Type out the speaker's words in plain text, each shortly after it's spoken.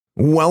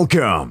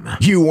Welcome.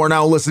 You are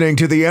now listening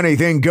to the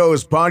Anything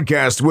Goes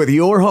podcast with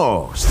your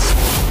hosts,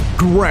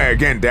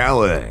 Greg and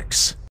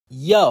Alex.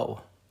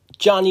 Yo,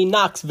 Johnny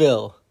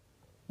Knoxville.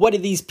 What are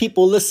these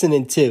people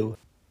listening to?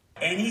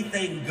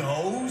 Anything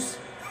goes?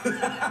 This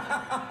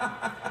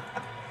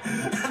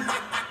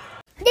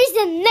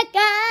is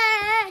Mecca,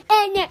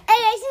 and you're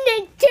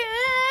listening to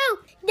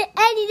the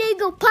Anything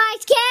Go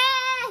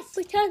podcast.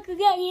 We're talking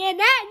about it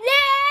now.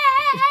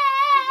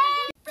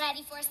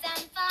 Ready for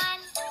some fun?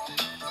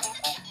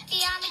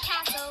 Beyond the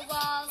castle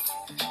walls.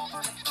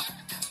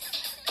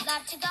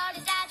 Love to go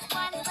to that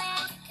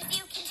wonderland, 'cause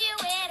you can do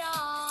it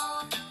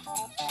all.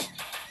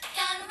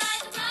 Gonna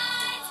ride the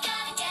rides,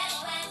 gonna get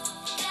wet.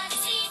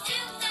 Gonna see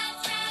Duke the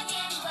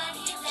Dragon, what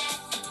he met.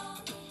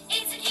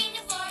 It's a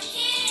kingdom for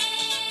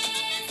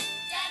kids.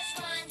 That's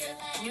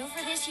Wonderland. New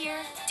for this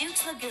year,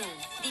 Duke's Lagoon,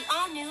 the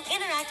all-new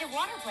interactive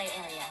water play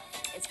area.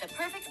 It's the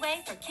perfect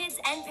way for kids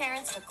and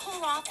parents to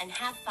cool off and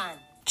have fun.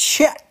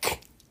 Check.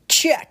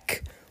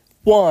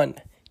 1,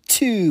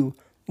 2,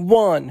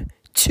 1,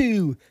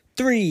 2,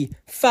 3,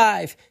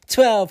 5,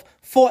 12,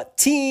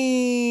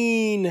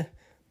 14.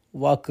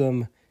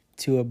 Welcome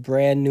to a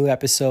brand new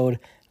episode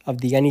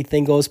of the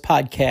Anything Goes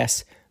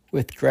podcast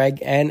with Greg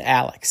and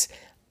Alex.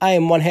 I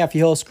am one half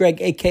your host, Greg,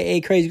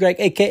 a.k.a. Crazy Greg,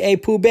 a.k.a.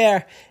 Pooh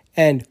Bear,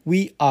 and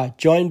we are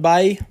joined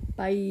by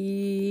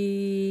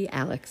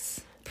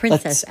Alex.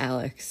 Princess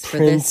Alex for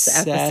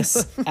this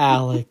episode.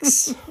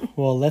 Alex.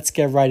 Well, let's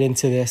get right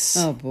into this.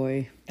 Oh,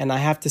 boy. And I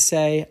have to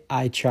say,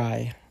 I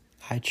try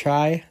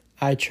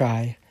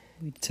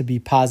to be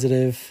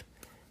positive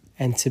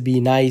and to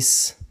be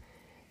nice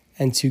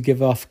and to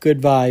give off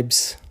good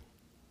vibes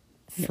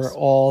for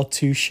all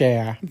to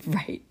share.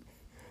 Right.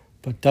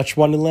 But Dutch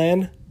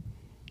Wonderland,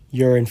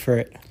 you're in for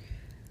it.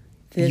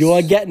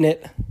 You're getting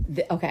it.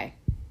 Okay.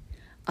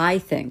 I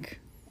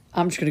think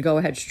I'm just going to go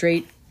ahead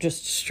straight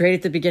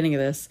at the beginning of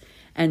this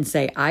and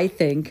say I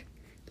think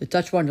the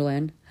Dutch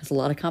Wonderland has a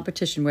lot of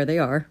competition where they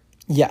are.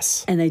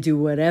 Yes. And they do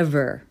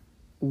whatever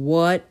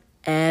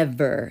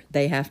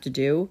they have to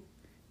do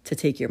to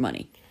take your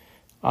money.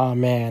 Oh,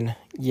 man.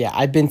 Yeah,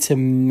 I've been to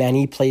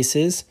many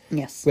places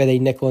where they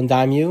nickel and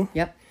dime you.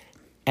 Yep.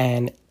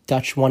 And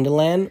Dutch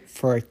Wonderland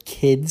for a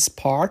kids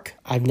park,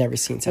 I've never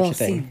seen such a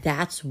thing. See,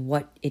 that's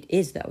what it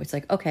is, though. It's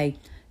like, okay,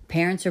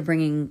 parents are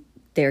bringing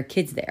their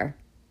kids there.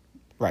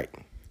 Right.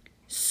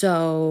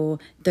 So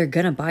they're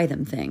going to buy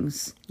them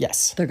things.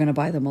 Yes. They're going to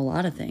buy them a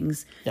lot of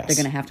things. Yes. They're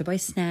going to have to buy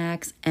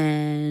snacks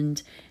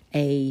and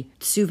a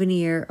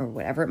souvenir or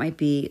whatever it might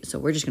be. So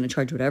we're just going to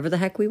charge whatever the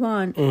heck we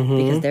want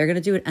because they're going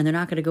to do it. And they're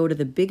not going to go to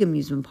the big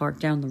amusement park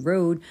down the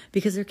road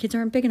because their kids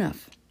aren't big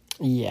enough.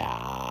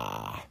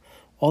 Yeah.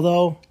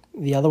 Although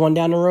the other one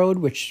down the road,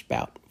 which is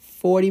about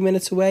 40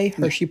 minutes away,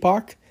 Hershey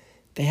Park,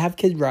 they have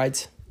kid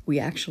rides. We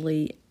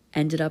actually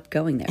ended up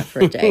going there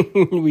for a day.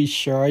 We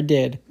sure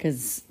did.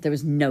 Because there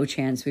was no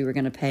chance we were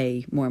going to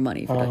pay more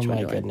money for Dutch Wonderland.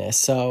 Oh, my goodness.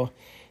 So,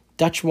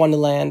 Dutch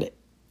Wonderland,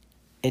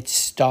 it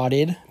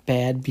started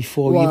bad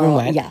before we even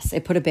went. Yes,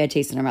 it put a bad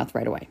taste in our mouth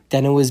right away.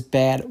 Then it was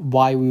bad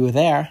while we were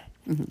there.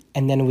 Mm-hmm.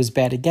 And then it was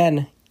bad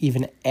again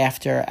even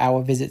after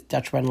our visit to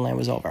Dutch Wonderland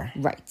was over.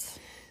 Right.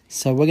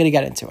 So, we're going to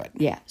get into it.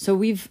 Yeah. So,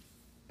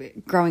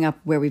 growing up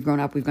where we've grown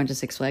up, we've gone to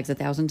Six Flags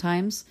 1,000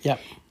 times. Yep.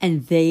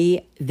 And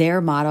their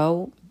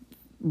motto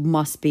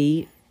must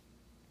be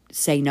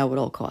say no at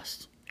all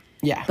costs.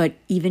 Yeah. But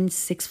even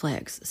Six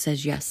Flags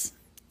says yes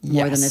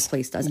more than this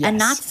place does. Yes. And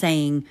not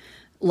saying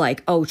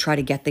like, oh, try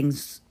to get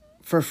things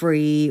for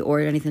free or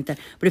anything like that.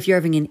 But if you're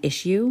having an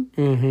issue,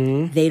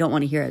 they don't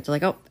want to hear it. They're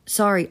like, oh,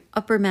 sorry,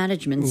 upper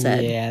management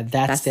said. Yeah,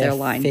 that's their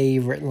line.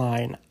 Favorite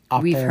line.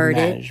 We've heard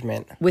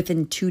management. It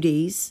within 2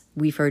 days.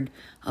 We've heard,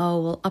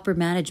 oh, well, upper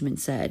management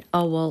said.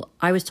 Oh, well,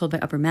 I was told by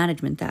upper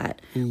management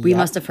that. We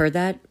must have heard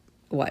that,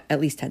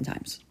 at least 10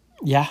 times.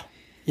 Yeah.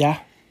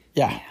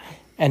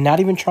 And not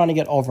even trying to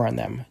get over on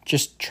them.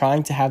 Just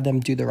trying to have them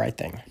do the right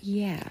thing.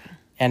 Yeah.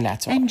 And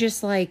that's all. And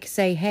just like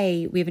say,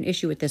 hey, we have an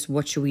issue with this.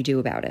 What should we do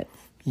about it?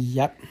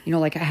 Yep. You know,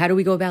 like, how do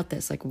we go about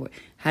this? Like,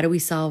 how do we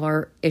solve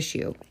our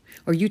issue?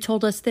 Or you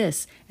told us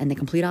this and the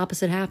complete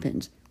opposite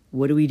happened.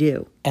 What do we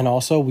do? And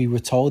also, we were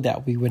told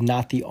that we were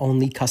not the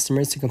only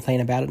customers to complain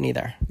about it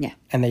neither. Yeah.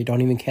 And they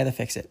don't even care to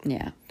fix it.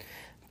 Yeah.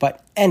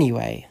 But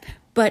anyway.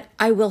 But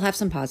I will have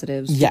some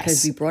positives. Yes.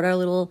 Because we brought our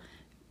little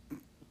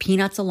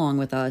peanuts along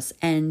with us.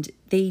 And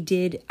they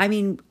did, I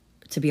mean,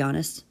 to be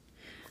honest,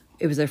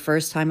 it was their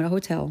first time at a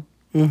hotel.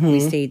 Mm-hmm.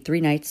 We stayed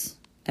 3 nights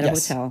at a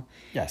hotel.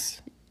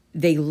 Yes.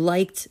 They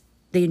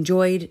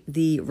enjoyed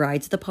the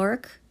rides at the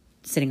park,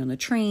 sitting on the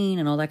train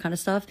and all that kind of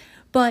stuff.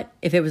 But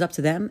if it was up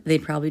to them,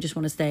 they'd probably just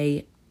want to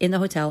stay in the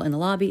hotel, in the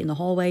lobby, in the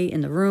hallway, in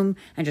the room,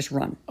 and just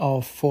run.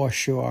 Oh, for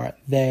sure.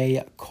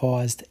 They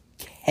caused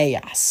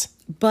chaos.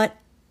 But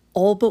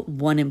all but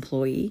one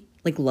employee,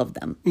 loved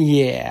them.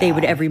 Yeah. They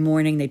would, every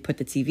morning, they'd put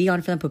the TV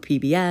on for them, put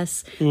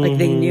PBS. Like,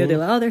 they knew, they're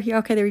like, oh, they're here.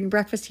 Okay, they're eating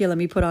breakfast here. Let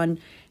me put on,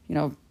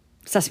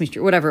 Sesame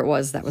Street, whatever it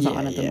was that was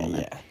on at the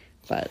moment. Yeah.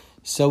 But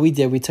so we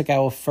did. We took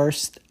our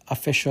first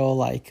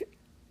official,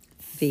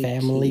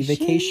 family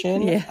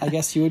vacation, I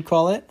guess you would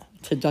call it.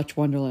 To Dutch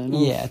Wonderland.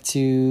 Oof. Yeah,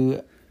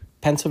 to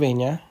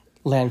Pennsylvania,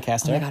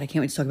 Lancaster. Oh my God, I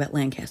can't wait to talk about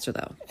Lancaster,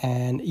 though.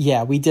 And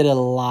yeah, we did a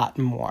lot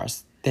more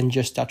than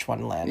just Dutch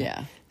Wonderland.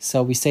 Yeah.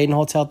 So we stayed in a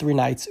hotel 3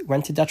 nights,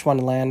 went to Dutch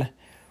Wonderland,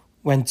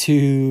 went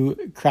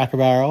to Cracker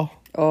Barrel.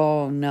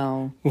 Oh,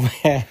 no.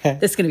 This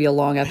is going to be a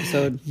long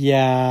episode.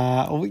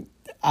 Yeah,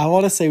 I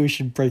want to say we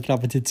should break it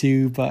up into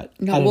 2, but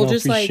No, I don't we'll know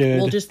just if we should.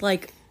 we'll just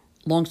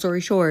long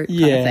story short kind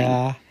of thing.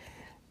 Yeah,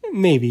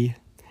 maybe.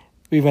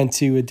 We went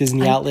to a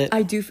Disney outlet.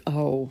 I do. I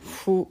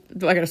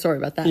got a story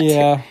about that.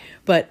 Yeah. too.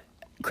 But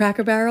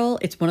Cracker Barrel,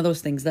 it's one of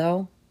those things,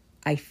 though.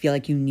 I feel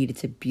like you needed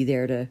to be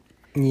there to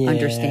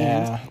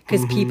understand.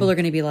 Because people are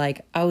going to be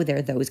like, oh,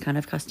 they're those kind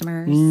of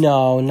customers.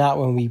 No, not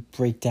when we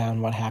break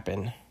down what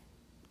happened.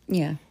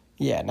 Yeah.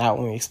 Yeah, not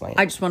when we explain.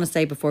 I just want to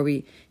say before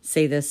we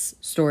say this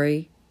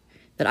story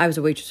that I was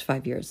a waitress for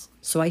 5 years.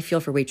 So I feel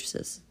for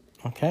waitresses.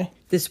 Okay.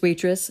 This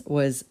waitress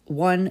was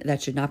one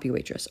that should not be a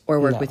waitress or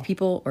work No. with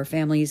people or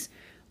families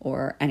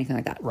or anything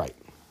like that. Right.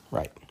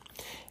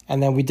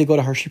 And then we did go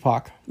to Hershey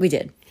Park, We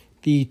did.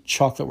 the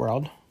chocolate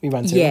world we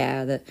went to.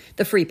 Yeah,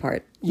 the free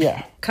part.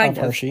 Yeah. Kind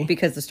of, Hershey.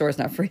 because the store's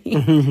not free.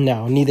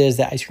 No, neither is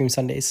the ice cream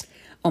sundaes.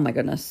 Oh my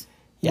goodness.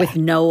 Yeah. With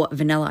no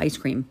vanilla ice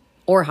cream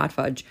or hot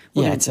fudge.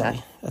 We'll Yeah, get it's into silly.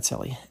 that. That's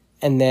silly.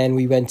 And then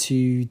we went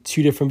to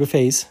 2 different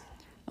buffets.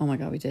 Oh my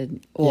God, we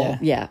did. Well,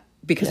 yeah,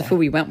 because of Yeah. who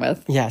we went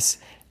with. Yes.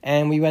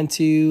 And we went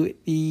to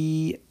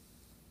the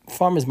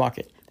farmer's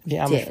market, the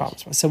Amish did.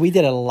 farmer's market. So we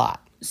did a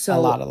lot. So-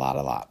 a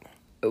lot.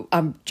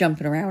 I'm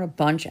jumping around a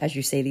bunch as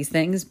you say these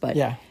things, but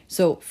Yeah.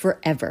 So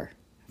forever,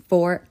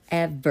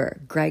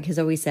 Greg has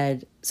always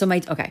said. So my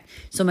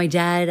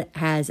dad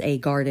has a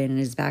garden in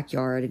his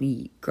backyard, and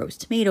he grows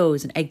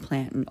tomatoes and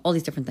eggplant and all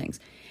these different things.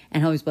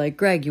 And he'll always be like,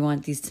 Greg, you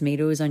want these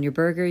tomatoes on your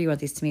burger? You want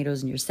these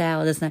tomatoes in your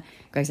salad? That's not.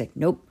 Greg's like,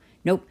 nope,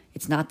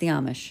 it's not the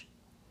Amish.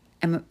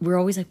 And we're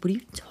always like, what are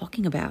you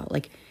talking about?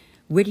 Like,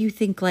 where do you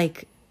think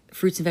like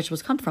fruits and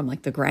vegetables come from?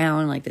 Like the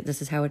ground? Like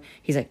this is how it.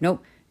 He's like,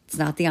 nope, it's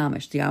not the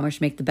Amish. The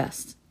Amish make the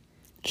best.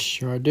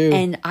 Sure do.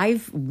 And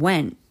I've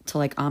went to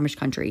like Amish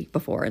country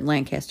before in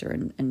Lancaster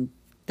and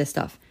this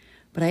stuff,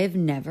 but I have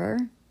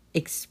never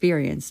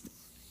experienced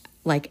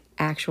like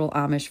actual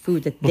Amish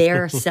food that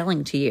they're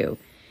selling to you.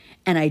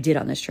 And I did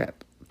on this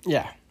trip.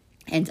 Yeah.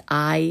 And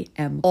I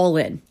am all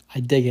in. I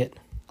dig it.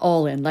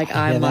 All in. Like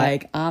I hear I'm that.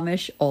 like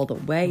Amish all the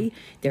way.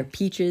 Their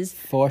peaches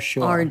For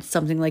sure. are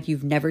something like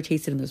you've never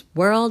tasted in this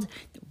world.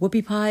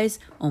 Whoopie pies.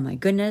 Oh my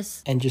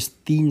goodness. And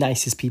just the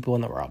nicest people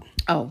in the world.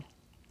 Oh,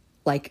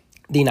 like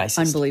The nicest.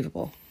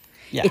 unbelievable.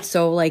 Yeah. It's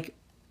so like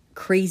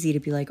crazy to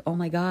be like, oh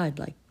my God,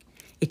 like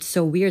it's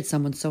so weird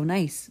someone's so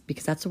nice,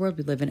 because that's the world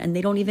we live in. And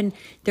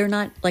they're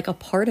not like a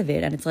part of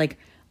it. And it's like,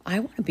 I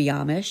want to be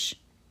Amish,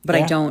 but I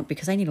Yeah. don't,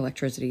 because I need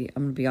electricity.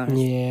 I'm going to be honest.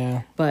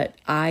 Yeah. But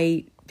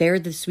they're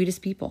the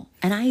sweetest people.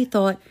 And I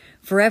thought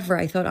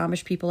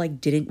Amish people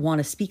like didn't want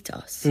to speak to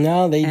us.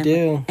 No, they And,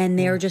 do. And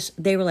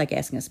they were like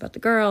asking us about the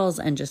girls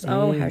and just,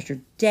 oh, how's your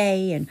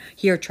day? And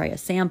here, try a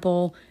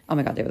sample. Oh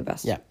my God, they were the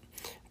best. Yeah.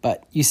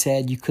 But you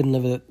said you couldn't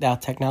live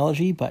without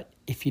technology, but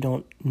if you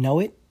don't know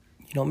it,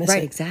 you don't miss it.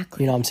 Right,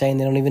 exactly. You know what I'm saying?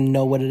 They don't even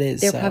know what it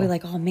is. They're so. probably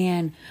like, oh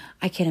man,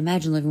 I can't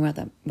imagine living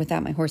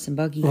without my horse and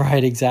buggy.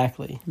 Right,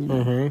 exactly.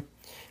 Mm-hmm.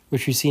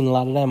 Which we've seen a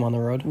lot of them on the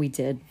road. We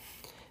did.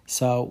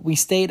 So we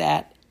stayed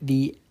at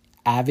the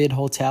Avid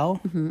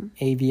Hotel,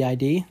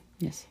 AVID.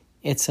 Yes.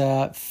 It's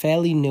a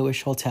fairly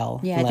newish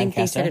hotel. Yeah, in I think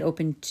they said it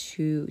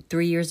Lancaster. opened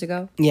 3 years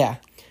ago. Yeah,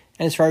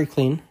 and it's very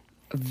clean.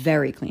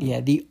 Very clean. Yeah,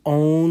 the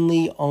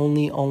only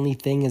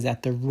thing is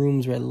that the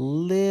rooms were a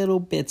little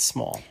bit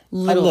small. A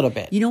little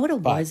bit. You know what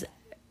it but- was?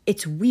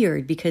 It's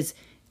weird because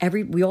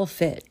we all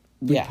fit.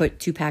 We Yeah. put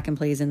 2 pack and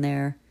plays in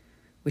there,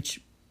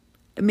 which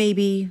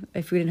maybe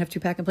if we didn't have 2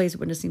 pack and plays, it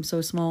wouldn't have seemed so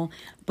small.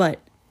 But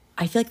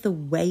I feel like the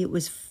way it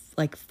was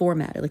like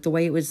formatted, like the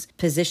way it was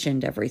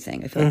positioned,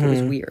 everything, I feel like it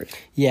was weird.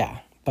 Yeah,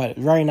 but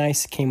very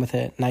nice. Came with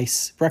a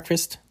nice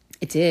breakfast,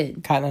 It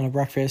did. continental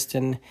breakfast,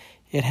 and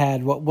it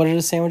had what are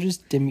the sandwiches?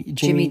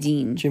 Jimmy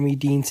Dean. Jimmy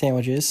Dean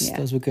sandwiches. Yeah.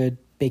 Those were good.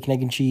 Bacon,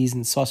 egg, and cheese,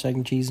 and sausage, egg,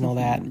 and cheese, and all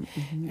that. And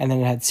then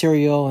it had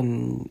cereal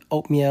and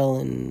oatmeal,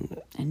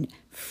 and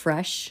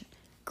Fresh,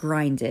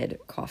 grinded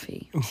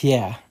coffee.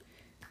 yeah.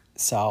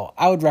 So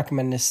I would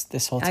recommend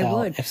this hotel.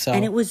 I would. If so.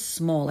 And it was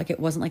small. Like, it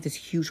wasn't like this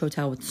huge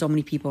hotel with so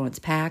many people and it's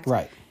packed.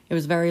 Right. It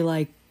was very,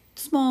 like,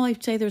 small.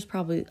 I'd say there's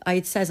probably...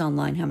 It says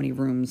online how many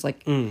rooms.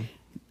 Like, there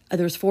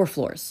was 4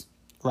 floors.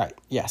 Right.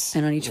 Yes.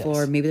 And on each Yes.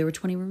 floor, maybe there were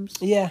 20 rooms.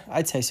 Yeah,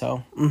 I'd say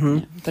so. Mm-hmm.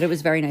 Yeah. But it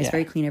was very nice, Yeah.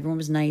 very clean. Everyone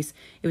was nice.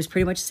 It was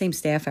pretty much the same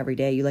staff every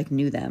day. You, like,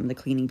 knew them, the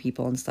cleaning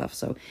people and stuff.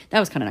 So that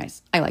was kind of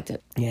nice. I liked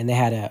it. Yeah, and they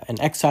had an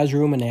exercise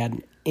room, and they had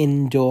an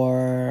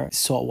indoor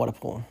saltwater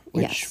pool,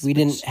 which Yes, we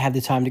didn't have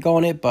the time to go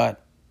in it,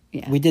 but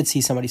Yeah. we did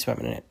see somebody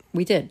swimming in it.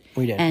 We did.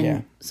 We did, And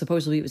yeah.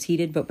 supposedly it was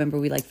heated, but remember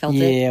we, like, felt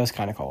Yeah, it? it was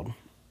kind of cold.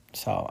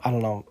 So I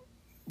don't know.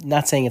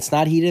 Not saying it's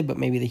not heated, but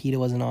maybe the heater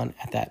wasn't on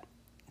at that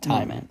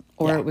time. Moment.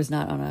 Or Yeah. it was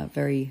not on a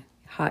very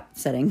hot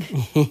setting.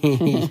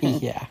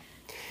 Yeah.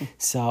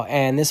 So,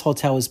 and this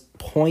hotel was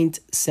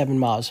 0.7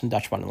 miles from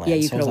Dutch Wonderland. Yeah,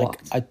 you so it was coulda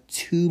like a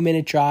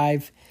 2-minute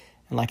drive,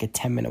 and like a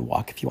 10-minute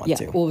walk if you want Yeah,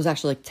 to. well, it was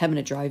actually like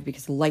 10-minute drive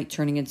because the light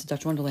turning into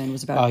Dutch Wonderland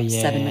was about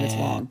 7 minutes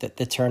long.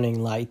 The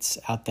turning lights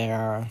out there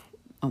are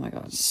Oh my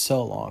God,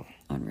 so long.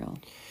 unreal.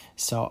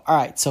 So, all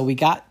right. So we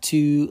got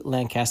to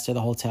Lancaster,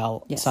 the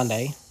hotel, Yes.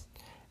 Sunday,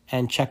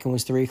 and check-in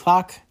was 3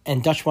 o'clock,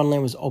 and Dutch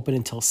Wonderland was open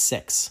until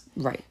 6.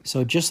 Right.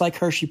 So just like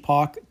Hershey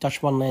Park,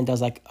 Dutch Wonderland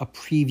does like a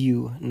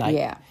preview night.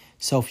 Yeah.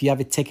 So if you have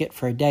a ticket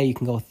for a day, you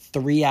can go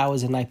 3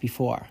 hours a night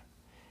before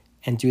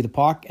and do the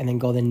park, and then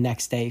go the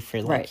next day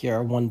for like Right.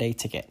 your one-day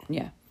ticket.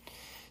 Yeah.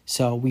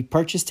 So we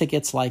purchased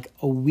tickets like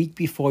a week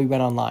before we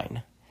went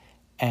online.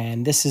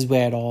 And this is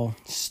where it all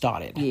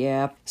started.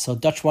 Yeah. So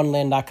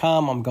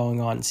DutchWonderland.com, I'm going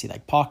on and see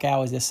like park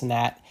hours, this and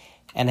that,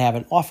 and I have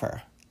an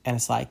offer. And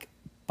it's like,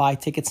 buy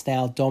tickets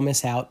now, don't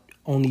miss out.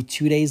 Only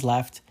 2 days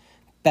left.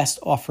 Best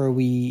offer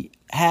we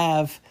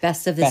have.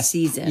 Best of the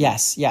season.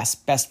 Yes.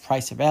 Best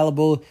price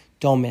available.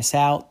 Don't miss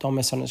out. Don't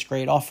miss on this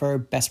great offer.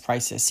 Best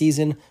price this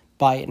season.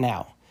 Buy it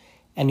now.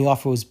 And the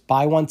offer was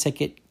buy one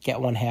ticket,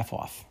 get one half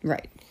off.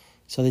 Right.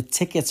 So the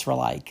tickets were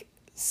like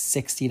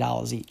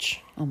 $60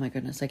 each. Oh my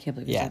goodness, I can't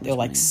believe. Yeah, it's they're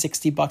like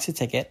 $60 a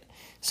ticket.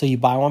 So you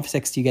buy one for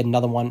 $60, you get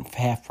another one for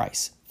half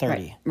price,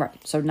 $30. Right.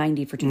 So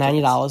 90 for 2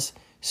 $90.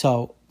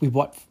 So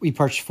we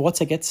purchased 4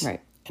 tickets. Right.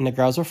 And the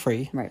girls were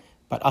free. Right.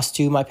 But us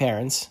two, my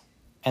parents,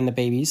 and the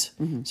babies.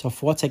 So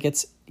 4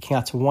 tickets came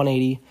out to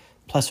 $180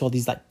 plus all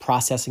these like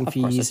processing Of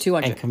course, fees so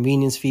 $200. and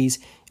convenience fees.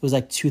 It was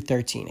like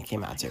 $213 it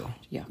came out to.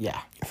 Yeah. Yeah.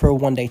 For a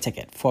 1-day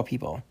ticket, 4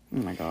 people. Oh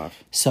my God.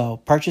 So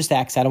purchase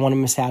that because I don't want to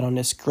miss out on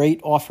this great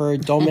offer.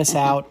 Don't miss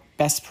out.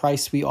 Best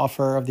price we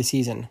offer of the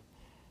season.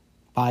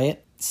 Buy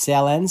it.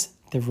 Sale ends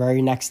the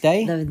very next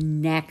day. The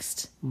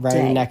next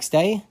Very day. next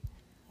day.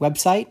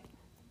 Website.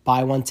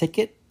 Buy one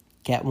ticket.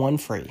 Get one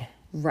free.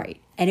 Right.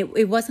 And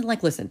it wasn't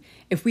like, listen,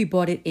 if we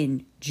bought it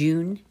in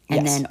June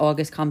and Yes. then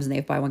August comes and they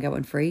have buy one, get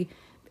one free,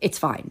 it's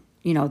fine.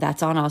 You know,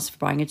 that's on us for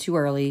buying it too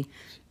early.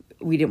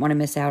 We didn't want to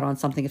miss out on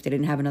something if they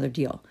didn't have another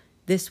deal.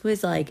 This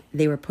was like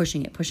they were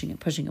pushing it.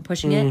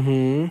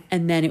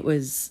 And then it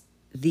was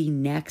the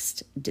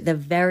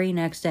very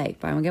next day,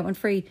 buy one, get one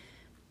free.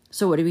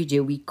 So what did we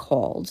do? We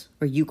called,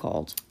 or you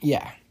called,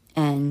 Yeah.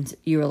 and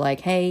you were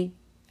like, hey,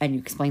 and you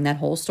explained that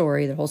whole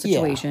story, the whole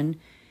situation.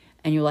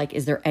 And you're like,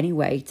 is there any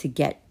way to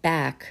get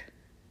back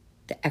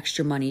the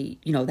extra money,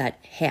 you know, that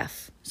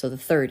half? So the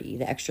 30,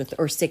 the extra,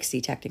 or 60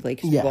 technically,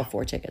 because Yeah. we bought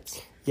 4 tickets.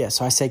 Yeah,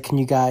 so I said, can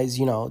you guys,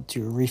 do a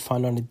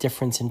refund on the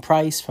difference in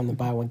price from the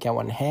buy one, get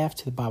one half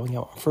to the buy one, get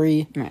one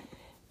free? Right.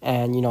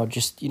 And,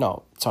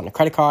 it's on the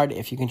credit card.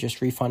 If you can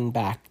just refund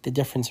back the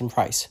difference in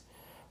price.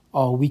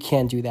 Oh, we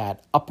can't do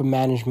that. Upper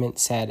management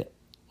said,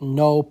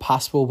 no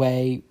possible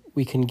way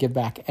we can give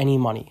back any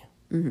money.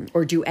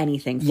 Or do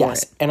anything for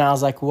Yes. it. And I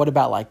was like, what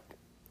about like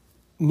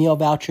meal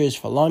vouchers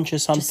for lunch or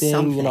something?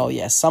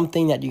 something.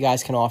 Something that you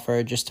guys can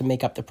offer just to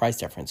make up the price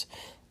difference.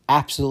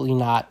 Absolutely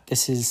not.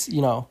 This is,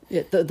 Yeah,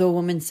 the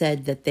woman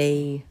said that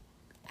they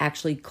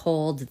actually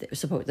called.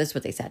 That's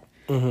what they said.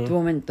 The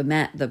woman,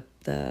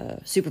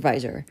 the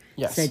supervisor,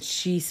 Yes. said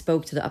she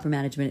spoke to the upper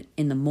management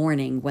in the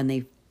morning when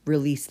they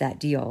released that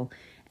deal,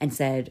 and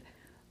said,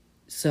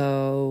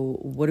 "So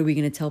what are we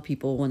going to tell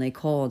people when they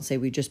call and say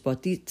we just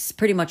bought these?" It's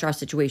pretty much our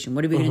situation.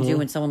 What are we going to do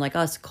when someone like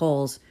us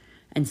calls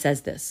and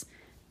says this?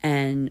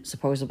 And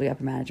supposedly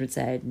upper management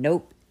said,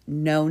 "Nope,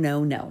 no.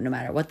 No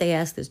matter what they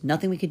ask, there's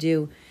nothing we could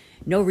do.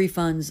 No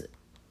refunds.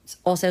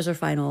 All sales are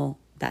final.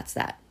 That's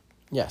that."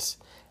 yes.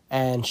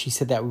 And she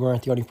said that we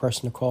weren't the only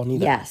person to call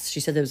neither. Yes, she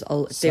said they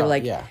So, were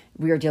like, yeah.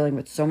 we are dealing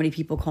with so many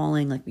people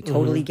calling. Like, we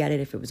totally get it.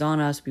 If it was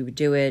on us, we would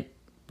do it,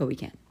 but we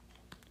can't.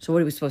 So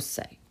what are we supposed to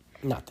say?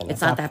 Nothing.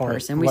 It's At not that point,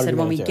 person. We what are said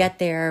when gonna we do? get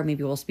there,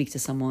 maybe we'll speak to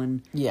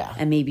someone. Yeah.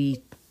 And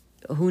maybe,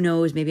 who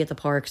knows, maybe at the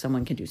park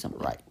someone can do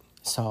something. Right.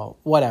 So,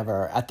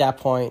 whatever. At that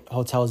point,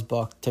 hotel's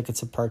booked,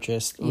 tickets are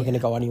purchased. We're going to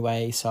go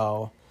anyway.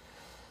 So,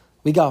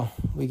 we go.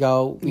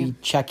 We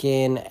check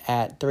in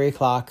at 3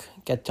 o'clock,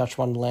 get Dutch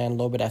Wonderland a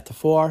little bit after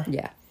 4.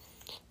 Yeah.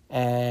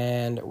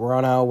 And we're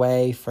on our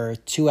way for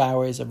 2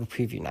 hours of a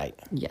preview night.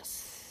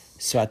 Yes.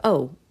 So,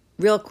 Oh,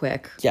 real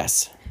quick.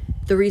 yes.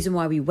 The reason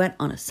why we went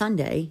on a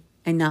Sunday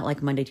and not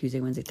like Monday, Tuesday,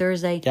 Wednesday,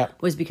 Thursday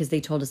was because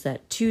they told us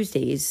that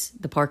Tuesdays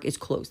the park is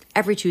closed.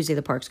 Every Tuesday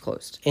the park's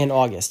closed. In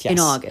August, yes. In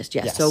August,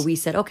 yes. So we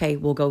said, okay,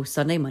 we'll go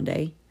Sunday,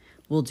 Monday.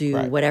 We'll do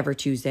Right. whatever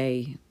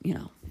Tuesday,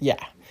 Yeah.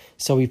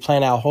 So we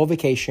plan our whole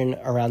vacation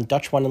around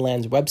Dutch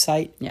Wonderland's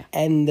website Yeah.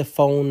 and the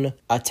phone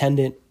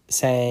attendant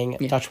saying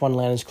Dutch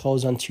Wonderland is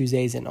closed on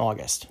Tuesdays in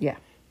August. Yeah.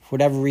 For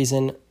whatever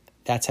reason,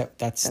 that's the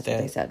what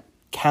they said.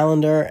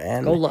 calendar,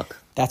 and Go look.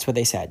 That's what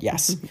they said.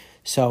 Yes.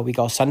 So we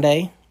go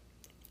Sunday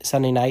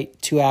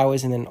night, 2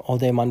 hours, and then all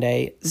day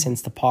Monday,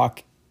 since the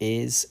park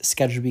is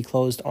scheduled to be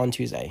closed on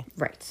Tuesday.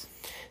 Right.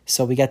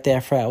 So we get there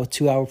for our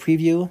 2-hour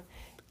preview,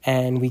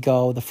 and we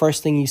go. The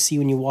first thing you see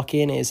when you walk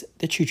in is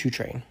the choo-choo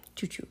train.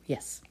 Choo-choo,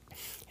 yes.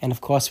 And of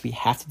course, we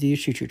have to do the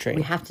choo-choo train.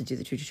 We have to do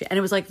the choo-choo train. And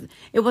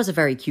it was a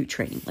very cute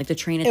train. Like the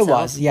train itself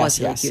was, yes,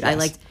 really yes, cute. yes. I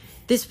liked,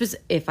 this was,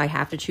 if I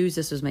have to choose,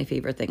 this was my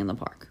favorite thing in the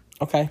park.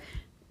 Okay.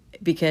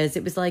 Because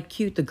it was like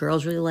cute. The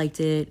girls really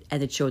liked it,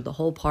 and it showed the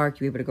whole park.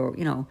 You were able to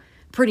go,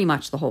 pretty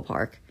much the whole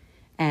park.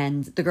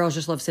 And the girls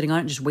just love sitting on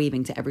it and just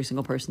waving to every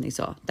single person they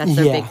saw. That's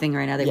their big thing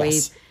right now. They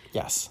wave.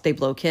 Yes. They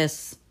blow a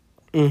kiss.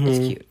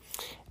 It's cute.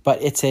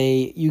 But it's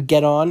you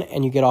get on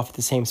and you get off at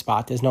the same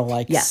spot. There's no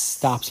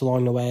stops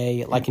along the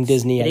way. Like in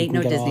Disney. It you ain't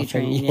can no get Disney off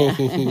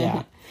train.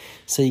 yeah.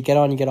 So you get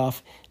on, you get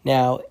off.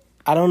 Now,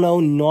 I don't know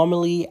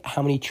normally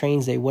how many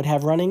trains they would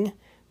have running,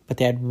 but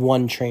they had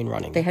one train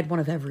running. They had one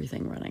of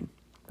everything running.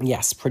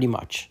 Yes, pretty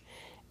much.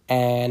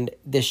 And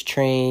this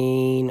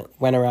train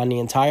went around the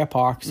entire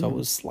park. So it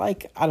was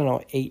like, I don't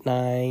know,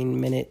 8-9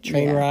 minute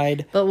train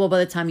ride. But by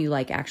the time you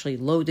actually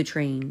load the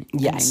train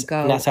and Yes, then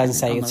go. and that's what I was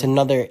saying. unload. It's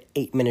another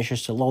 8 minutes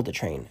just to load the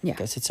train. Yeah.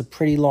 Because it's a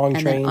pretty long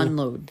and train. then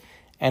unload.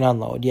 And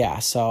unload, yeah.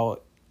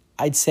 So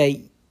I'd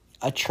say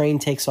a train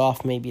takes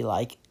off maybe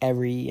like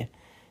every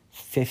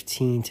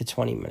 15 to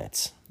 20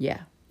 minutes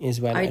Yeah.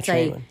 is when a I'd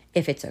train say would.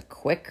 if it's a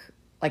quick,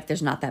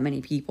 there's not that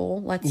many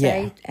people, let's Yeah.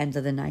 say, end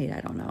of the night,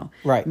 I don't know.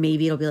 Right.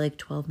 Maybe it'll be like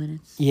 12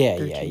 minutes. Yeah,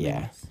 13 yeah.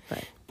 minutes,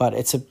 but But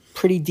it's a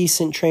pretty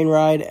decent train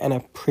ride and a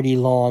pretty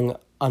long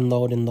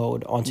unload and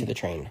load onto the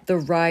train. the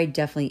ride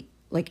definitely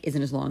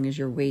isn't as long as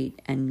your wait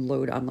and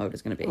load unload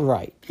is going to be.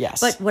 Right, yes.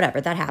 But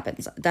whatever, that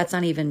happens. That's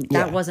not even,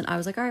 that wasn't, I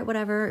was like, all right,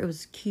 whatever. It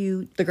was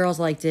cute. The girls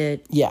liked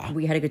it. yeah.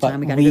 We had a good But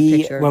time. We got a good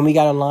picture. When we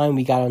got online,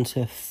 we got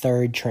onto the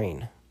third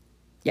train.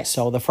 yes.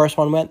 So the first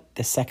one went,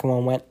 the second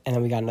one went, and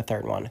then we got in the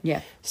third one.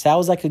 Yeah. So that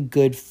was like a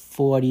good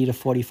 40 to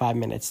 45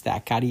 minutes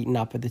that got eaten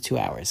up with the 2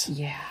 hours.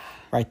 Yeah.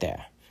 Right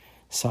there.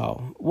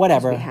 So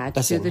whatever. we had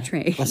to do the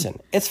train. Listen,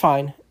 it's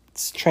fine.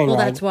 It's train Well,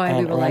 ride. that's why we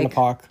and were around like- the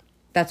park.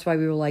 That's why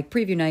we were like,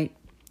 preview night.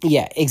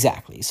 Yeah,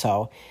 exactly.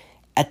 So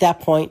at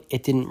that point,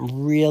 it didn't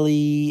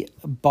really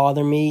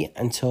bother me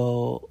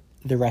until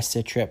the rest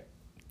of the trip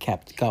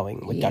kept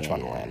going with Dutch Yeah.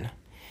 Wonderland.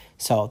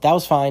 So that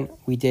was fine.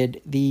 We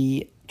did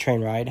the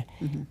train ride,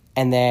 Mm-hmm.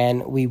 and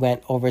then we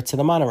went over to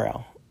the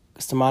monorail.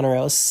 Because the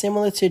monorail is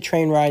similar to a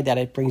train ride that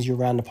it brings you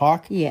around the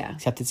park. Yeah.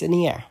 Except it's in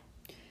the air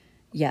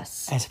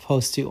Yes. as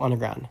opposed to on the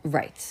ground.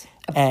 Right.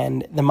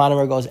 And the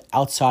monorail goes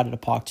outside of the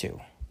park too.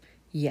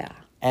 Yeah.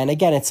 And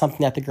again, it's something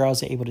that the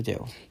girls are able to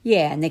do.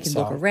 Yeah, and they can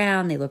look So-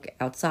 around, they look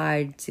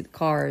outside, see the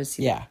cars,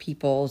 see Yeah. the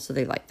people, so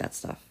they like that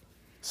stuff.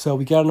 So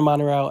we get on the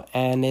monorail,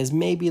 and there's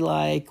maybe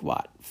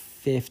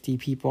 50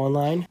 people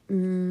online?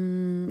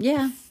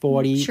 Yeah.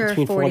 40, sure,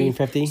 between 40 and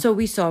 50? So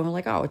we saw and we're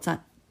like, oh, it's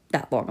not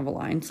that long of a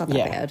line. It's not that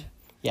Yeah. bad.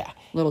 Yeah.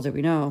 Little did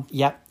we know.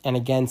 Yep. And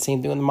again,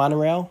 same thing with the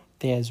monorail.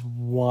 There's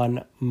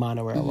one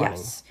monorail running.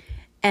 Yes.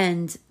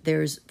 And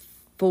there's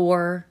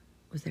 4,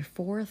 was there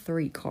 4 or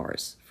 3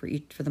 cars for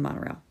the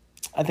monorail?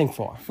 I think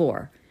 4.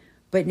 4.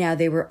 But now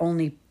they were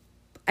only,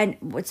 and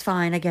it's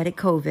fine, I get it,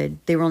 COVID.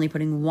 They were only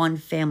putting 1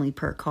 family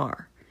per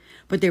car.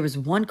 But there was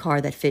 1 car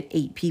that fit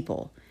 8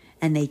 people.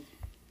 And they,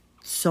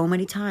 so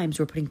many times,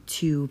 were putting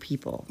 2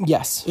 people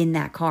Yes. in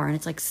that car. And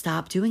it's like,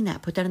 stop doing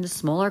that. Put that in the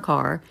smaller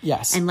car.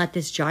 Yes. And let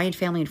this giant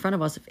family in front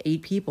of us of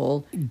 8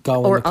 people, Go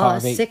in or the car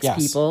us, of 8, 6 yes.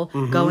 people,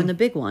 go in the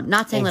big one.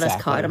 Not saying let us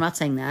Exactly. cut. I'm not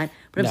saying that.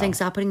 But I'm No. saying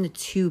stop putting the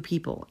 2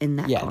 people in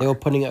that Yeah, car. they were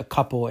putting a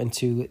couple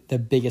into the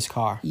biggest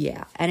car.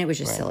 Yeah. And it was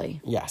just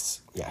silly. Yes.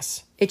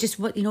 Yes. It just,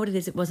 you know what it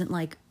is? It wasn't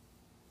like,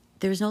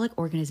 there was no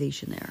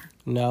organization there.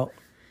 No.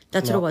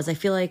 That's No. what it was. I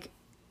feel like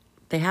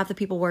they have the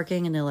people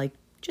working and they're like,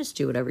 just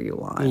do whatever you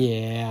want.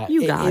 Yeah.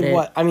 You got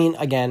it. I mean,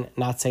 again,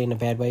 not saying in a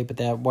bad way, but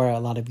there were a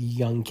lot of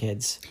young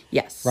kids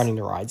Yes. running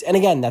the rides. And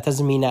again, that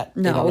doesn't mean that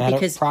they No, don't know how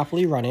because to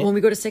properly run it. when we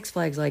go to Six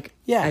Flags,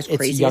 Yeah, as it's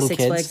crazy young as Six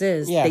kids. Flags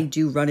is, Yeah. they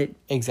do run it.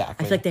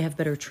 Exactly. I feel like they have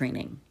better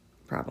training,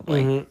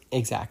 probably. Mhm,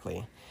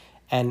 exactly.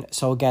 And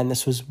so again,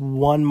 this was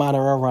one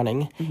monorail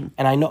running. Mm-hmm.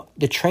 And I know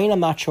the train, I'm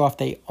not sure if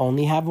they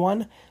only have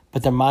one,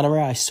 but the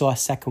monorail, I saw a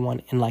second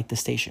one in the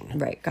station.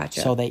 Right,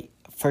 gotcha. So they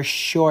for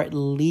sure at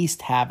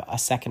least have a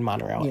second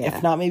monorail. Yeah.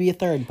 If not, maybe a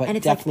third, but And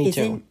it's definitely like,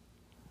 two. isn't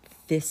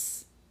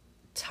this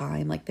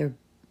time their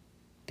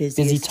busiest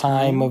Busy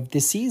time of the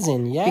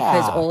season, yeah.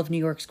 because all of New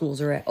York schools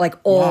are out.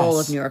 All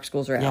Yes. of New York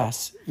schools are out.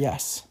 Yes,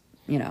 yes.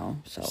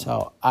 So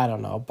So I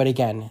don't know. But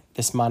again,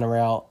 this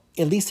monorail,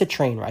 at least the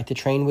train, right? The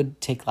train would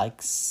take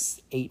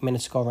 8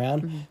 minutes to go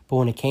around. Mm-hmm. But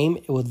when it came,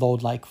 it would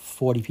load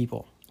 40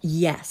 people.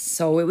 yes,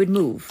 so it would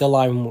move. The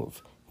line would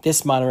move.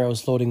 This monorail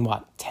was loading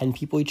 10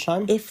 people each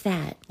time? If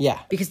that. Yeah.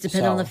 Because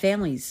depending on So- the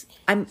families.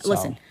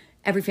 Listen,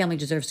 every family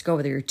deserves to go,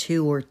 whether you're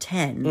 2 or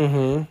 10.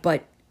 Mm-hmm.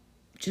 But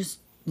just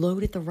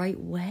load it the right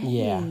way.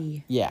 Yeah.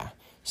 Yeah.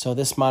 So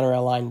this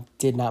monorail line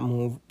did not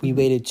move. We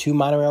waited 2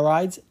 monorail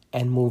rides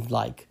and moved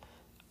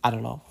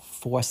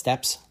 4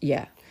 steps.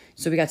 Yeah.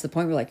 So we got to the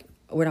point where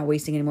we're not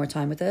wasting any more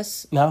time with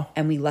this. No.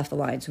 And we left the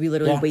line. So we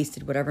literally Yeah.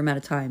 wasted whatever amount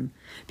of time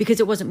because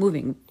it wasn't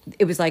moving.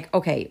 It was like,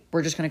 okay,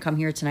 we're just going to come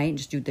here tonight and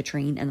just do the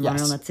train and the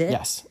monorail and that's it.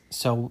 Yes.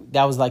 So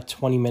that was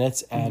 20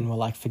 minutes and we're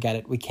like, forget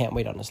it. We can't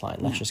wait on this line.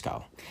 Let's just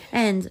go.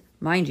 And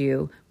mind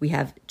you, we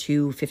have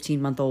 2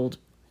 15-month-old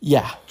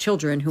Yeah.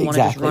 children who want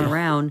to just Exactly. run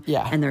around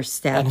Yeah. and their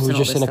steps And who's all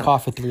just this in a stuff. car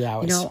for 3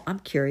 hours. I'm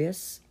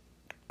curious.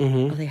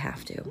 Oh, they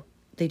have to.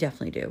 They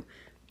definitely do.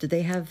 Did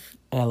they have...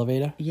 An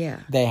elevator? Yeah.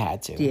 They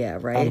had to. Yeah,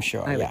 right? I'm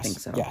sure. I would yes. think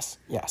so. Yes.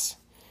 Yes.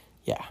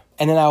 Yeah.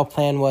 And then our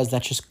plan was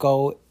let's just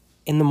go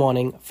in the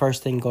morning,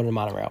 first thing, go to the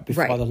monorail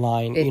before Right. the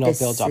line, This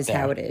builds up is there.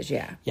 how it is,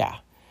 yeah. Yeah.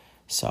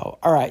 So,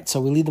 all right. So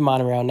we leave the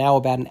monorail. Now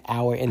about an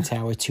hour into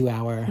our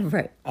 2-hour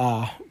Right.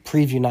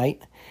 preview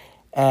night.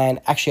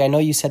 And actually, I know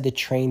you said the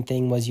train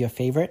thing was your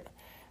favorite,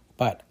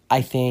 but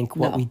I think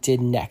what No. we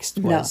did next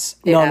was...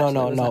 it No,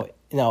 absolutely was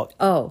no.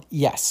 Oh,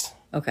 Yes.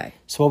 okay.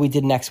 So what we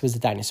did next was the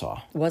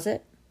dinosaur. Was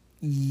it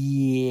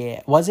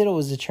Yeah. Was it or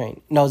was it a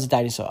train? No, it was a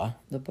dinosaur.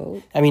 the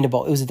boat? I mean, the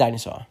boat. It was a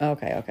dinosaur.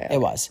 Okay. It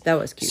was. That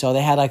was cute. So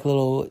they had like a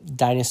little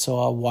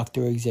dinosaur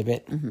walkthrough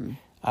exhibit.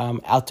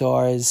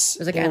 Outdoors. It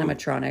was like They were-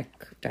 animatronic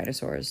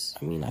dinosaurs.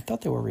 I mean, I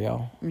thought they were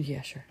real.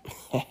 Yeah, sure.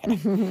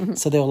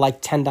 So there were like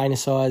 10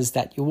 dinosaurs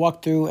that you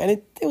walked through, and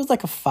it was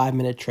like a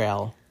 5-minute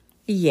trail.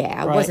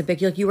 Yeah, it Right. wasn't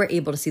big. Like, you were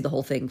able to see the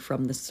whole thing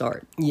from the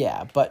start.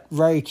 Yeah, but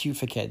very cute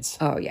for kids.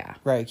 Oh, yeah.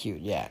 Very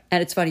cute, yeah.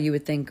 And it's funny, you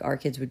would think our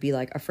kids would be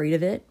like afraid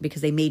of it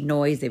because they made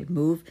noise, they would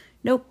move.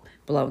 Nope,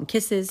 blowing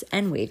kisses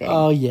and waving.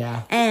 Oh,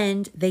 yeah.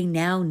 And they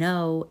now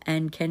know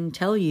and can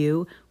tell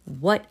you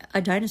what a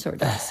dinosaur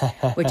does,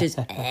 which is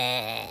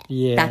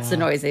Yeah. that's the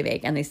noise they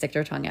make, and they stick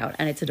their tongue out,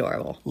 and it's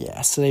adorable.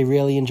 Yeah, so they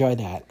really enjoyed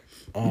that.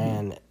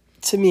 And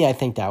to me, I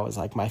think that was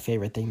like my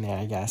favorite thing there,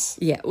 I guess.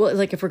 Yeah, well,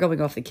 like if we're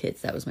going off the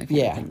kids, that was my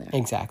favorite Yeah, thing there.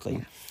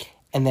 exactly.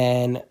 And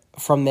then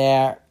from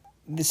there,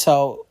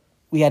 so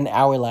we had an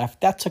hour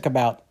left. That took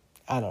about,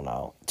 I don't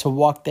know, to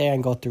walk there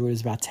and go through it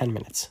was about 10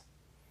 minutes.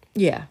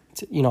 Yeah,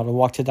 To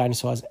walk to the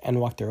dinosaurs and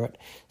walk through it.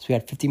 So we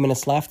had 50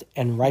 minutes left,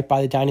 and right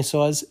by the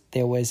dinosaurs,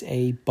 there was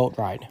a boat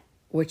ride.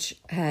 which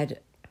had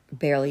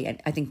barely,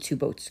 I think, 2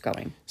 boats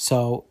going.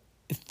 So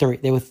there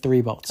were 3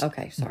 boats.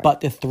 Okay, sorry.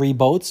 But the 3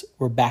 boats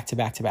were back to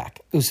back to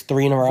back. It was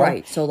 3 in a row.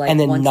 Right, so, like, and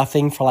then once-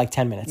 nothing for like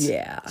 10 minutes.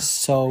 Yeah.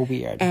 So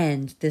weird.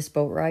 And this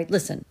boat ride,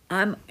 listen,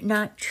 I'm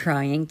not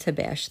trying to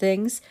bash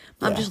things.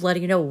 I'm Yeah. just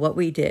letting you know what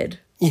we did.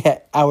 Yeah,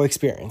 our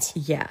experience.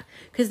 Yeah,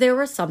 because there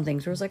were some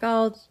things where it was like,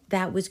 oh,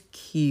 that was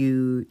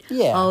cute.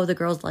 Yeah. Oh, the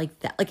girls like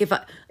that. Like if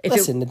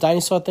Listen, the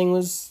dinosaur thing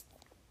was...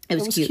 it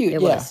was cute. It yeah,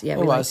 was. Yeah, it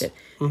we was. liked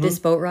it. This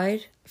boat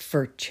ride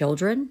for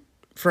children,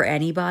 for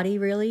anybody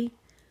really,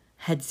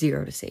 had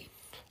 0 to see.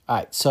 All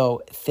right,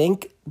 so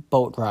think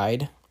boat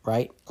ride,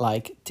 right?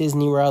 Like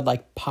Disney World,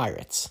 like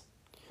Pirates.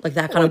 Like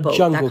that kind Or of boat.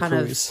 Jungle that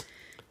kind Cruise. of.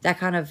 That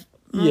kind of.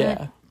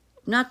 Yeah.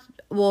 Not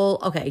well.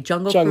 Okay,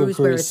 Jungle Jungle Cruise,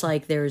 where Cruise. it's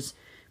like there's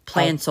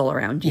plants all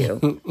around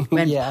you.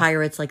 When Yeah.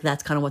 Pirates, like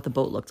that's kind of what the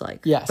boat looked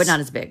like. Yes. but not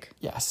as big.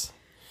 Yes.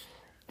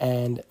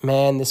 And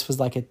man, this was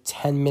like a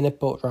 10-minute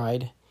boat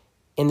ride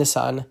in the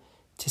sun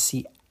to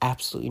see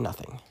absolutely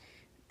nothing.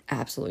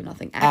 Absolutely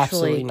nothing.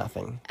 Absolutely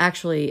nothing.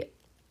 Actually,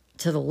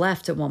 to the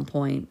left at one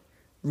point,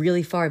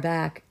 really far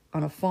back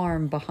on a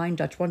farm behind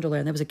Dutch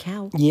Wonderland, there was a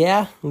cow.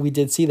 Yeah, we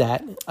did see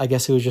that. I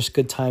guess it was just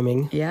good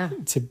timing. Yeah.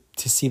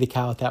 To see the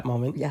cow at that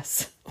moment.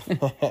 Yes.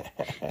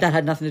 That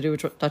had nothing to do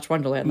with Dutch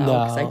Wonderland, though,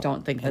 because I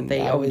don't think that and they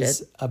that owned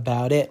was it.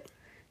 about it.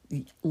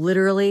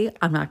 Literally,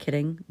 I'm not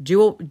kidding.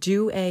 Do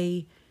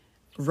a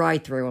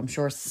ride through. I'm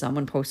sure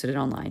someone posted it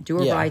online. Do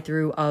a Yeah. ride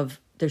through of,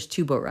 there's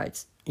 2 boat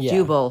rides. Yeah.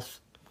 Do both.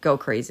 Go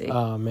crazy.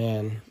 Oh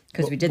man.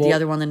 Because we did the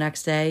other one the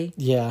next day,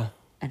 Yeah,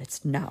 and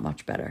it's not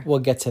much better. we'll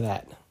get to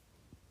that.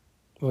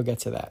 We'll get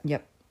to that.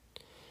 Yep.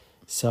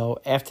 So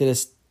after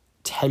this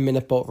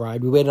 10-minute boat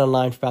ride, we waited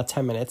online for about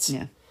 10 minutes.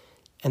 Yeah.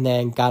 And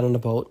then got on the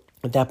boat.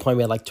 At that point,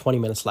 we had like 20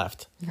 minutes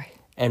left. Right.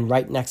 And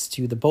right next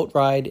to the boat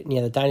ride,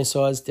 near the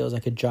dinosaurs, there was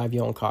like a drive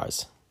your own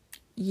cars.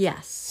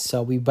 Yes,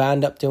 So we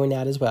wound up doing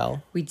that as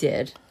well. we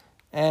did.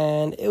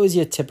 And it was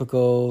your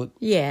typical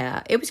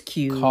Yeah, it was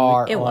cute.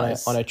 car It on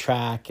was. a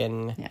track,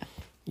 and Yeah.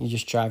 you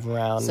just drive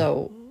around.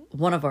 So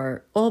one of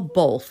our, well,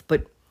 both,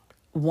 but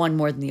one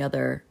more than the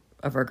other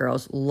of our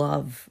girls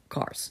love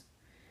cars.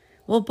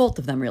 Well, both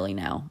of them really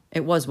now.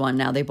 It was one.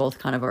 Now they both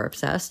kind of are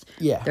obsessed.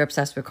 Yeah. They're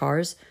obsessed with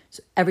cars.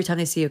 So every time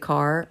they see a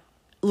car,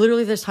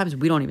 literally there's times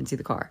we don't even see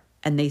the car.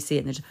 And they see it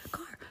and they're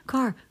just,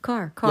 car.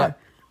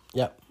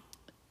 Yep.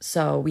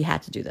 So we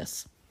had to do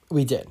this.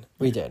 We did.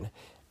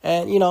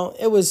 And,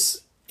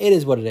 it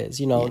is what it is.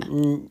 Yeah.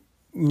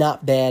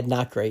 Not bad,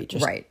 not great.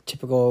 Just Right.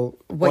 typical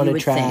What on you a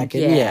would track. think.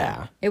 And,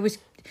 Yeah. It was,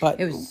 But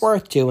it was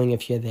worth doing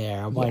if you're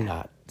there. Why Yeah,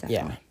 not?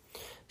 definitely.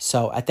 Yeah.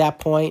 So at that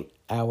point,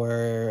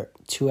 our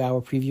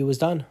 2-hour preview was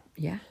done.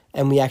 yeah.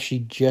 And we actually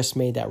just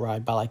made that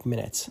ride by like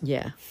minutes.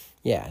 Yeah.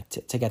 Yeah,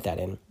 to get that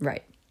in.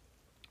 Right.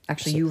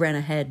 Actually, you ran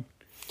ahead.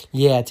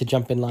 Yeah, to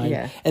jump in line.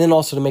 Yeah. And then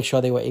also to make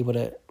sure they were able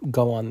to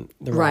go on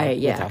the ride. Right,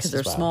 with yeah, us because as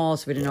they're well. small,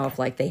 so we didn't know if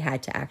like they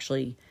had to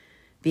actually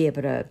be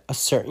able to.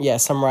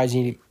 Some rides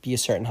need to be a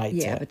certain height.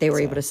 Yeah, to- but they were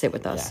so, able to sit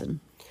with us, yeah.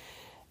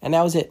 And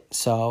that was it.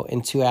 So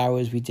in 2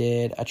 hours, we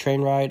did a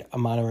train ride, a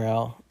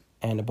monorail,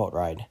 and a boat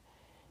ride.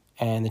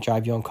 And the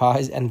drive your own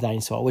cars and the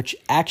dinosaur, which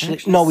actually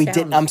no, we did.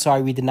 sounds- I'm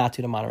sorry, we did not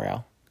do the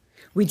monorail.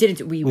 we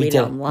didn't. We waited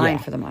did, online yeah.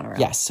 for the monorail.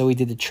 Yes, so we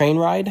did the train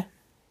ride,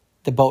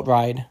 the boat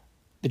ride,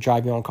 the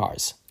drive your own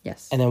cars,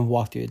 Yes. and then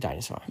walk through the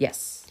dinosaur.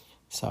 yes.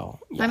 So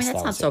I mean, yes, that's that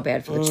not was so it.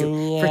 bad for the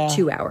Yeah. for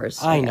 2 hours.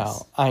 I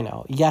guess.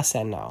 know. Yes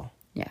and no.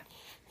 Yeah.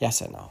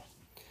 Yes and no.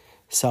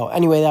 So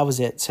anyway, that was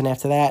it. So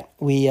after that,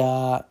 we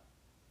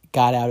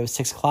got out. It was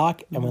 6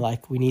 o'clock, and we're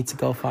like, we need to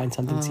go find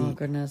something to Oh eat.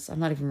 goodness, I'm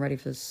not even ready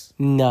for this.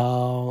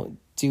 No,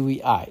 do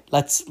we? All right,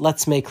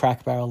 let's make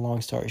Cracker Barrel.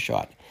 Long story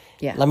short,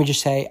 Yeah. Let me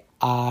just say,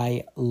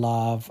 I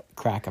love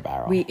Cracker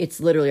Barrel. It's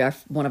literally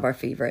one of our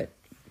favorite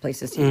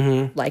places to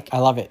eat. Like I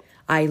love it.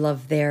 I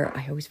love their.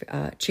 I always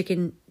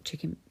chicken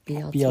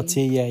BLT.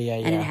 BLT, yeah.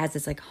 And it has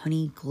this like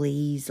honey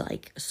glaze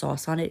like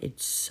sauce on it.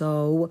 It's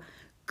so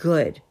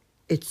good.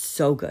 It's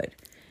so good.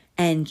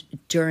 And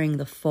during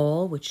the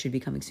fall, which should be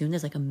coming soon,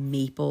 there's like a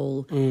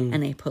maple,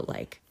 and they put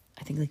like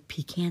I think like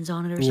pecans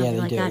on it or something they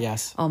like do, that.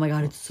 yes. Oh my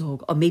god, it's so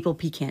a maple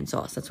pecan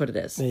sauce. That's what it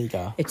is. There you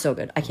go. It's so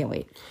good. I can't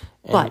wait.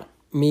 But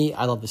Me,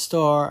 I love the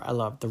store. I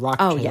love the rock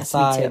Oh, on the yes, me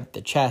side, too.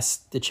 the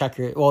chest, the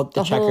checker. Well, the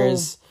The whole-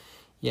 checkers.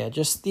 Yeah,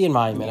 just the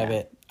environment of Yeah.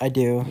 it. I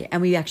do. yeah,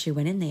 and we actually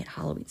went in. They had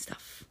Halloween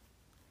stuff.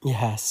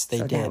 Yes, they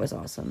So did. that was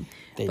awesome.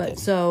 They but did.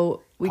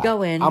 so we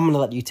go in. I'm gonna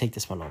let you take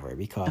this one over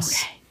because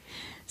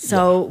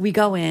So we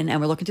go in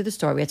and we're looking through the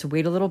store. We had to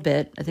wait a little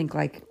bit. I think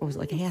like what was it,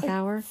 like a half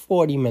hour?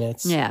 40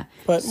 minutes. Yeah.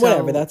 But So-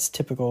 whatever, that's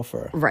typical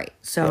for. Right.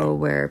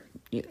 So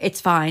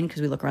it's fine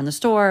because we look around the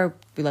store.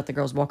 We let the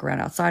girls walk around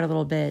outside a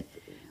little bit.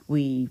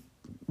 We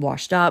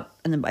washed up,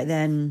 and then by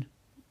then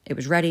it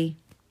was ready.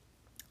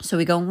 So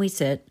we go and we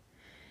sit,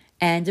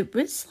 and it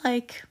was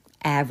like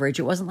average.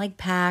 It wasn't like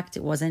packed.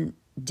 It wasn't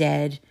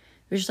dead.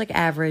 It was just like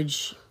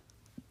average.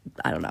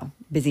 I don't know,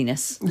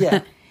 busyness.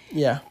 Yeah.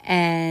 Yeah.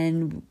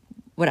 And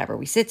whatever,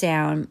 we sit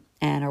down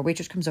and our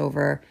waitress comes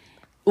over.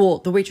 Well,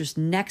 the waitress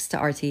next to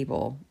our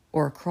table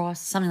or across,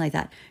 something like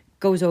that,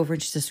 goes over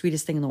and she's the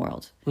sweetest thing in the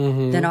world.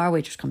 Then our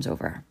waitress comes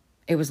over.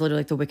 It was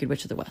literally like the Wicked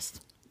Witch of the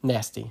West.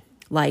 Nasty.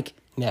 Like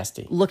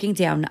Nasty. looking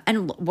down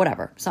and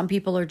whatever. Some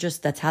people are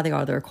just, that's how they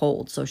are. They're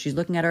cold. So she's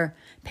looking at her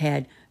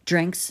pad,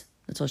 drinks.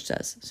 That's all she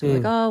says. So we're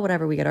like, oh,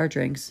 whatever. We get our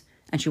drinks.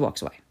 And she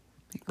walks away.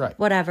 Right.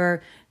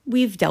 Whatever.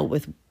 We've dealt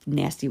with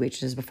nasty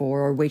waitresses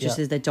before, or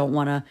waitresses that don't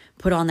want to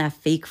put on that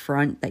fake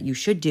front that you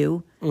should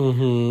do.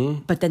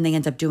 Mm-hmm. But then they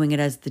end up doing it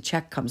as the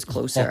check comes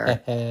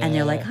closer. And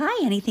they're like,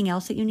 hi, anything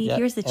else that you need? Yep,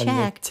 Here's the and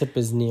check. The tip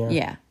is near.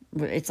 Yeah.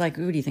 It's like,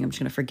 what do you think? I'm just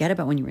going to forget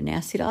about when you were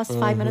nasty to us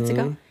 5 minutes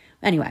ago?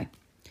 Anyway.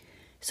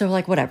 So we're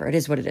like, whatever. It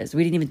is what it is.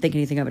 We didn't even think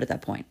anything of it at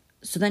that point.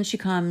 So then she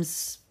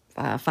comes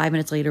 5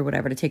 minutes later,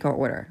 whatever, to take our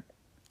order.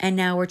 And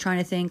now we're trying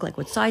to think like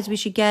what size we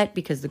should get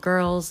because the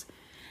girls,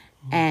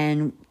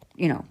 and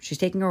you know, she's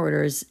taking our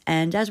orders.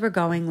 And as we're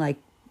going, like,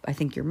 I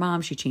think your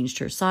mom, she changed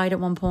her side at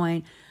one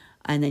point,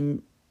 and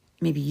then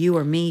maybe you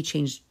or me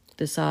changed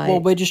the side. Well,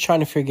 we're just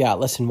trying to figure out,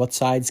 listen, what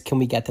sides can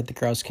we get that the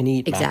girls can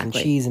eat? Mac and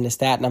Exactly. cheese and this,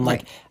 that. And I'm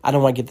like, Right. I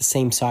don't want to get the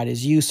same side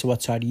as you, so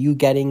what side are you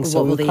getting? So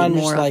What will we they kind eat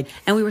of just more of? like...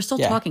 And we were still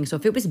yeah. talking. So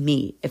if it was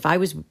me, if I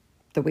was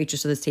the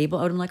waitress of this table,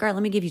 I would have been like, all right,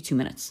 let me give you 2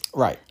 minutes.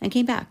 Right. And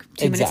came back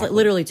 2 minutes, Exactly.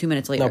 literally 2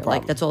 minutes later. problem.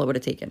 Like, that's all it would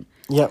have taken.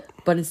 Yep.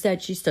 But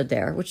instead, she stood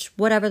there, which,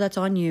 whatever, that's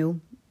on you.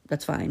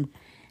 That's fine.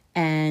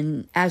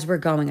 And as we're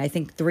going, I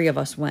think 3 of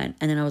us went.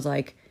 And then I was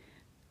like,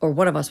 or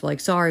one of us were like,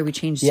 sorry, we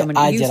changed Yeah, so many.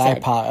 I You did. I said-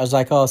 apologized. I was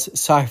like, oh,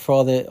 sorry for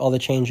all the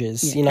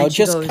changes. Yeah, You know, and she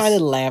just goes- kind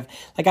of laughed.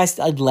 Like,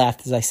 I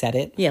laughed as I said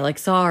it. Yeah, like,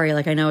 sorry.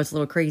 Like, I know it's a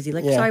little crazy.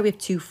 Like, Yeah. sorry, we have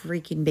 2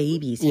 freaking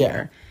babies Yeah.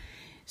 here.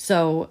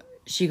 So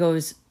she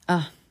goes,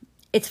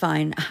 it's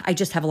fine. I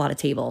just have a lot of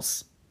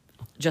tables.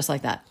 Just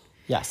like that.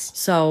 Yes.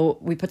 So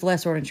we put the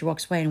last order and she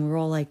walks away and we were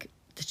all like,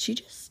 did she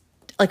just,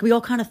 like, we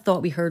all kind of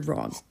thought we heard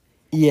wrong.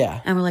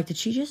 Yeah. And we're like, did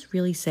she just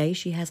really say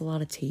she has a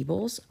lot of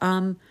tables?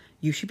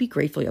 You should be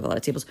grateful you have a lot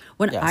of tables.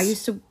 When I Yes.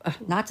 used to,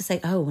 not to say,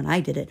 when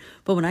I did it,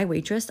 but when I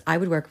waitressed, I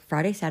would work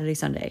Friday, Saturday,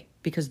 Sunday,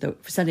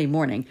 Sunday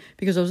morning,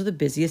 because those are the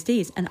busiest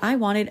days. And I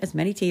wanted as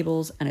many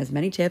tables and as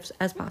many tips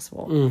as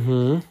possible.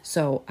 Mm-hmm.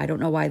 So I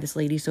don't know why this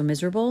lady's so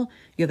miserable.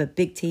 You have a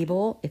big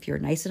table. If you're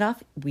nice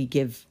enough, we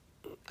give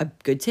a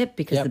good tip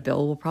because Yep. the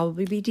bill will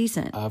probably be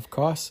decent. Of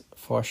course.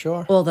 For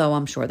sure. Although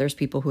I'm sure there's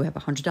people who have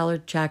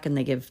 $100 check and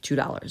they give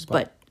 $2.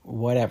 But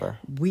Whatever.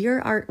 we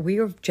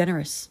are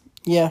generous.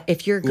 Yeah.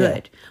 If you're Yeah.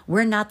 good.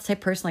 We're not the type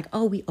of person like,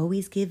 oh, we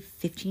always give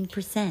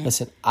 15%.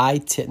 Listen, I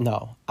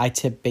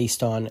tip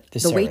based on the the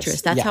service.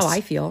 waitress. That's how Yes.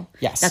 I feel.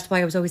 Yes. That's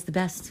why I was always the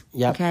best.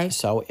 Yep. Okay.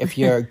 So if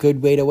you're a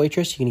good waiter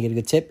waitress, you're gonna get a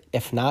good tip.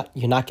 If not,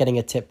 you're not getting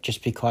a tip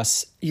just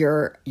because.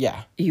 You're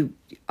Yeah.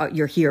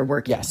 you're here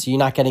working. Yes. You're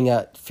not getting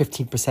a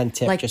 15%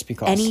 tip Like just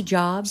because. any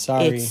job,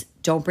 Sorry. it's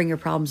don't bring your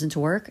problems into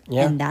work.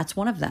 Yeah. And that's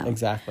one of them.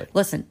 Exactly.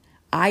 Listen,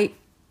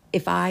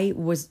 if I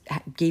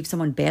gave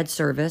someone bad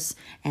service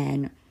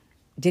and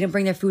didn't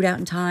bring their food out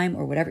in time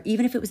or whatever,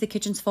 even if it was the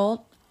kitchen's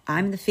fault,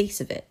 I'm the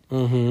face of it,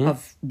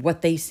 of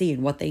what they see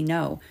and what they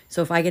know.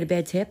 So if I get a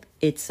bad tip,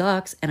 it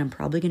sucks, and I'm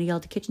probably going to yell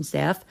at the kitchen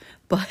staff,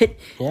 but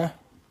Yeah.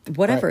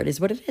 whatever, Right. it is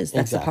what it is.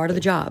 That's the part of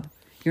the job.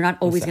 You're not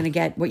always going to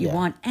get what you Yeah.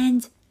 want,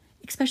 and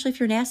especially if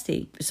you're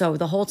nasty. So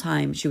the whole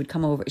time she would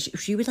come over,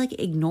 she would like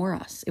ignore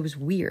us. It was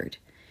weird.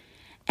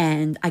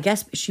 And I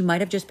guess she might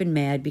have just been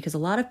mad because a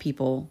lot of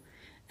people,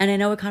 and I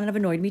know it kind of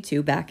annoyed me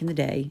too back in the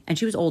day, and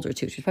she was older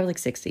too. She was probably like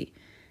 60,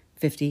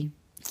 50,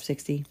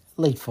 60.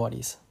 Late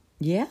 40s.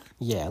 Yeah?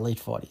 Yeah, late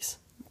 40s.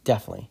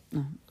 Definitely.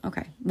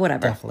 Okay,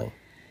 whatever. Definitely.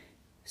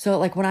 So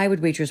like when I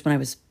would waitress when I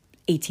was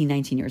 18,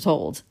 19 years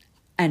old,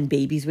 and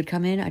babies would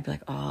come in, I'd be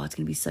like, oh, it's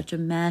going to be such a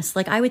mess.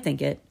 Like, I would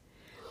think it.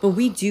 But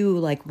we do,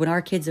 like, when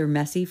our kids are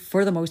messy,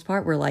 for the most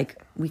part, we're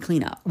like, we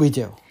clean up. We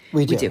do.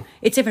 We do.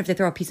 It's different if they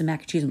throw a piece of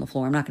mac and cheese on the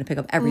floor. I'm not going to pick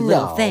up every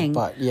little thing.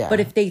 But, yeah. But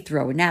if they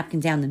throw a napkin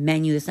down the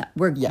menu,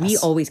 we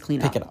always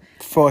clean up. Pick it up.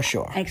 For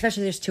sure. And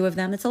especially there's 2 of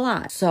them, it's a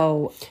lot.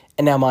 So.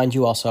 And now, mind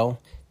you, also,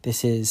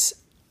 this is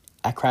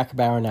at Cracker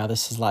Barrel now.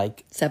 This is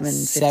like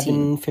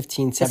 7:15,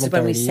 7:30. This is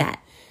when we sat.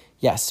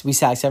 Yes, we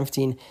sat at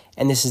 7:15.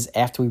 And this is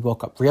after we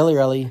woke up really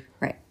early.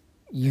 Right.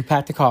 You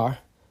packed the car.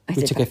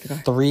 We took a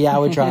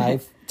 3-hour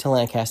drive to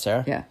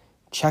Lancaster. Yeah.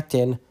 Checked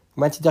in.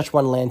 Went to Dutch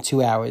Wonderland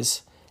 2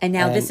 hours. And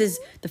now this is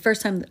the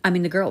first time, I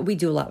mean, we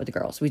do a lot with the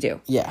girls. We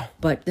do. Yeah.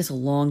 But this is a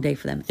long day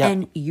for them. Yep.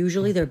 And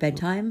usually their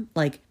bedtime,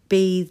 like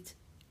bathed,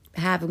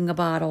 having a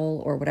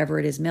bottle or whatever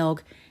it is,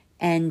 milk,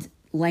 and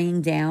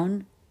laying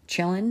down,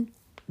 chilling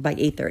by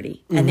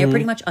 8:30. And they're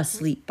pretty much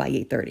asleep by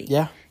 8:30.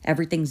 Yeah.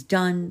 Everything's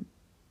done.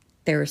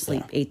 They're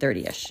asleep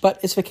 8:30ish. But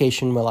it's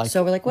vacation. We're like,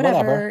 So we're like,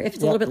 whatever. If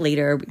it's a little bit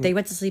later, they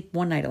went to sleep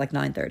one night at like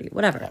 9:30.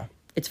 Whatever. Yeah.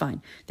 It's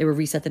fine. They were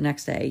reset the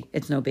next day.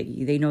 It's no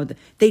biggie. They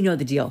know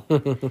the deal.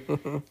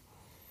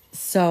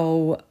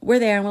 So we're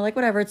there and we're like,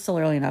 whatever, it's still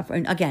early enough.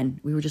 And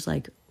again, we were just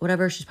like,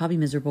 whatever, she's probably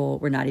miserable.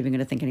 We're not even going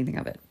to think anything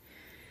of it.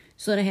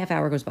 So then a half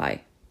hour goes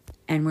by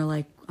and we're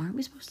like, aren't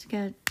we supposed to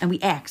get, and we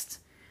asked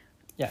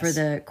for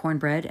the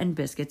cornbread and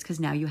biscuits because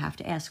now you have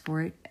to ask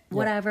for it.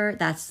 Whatever,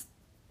 that's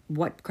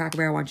what Cracker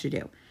Barrel wants you to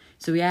do.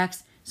 So we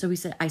asked,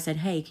 I said,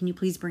 hey, can you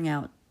please bring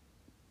out,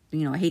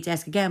 I hate to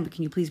ask again, but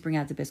can you please bring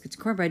out the biscuits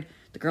and cornbread?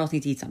 The girls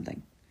need to eat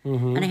something.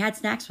 And I had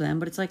snacks for them,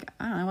 but it's like,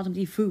 I don't know, I want them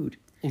to eat food.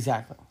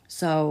 Exactly.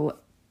 So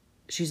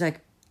she's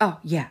like, oh,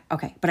 yeah,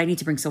 okay. But I need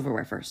to bring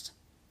silverware first.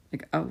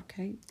 Like,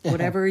 okay.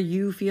 Whatever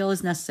you feel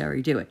is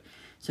necessary, do it.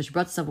 So she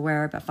brought the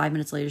silverware. About 5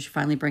 minutes later, she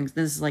finally brings,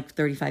 this is like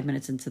 35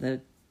 minutes into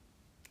the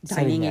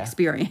dining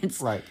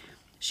experience. Right.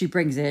 She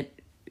brings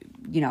it,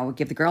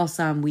 give the girls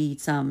some, we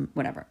eat some,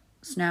 whatever.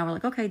 So now we're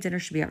like, okay, dinner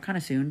should be out kind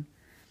of soon.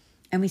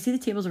 And we see the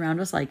tables around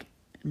us, like,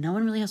 no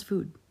one really has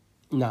food.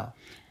 No.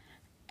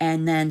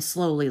 And then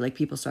slowly, like,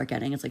 people start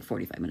getting, it's like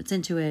 45 minutes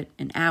into it,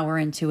 an hour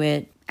into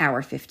it,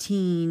 hour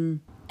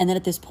 15. And then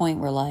at this point,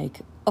 we're like,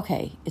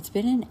 okay, it's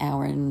been an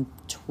hour and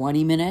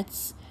 20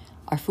 minutes.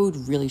 Our food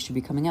really should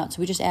be coming out. So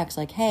we just asked,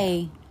 like,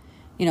 hey,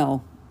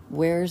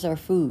 where's our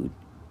food?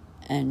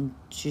 And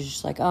she's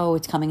just like, oh,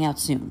 it's coming out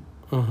soon.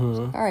 Mm-hmm.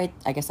 Like, all right,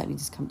 I guess that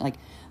means it's coming. Like,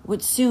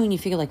 with soon, you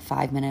figure like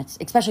 5 minutes,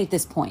 especially at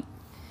this point.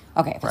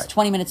 Okay, if it's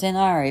 20 minutes in,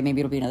 all right, maybe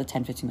it'll be another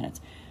 10, 15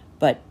 minutes.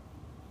 But,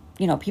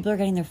 people are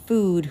getting their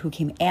food who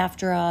came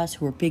after us,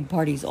 who were big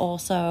parties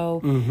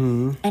also.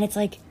 Mm-hmm. And it's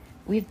like,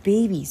 we have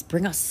babies.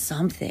 Bring us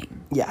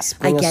something. Yes,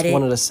 bring us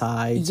one of the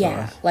sides.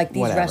 Yeah, like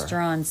these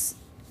restaurants,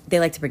 they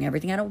like to bring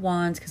everything out at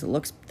once because it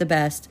looks the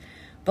best.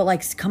 But,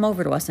 like, come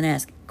over to us and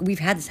ask. We've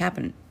had this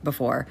happen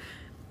before.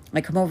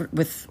 Like, come over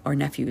with our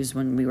nephews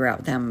when we were out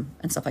with them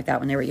and stuff like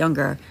that when they were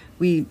younger.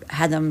 We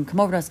had them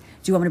come over to us. Do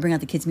you want me to bring out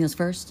the kids' meals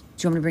first?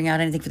 Do you want me to bring out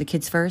anything for the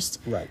kids first?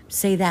 Right.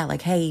 Say that.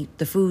 Like, hey,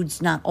 the food's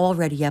not all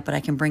ready yet, but I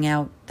can bring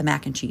out the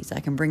mac and cheese.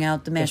 I can bring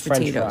out the mashed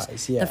potatoes.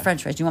 Fries, yeah. The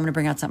French fries. Do you want me to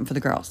bring out something for the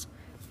girls?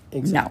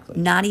 Exactly.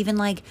 No. Not even,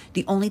 like,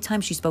 the only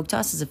time she spoke to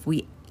us is if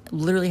we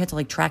literally had to,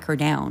 like, track her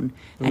down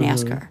and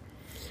ask her.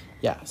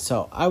 Yeah,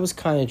 so I was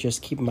kind of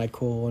just keeping my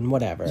cool and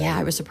whatever. Yeah,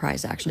 I was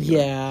surprised, actually.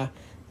 Yeah.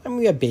 I mean,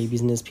 we have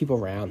babies and there's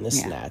people around,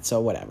 this and Yeah. that. So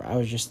whatever. I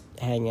was just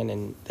hanging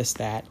and this,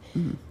 that.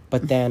 Mm-hmm.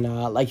 But then,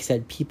 like you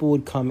said, people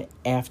would come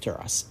after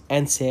us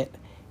and sit,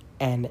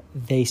 and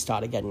they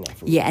started getting their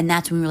food. Yeah, and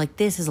that's when we were like,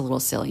 this is a little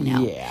silly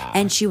now. Yeah.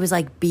 And she was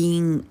like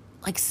being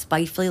like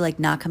spitefully, like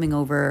not coming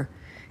over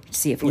to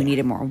see if we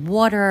needed more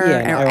water Yeah,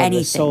 and or I ordered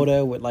anything. a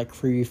soda with like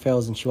free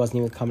refills, and she wasn't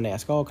even coming to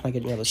ask, oh, can I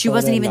get another soda? She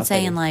wasn't even Nothing.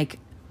 saying like,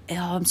 oh,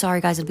 I'm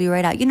sorry, guys, it'll be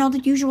right out.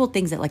 The usual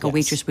things that like a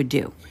waitress would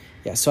do.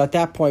 Yeah, so at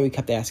that point, we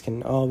kept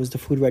asking, oh, is the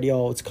food ready?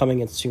 Oh, it's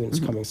coming in soon.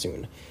 It's coming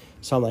soon.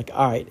 So I'm like,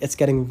 all right, it's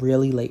getting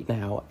really late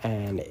now,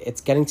 and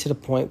it's getting to the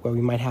point where we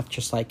might have to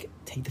just, like,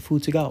 take the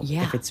food to go.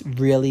 Yeah. If it's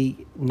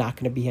really not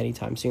going to be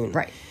anytime soon.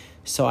 Right.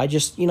 So I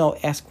just,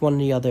 asked one of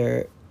the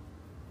other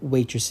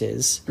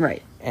waitresses.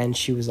 Right. And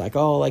she was like,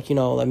 oh, like,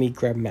 let me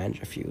grab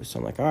manager for you. So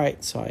I'm like, all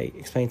right. So I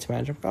explained to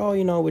manager,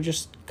 oh, we're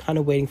just kind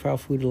of waiting for our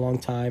food a long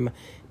time.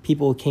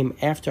 People who came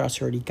after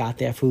us already got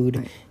their food.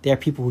 Right. There are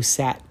people who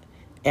sat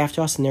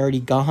after us and they're already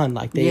gone.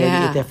 Like, they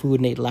already ate their food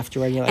and they left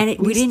already. Like, and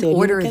we didn't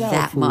order get our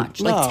that food.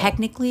 much. No. Like,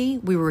 technically,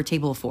 we were a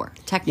table of 4.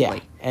 Technically.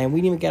 Yeah, and we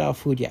didn't even get our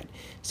food yet.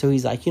 So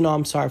he's like,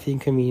 I'm sorry for the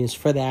inconvenience.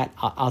 For that,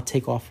 I'll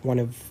take off one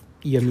of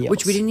your meals.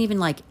 Which we didn't even,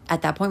 like,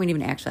 at that point, we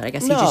didn't even ask that. I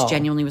guess No. he just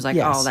genuinely was like,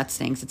 Yes. oh, that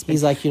stinks.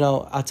 He's like,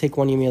 I'll take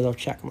one of your meals off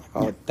check. I'm like,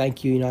 oh,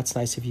 thank you. It's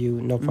nice of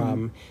you. No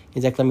problem.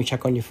 He's like, let me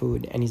check on your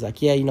food. And he's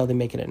like, yeah, they're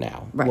making it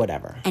now. Right.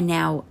 Whatever. And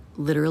now,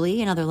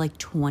 literally, another, like,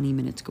 20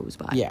 minutes goes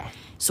by. Yeah.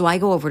 So I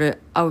go over to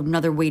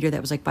another waiter that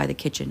was, like, by the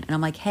kitchen. And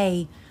I'm like,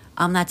 hey,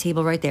 on that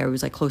table right there. It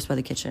was, like, close by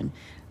the kitchen.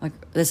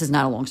 Like, this is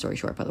not a long story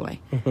short, by the way.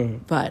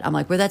 But I'm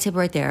like, we're that table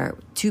right there.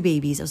 2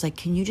 babies. I was like,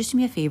 can you just do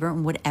me a favor?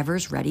 And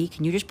whatever's ready,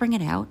 can you just bring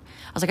it out?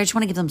 I was like, I just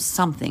want to give them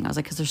something. I was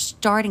like, because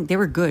they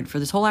were good. For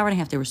this whole hour and a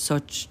half, they were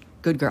such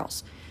good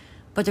girls.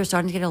 But they're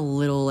starting to get a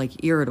little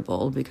like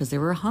irritable because they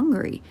were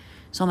hungry.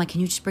 So I'm like,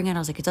 can you just bring it? I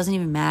was like, it doesn't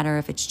even matter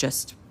if it's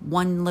just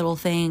one little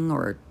thing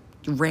or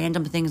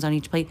random things on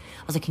each plate.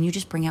 I was like, can you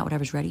just bring out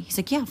whatever's ready? He's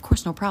like, yeah, of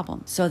course, no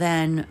problem. So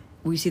then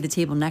we see the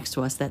table next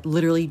to us that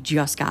literally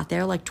just got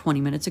there like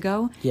 20 minutes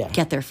ago. Yeah.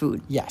 Get their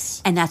food.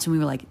 Yes. And that's when we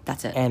were like,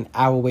 that's it. And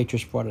our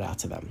waitress brought it out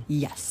to them.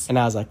 Yes. And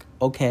I was like,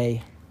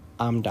 okay,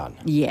 I'm done.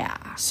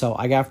 Yeah. So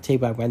I got off the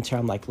table. I went to her.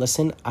 I'm like,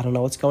 listen, I don't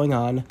know what's going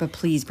on. But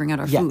please bring out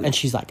our Yeah, food. and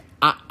she's like,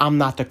 I'm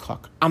not the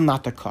cook. I'm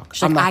not the cook.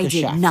 She's I'm like, not I the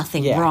did chef.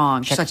 nothing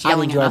wrong. She She's starts like, I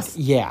yelling didn't at do us.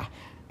 it. Yeah.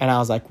 And I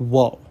was like,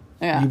 whoa.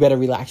 Yeah. You better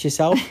relax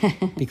yourself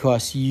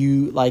because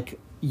you've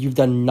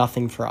done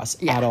nothing for us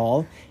at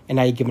all. And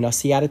now you're giving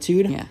us the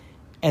attitude. Yeah.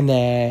 And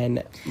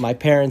then my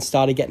parents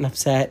started getting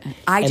upset.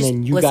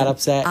 Then you got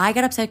upset. I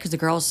got upset because the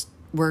girls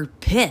were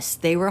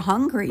pissed. They were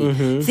hungry.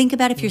 Mm-hmm. Think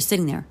about if you're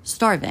sitting there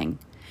starving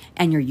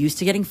and you're used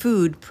to getting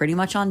food pretty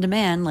much on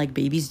demand like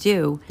babies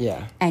do.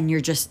 Yeah. And you're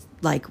just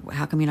like,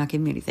 how come you're not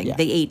giving me anything? Yeah.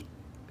 They ate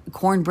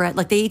cornbread.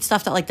 Like they ate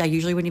stuff that like I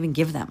usually wouldn't even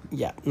give them.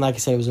 Yeah. And like I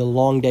said, it was a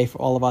long day for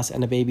all of us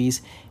and the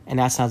babies. And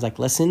that sounds like,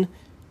 listen,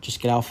 just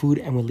get our food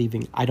and we're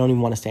leaving. I don't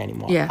even want to stay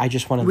anymore. Yeah. I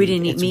just want to We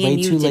leave. didn't eat. It's Me way and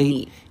you too didn't late.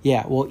 eat.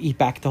 Yeah, we'll eat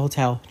back at the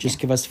hotel. Just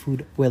give us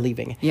food. We're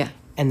leaving. Yeah.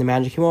 And the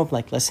manager came up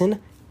like, listen,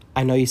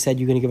 I know you said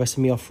you're going to give us a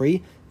meal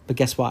free, but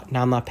guess what?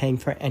 Now I'm not paying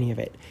for any of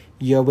it.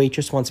 Your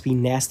waitress wants to be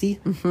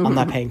nasty. I'm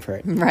not paying for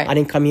it. Right. I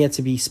didn't come here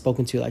to be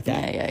spoken to like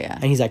that. Yeah.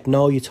 And he's like,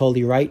 no, you're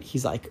totally right.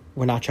 He's like,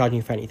 we're not charging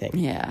you for anything.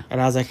 Yeah. And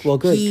I was like, well,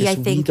 good, because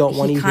we don't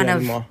want to eat here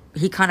anymore.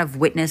 He kind of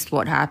witnessed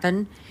what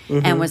happened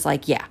and was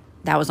like, yeah,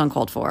 that was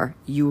uncalled for.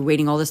 You were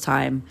waiting all this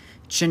time.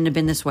 Shouldn't have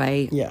been this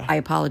way. Yeah. I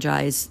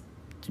apologize.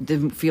 The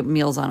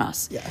meal's on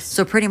us. Yes.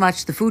 So pretty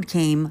much the food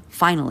came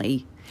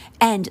finally,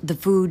 and the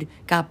food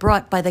got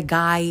brought by the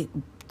guy,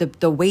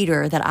 the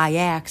waiter that I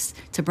asked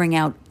to bring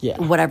out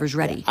whatever's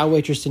ready. Our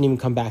waitress didn't even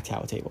come back to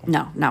our table.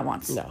 No, not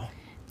once. No.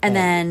 And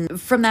then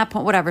from that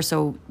point, whatever.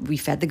 So we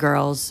fed the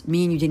girls.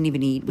 Me and you didn't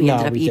even eat. We No,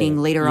 ended up we eating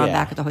didn't. later on Yeah.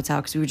 back at the hotel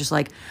because we were just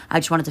like, I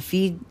just wanted to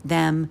feed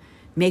them,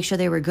 make sure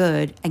they were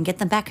good, and get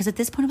them back. Because at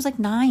this point, it was like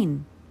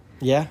 9.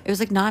 Yeah. It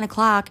was like 9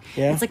 o'clock.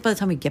 Yeah. It's like by the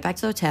time we get back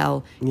to the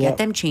hotel, Yep. get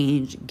them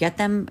changed, get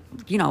them,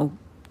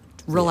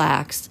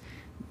 relaxed.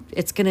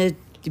 It's going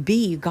to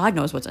be, God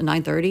knows what's,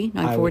 9:30,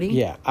 9:40?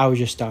 Yeah, I was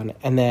just done.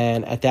 And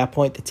then at that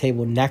point, the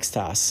table next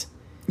to us,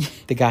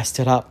 the guy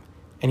stood up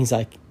and he's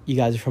like, you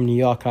guys are from New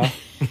York, huh?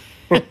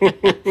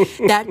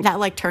 That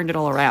like turned it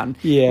all around.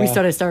 Yeah. We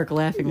started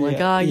laughing like,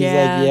 oh, He's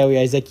yeah. like,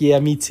 he's like, yeah,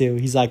 me too.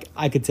 He's like,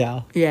 I could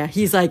tell. Yeah,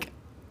 he's like,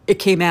 it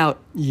came out.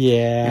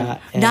 Yeah.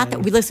 Not that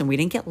and- we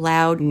didn't get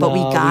loud, but we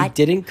No, got.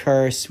 we didn't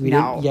curse. We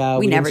No, didn't, yeah,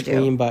 we we never didn't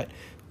scream, do. but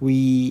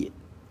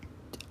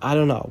I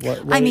don't know.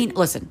 What I mean,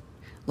 listen,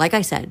 like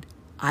I said,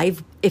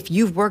 if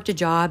you've worked a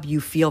job,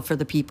 you feel for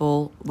the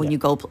people when you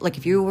go, like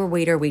if you were a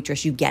waiter or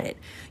waitress, you get it.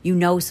 You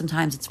know,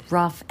 sometimes it's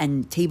rough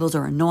and tables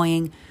are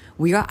annoying.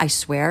 We are, I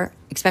swear,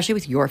 especially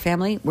with your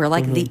family, we're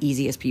like the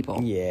easiest people.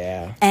 Mm-hmm.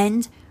 Yeah.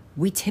 And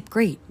we tip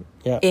great.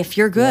 Yeah. If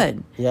you're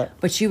good. Yeah.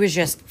 But she was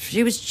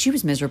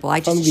miserable.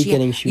 From the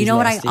beginning, she was You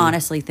know nasty. what I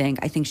honestly think?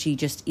 I think she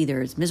just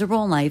either is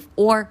miserable in life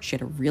or she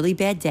had a really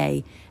bad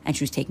day and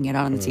she was taking it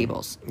out on the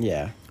tables.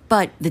 Yeah.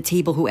 But the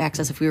table who asked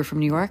us if we were from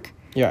New York,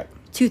 You're right.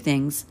 2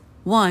 things.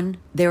 1,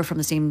 they were from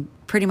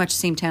pretty much the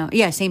same town.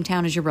 Yeah, same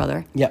town as your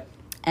brother. Yep.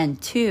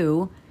 And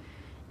 2,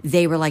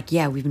 they were like,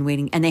 yeah, we've been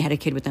waiting. And they had a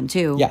kid with them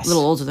too. Yes. A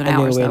little older than And they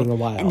were ours. waiting though. a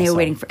while, And they were so-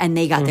 waiting and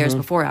they got theirs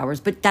before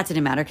ours. But that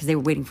didn't matter because they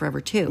were waiting forever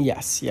too.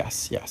 Yes.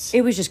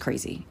 It was just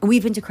crazy.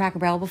 We've been to Cracker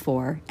Barrel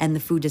before, and the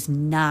food does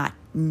not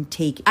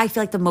take. I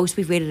feel like the most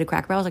we've waited at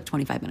Cracker Barrel is like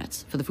 25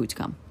 minutes for the food to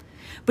come.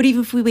 But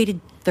even if we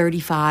waited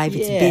 35,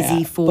 it's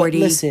busy, 40.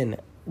 But listen,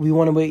 we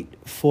want to wait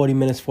 40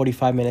 minutes,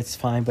 45 minutes,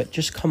 fine, but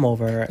just come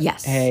over.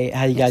 Yes. Hey,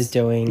 how you guys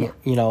doing? Yeah.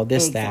 You know,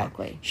 this,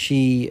 Exactly. that.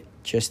 She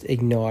just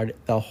ignored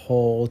the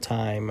whole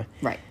time.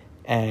 Right.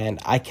 And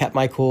I kept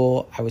my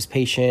cool. I was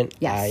patient.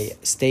 Yes. I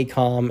stayed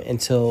calm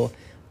until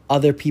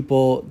other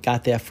people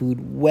got their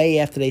food way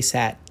after they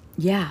sat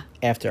Yeah.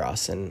 after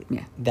us. And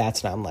Yeah.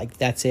 that's not, I'm like,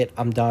 that's it.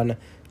 I'm done.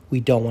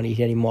 We don't want to eat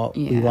anymore.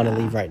 We want to Yeah.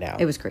 leave right now.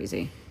 It was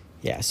crazy.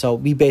 Yeah. So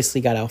we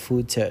basically got our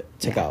food to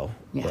go.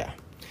 Yeah.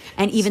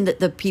 And even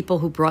the people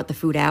who brought the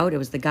food out, it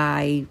was the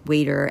guy,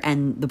 waiter,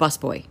 and the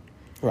busboy.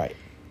 Right.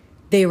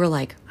 They were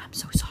like, I'm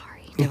so sorry.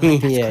 They were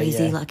like, that's Yeah,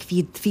 crazy. yeah. Like,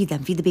 feed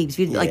them, feed the babies.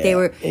 Like, Yeah, they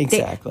were.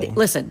 exactly.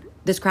 Listen,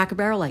 this Cracker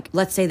Barrel, like,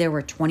 let's say there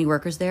were 20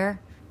 workers there,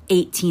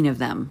 18 of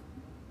them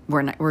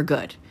were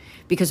good.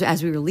 Because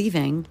as we were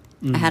leaving,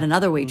 I had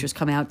another waitress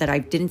come out that I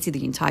didn't see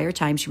the entire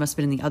time. She must have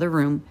been in the other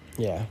room.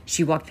 Yeah.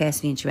 She walked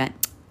past me and she went,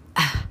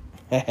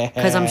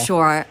 because I'm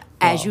sure,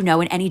 as you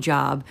know, in any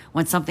job,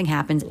 when something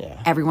happens,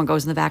 Yeah. everyone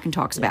goes in the back and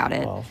talks about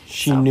it. Well,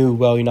 she knew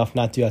well enough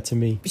not to do that to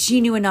me.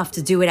 She knew enough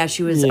to do it as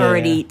she was Yeah.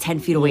 already 10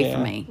 feet away Yeah,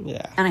 from me.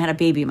 yeah. And I had a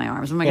baby in my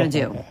arms. What am I going to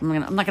do?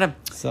 I'm not going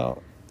to.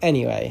 So,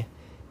 anyway,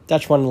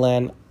 Dutch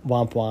Wonderland,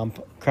 womp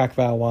womp. Cracker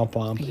Barrel, womp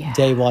womp. Yeah.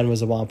 Day 1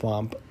 was a womp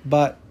womp.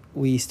 But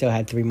we still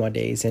had 3 more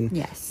days, and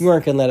Yes. we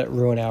weren't going to let it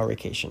ruin our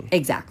vacation.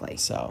 Exactly.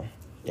 So,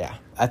 Yeah.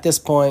 At this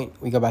point,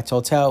 we go back to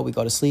hotel, we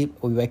go to sleep,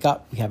 we wake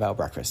up, we have our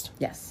breakfast.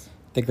 Yes.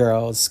 The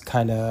girls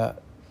kind of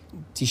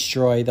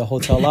destroy the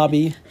hotel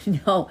lobby.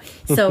 No.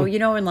 So, you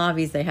know, in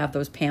lobbies, they have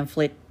those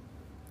pamphlet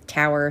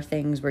tower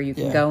things where you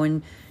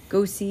can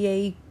go see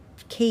a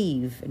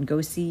cave and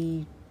go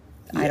see,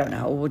 I don't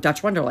know,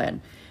 Dutch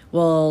Wonderland.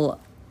 Well,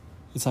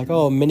 It's like,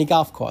 oh, mini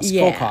golf course,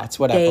 go-karts,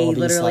 whatever. They all these,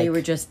 literally like-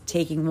 were just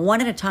taking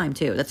one at a time,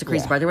 too. That's the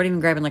crazy Yeah. part. They weren't even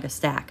grabbing like a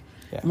stack.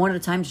 Yeah. One at a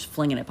time, just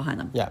flinging it behind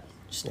them. Yeah.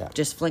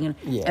 Just flinging.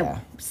 Yeah.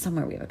 And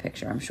somewhere we have a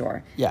picture, I'm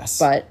sure. Yes.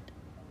 But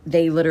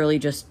they literally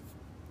just.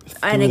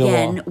 And Through the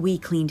again, wall. we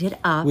cleaned it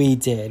up. We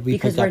did. We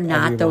because picked we're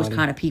up not those everyone.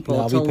 kind of people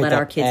No, to we picked let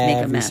our up kids make a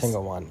every mess.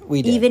 single one.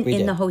 We did. Even we in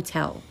did. the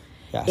hotel.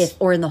 Yes.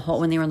 Or in the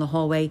when they were in the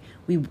hallway,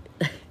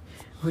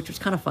 which was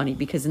kind of funny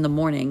because in the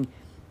morning,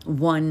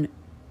 one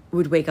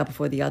would wake up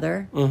before the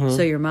other.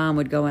 So your mom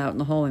would go out in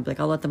the hallway and be like,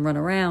 I'll let them run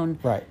around,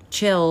 Right.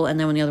 chill, and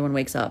then when the other one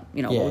wakes up,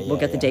 Yeah, we'll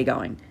get the day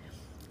going.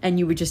 And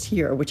you would just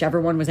hear,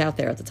 whichever one was out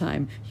there at the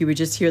time, you would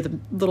just hear the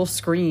little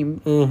scream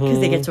because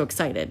they get so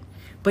excited.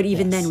 But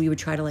even then, we would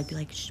try to be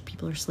like, shh,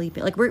 people are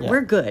sleeping. Like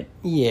we're good.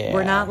 Yeah.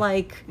 We're not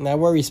like. No,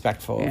 we're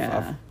respectful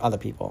Yeah. of other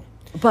people.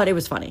 But it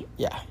was funny.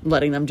 Yeah.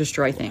 Letting them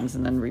destroy things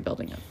and then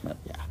rebuilding it. But,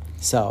 Yeah.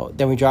 So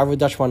then we drive to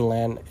Dutch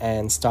Wonderland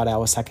and start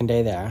our second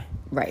day there.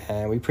 Right.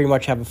 And we pretty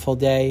much have a full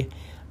day.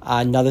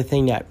 Another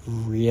thing that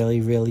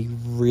really, really,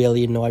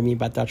 really annoyed me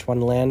about Dutch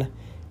Wonderland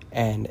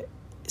and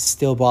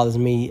still bothers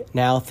me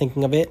now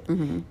thinking of it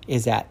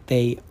is that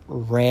they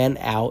ran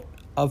out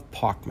of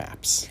park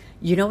maps.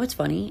 You know what's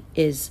funny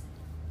is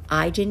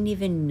I didn't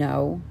even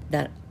know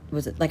that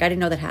was it. Like I didn't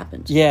know that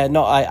happened. Yeah,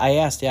 no, I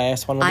asked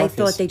one of the I workers.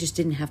 thought they just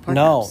didn't have park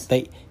No,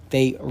 maps.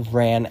 they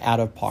ran out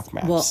of park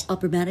maps. Well,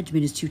 upper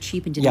management is too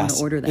cheap and didn't want Yes,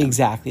 to order them.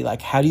 exactly.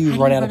 Like, how do you How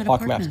do run you out run of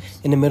park maps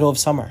in the middle of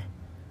summer?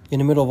 In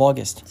the middle of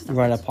August, you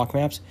run out of park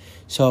maps.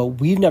 So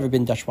we've never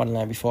been Dutch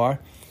Wonderland before.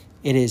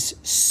 It is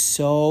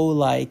so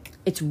like,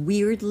 It's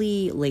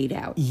weirdly laid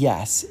out.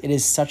 yes, it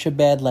is such a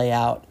bad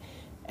layout,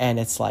 and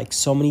it's like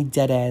so many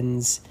dead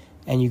ends.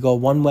 And you go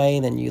one way,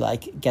 and then you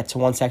like get to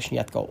one section, you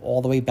have to go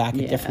all the way back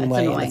a Yeah, different it's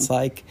way, annoying. and it's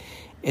like,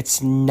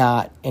 it's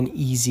not an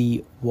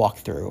easy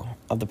walkthrough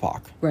of the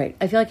park. Right.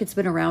 I feel like it's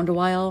been around a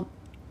while.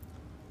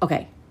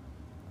 Okay.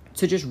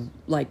 To just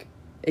like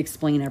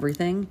explain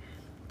everything,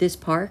 this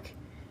park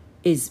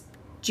is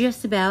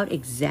just about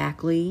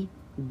exactly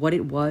what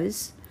it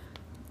was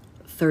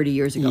 30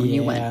 years ago when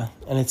you went.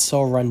 and it's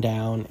so run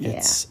down.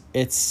 Yeah.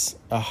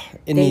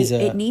 It needs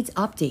It needs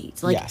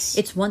updates. Like Yes.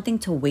 it's one thing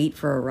to wait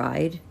for a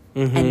ride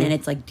and then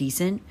it's like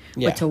decent,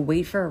 Yeah. but to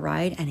wait for a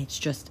ride and it's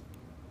just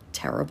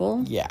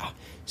terrible. Yeah.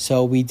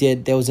 So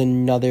there was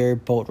another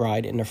boat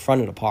ride in the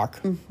front of the park.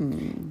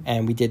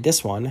 And we did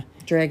this one.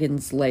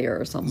 Dragon's Lair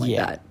or something like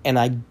that. And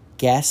I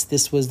guess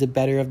this was the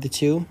better of the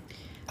two.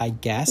 I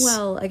guess.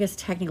 Well, I guess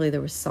technically there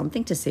was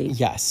something to see.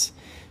 Yes.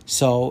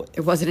 So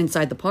It wasn't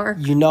inside the park.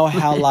 you know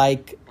how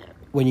like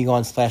when you go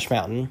on Splash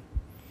Mountain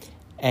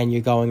and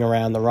you're going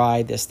around the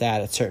ride, this,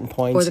 that, at certain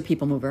points. Or the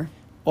People Mover.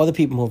 Or the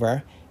People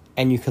Mover.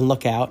 And you can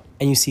look out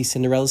and you see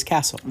Cinderella's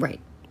castle. Right.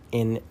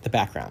 In the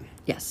background.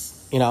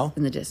 Yes. You know?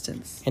 In the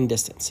distance. In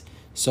distance.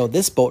 So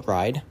this boat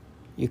ride,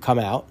 you come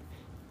out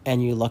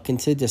and you look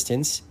into the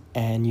distance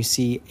and you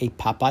see a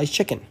Popeye's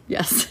chicken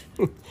Yes.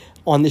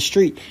 on the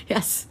street.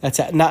 Yes. That's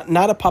it.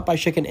 Not a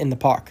Popeye's chicken in the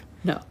park.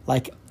 No.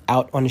 Like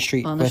out on the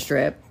street. On the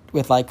strip.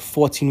 With like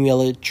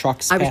 14-wheeler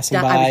trucks passing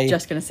by. I was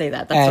just going to say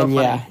that. That's so and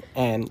funny. yeah,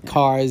 and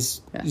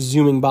cars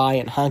zooming by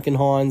and honking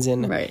horns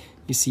and Right.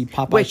 you see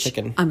Popeye's Which,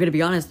 chicken. I'm going to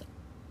be honest,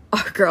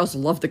 our girls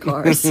love the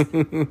cars.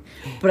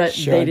 But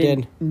Sure they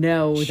didn't did.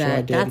 know Sure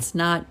that did. that's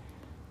not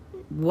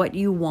what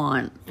you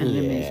want in an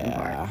amusement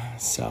park. Yeah,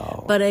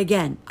 so But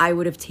again, I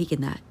would have taken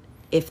that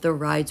if the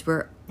rides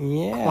were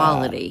yeah,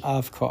 quality.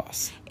 Of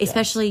course.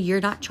 Especially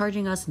you're not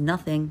charging us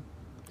nothing.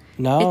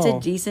 No. It's a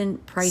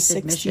decent price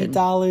admission.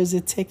 $60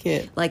 a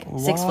ticket. Like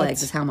Six What?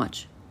 Flags is how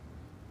much?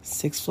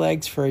 Six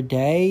Flags for a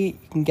day,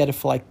 you can get it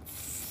for like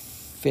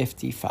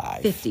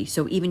 55. 50,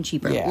 so even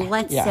cheaper. Yeah,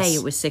 Let's yes. say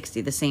it was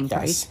 60, the same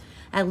price.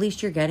 At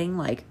least you're getting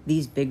like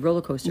these big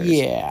roller coasters.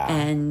 Yeah.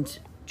 And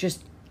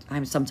just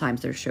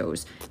sometimes there's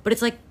shows. But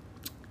it's like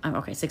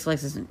okay, Six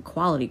Flags isn't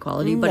quality,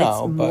 but No,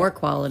 it's but more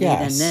quality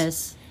yes. than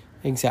this.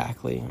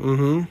 Exactly.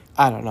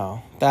 I don't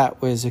know.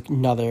 That was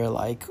another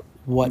like,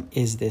 what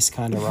is this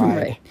kind of ride?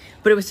 Right.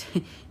 But it was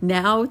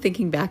now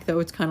thinking back though,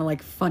 it's kind of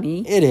like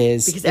funny. It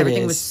is. Because it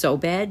everything is. was so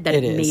bad that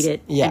it is. made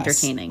it Yes,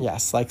 entertaining.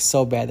 Yes, like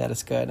so bad that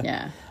it's good.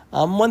 Yeah.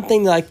 One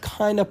thing that I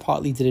kind of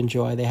partly did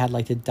enjoy, they had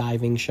like the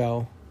diving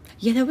show.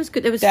 Yeah, that was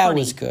good. It was That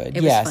funny. was good.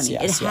 It Yes, was funny.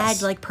 yes, it had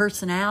yes. like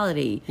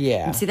personality.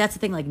 Yeah. And see, that's the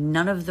thing. Like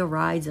none of the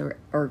rides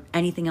or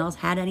anything else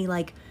had any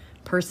like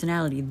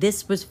personality.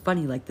 This was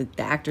funny. Like the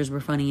actors were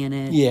funny in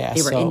it. Yeah,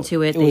 They were so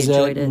into it. It They was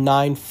enjoyed a it.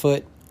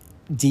 9-foot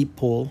deep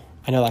pool.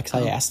 I know, like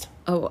I asked.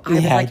 Oh, I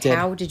was Yeah, like, did.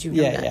 how did you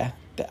know yeah, that?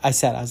 Yeah, I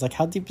was like,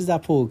 how deep is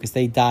that pool? Because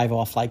they dive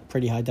off like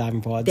pretty high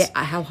diving boards.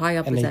 How high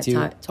up and was they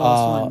that do.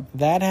 tallest one?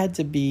 That had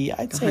to be,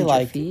 I'd say 100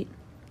 like, feet?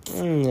 50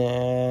 feet?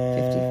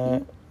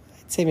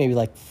 I'd say maybe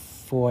like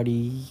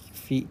 40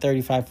 feet,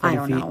 35, 40 I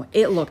don't feet. know.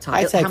 It looked high.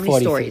 I'd say How many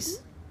 40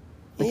 stories?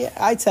 Feet. Yeah,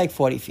 I'd say like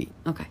 40 feet.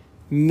 Okay.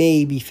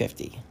 Maybe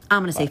 50.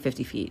 I'm going to say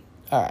 50 feet.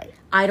 All right.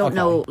 I don't Okay.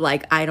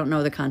 know, I don't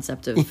know the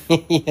concept of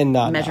Yeah,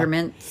 no.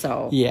 measurement,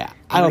 so. Yeah.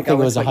 I I'm don't gonna think go it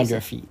with was what you 100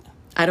 said. feet.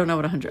 I don't know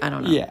what 100, I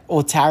don't know. Yeah.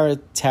 Well, Tara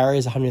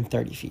is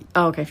 130 feet.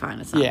 Oh, okay, fine.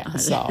 It's not Yeah. 100.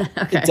 So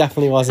Okay. it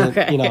definitely wasn't,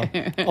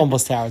 Okay.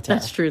 almost Tara.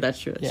 That's true.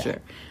 That's Yeah. true.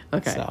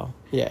 Okay. So,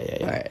 yeah.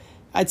 All right.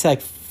 I'd say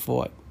like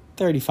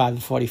 35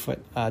 to 40 foot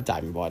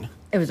diving board.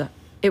 It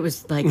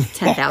was like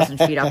 10,000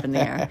 feet up in the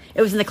air.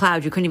 It was in the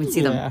clouds. You couldn't even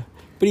see Yeah. them.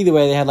 But either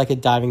way, they had like a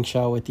diving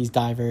show with these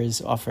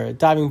divers off a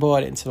diving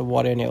board into the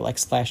water, and they were like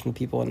splashing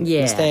people in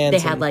Yeah. the stands.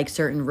 They had and like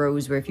certain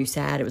rows where if you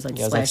sat, it was like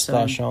it was like splash zone.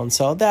 splash zone.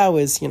 So that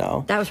was,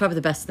 That was probably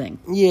the best thing.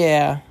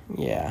 yeah.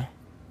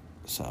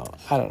 So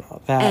I don't know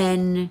that.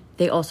 And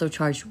they also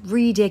charged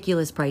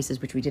ridiculous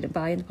prices, which we didn't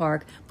buy in the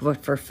park,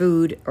 but for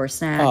food or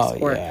snacks Oh,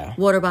 or yeah.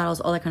 water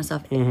bottles, all that kind of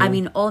stuff. I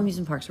mean, all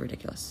amusement parks are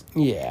ridiculous.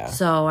 Yeah.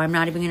 So I'm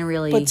not even going to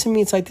really. But to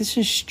me, it's like this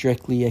is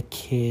strictly a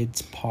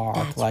kids' park.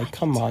 That's like, right,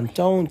 come that's on,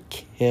 don't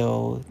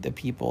kill the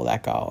people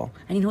that go.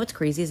 And you know what's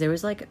crazy is there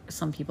was like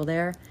some people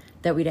there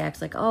that we'd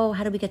ask like, oh,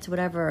 how do we get to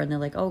whatever? And they're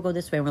like, oh, go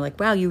this way. And we're like,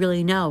 wow, you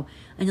really know.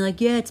 And you're like,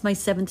 yeah, it's my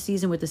 7th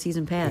season with the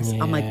season pass.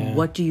 I'm like, Yeah.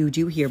 what do you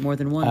do here more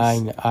than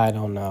once? I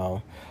don't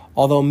know.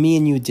 Although me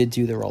and you did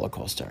do the roller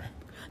coaster.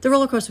 The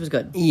roller coaster was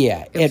good.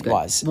 Yeah, it good.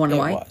 was. Wanna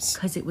know It why? was.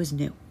 Because it was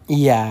new.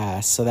 Yeah,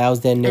 so that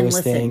was their And newest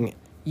listen, thing.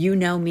 you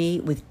know me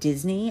with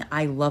Disney.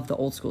 I love the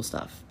old school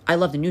stuff. I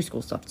love the new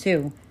school stuff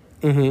too.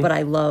 But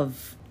I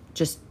love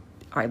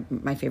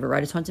my favorite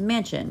ride is Haunted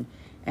Mansion.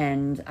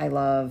 And I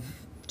love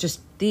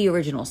just the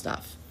original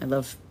stuff. I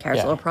love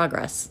Carousel Yeah. of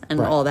Progress and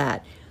Right. all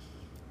that.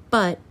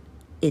 But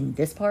in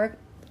this park,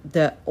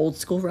 the old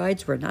school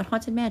rides were not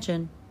Haunted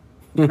Mansion,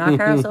 were not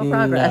Carousel of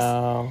Progress.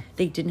 No.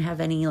 They didn't have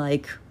any,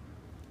 I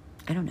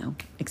don't know,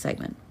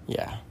 excitement.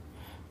 Yeah.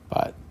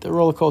 But the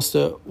roller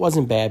coaster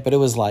wasn't bad, but it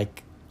was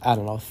like, I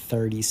don't know,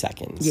 30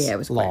 seconds Yeah, it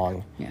was quick.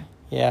 long. Yeah.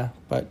 Yeah,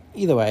 but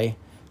either way,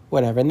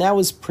 whatever. And that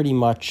was pretty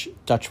much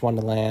Dutch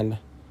Wonderland.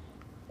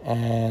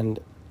 And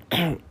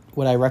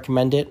would I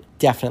recommend it?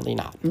 Definitely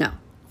not. No.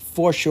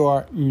 For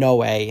sure, no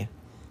way,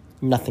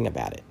 nothing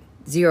about it.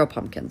 0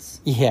 pumpkins.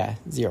 Yeah,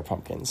 0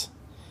 pumpkins.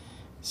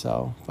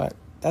 So, but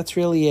that's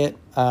really it.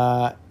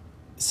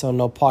 So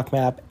no park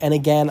map. And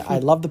again, I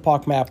love the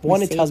park map.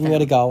 One, it saved tells me where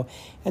to them. go.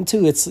 And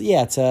two, it's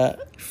a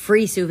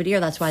Free souvenir.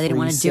 That's why they didn't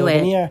free want to do it.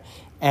 souvenir.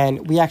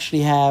 And we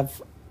actually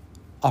have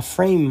a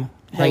frame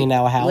hanging in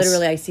our house.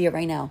 Literally, I see it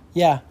right now.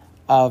 Yeah,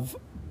 of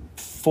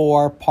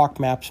 4 park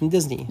maps from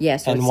Disney. Yeah,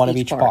 so and it's one of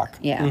each park.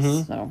 Yeah,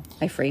 so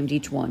I framed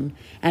each one,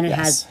 and it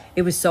Yes.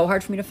 it was so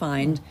hard for me to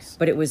find,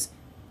 but it was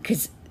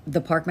because the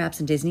park maps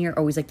in Disney are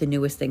always like the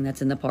newest thing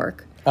that's in the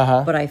park.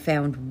 Uh-huh. But I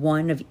found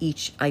one of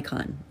each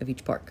icon of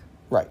each park,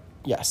 Right.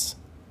 Yes,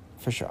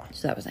 for sure.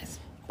 so that was nice.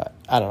 But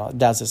I don't know.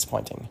 That was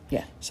disappointing.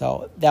 Yeah.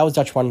 So that was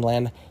Dutch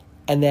Wonderland.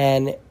 And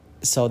then,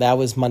 so that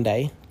was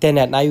Monday. Then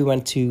at night we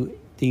went to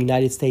the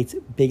United States'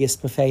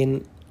 biggest buffet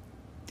in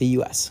the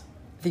U.S.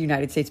 The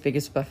United States'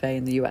 biggest buffet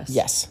in the U.S.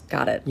 Yes.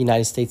 Got it.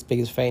 United States'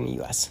 biggest buffet in the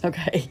U.S.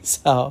 Okay.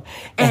 So,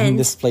 and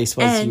this place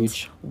was and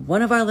huge.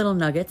 One of our little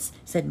nuggets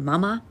said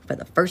 "Mama" for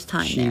the first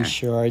time She there.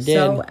 sure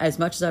So, did. as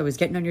much as I was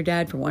getting on your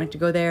dad for wanting to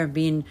go there and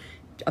being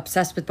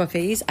obsessed with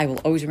buffets, I will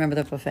always remember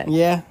the buffet.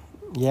 Yeah.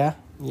 Yeah.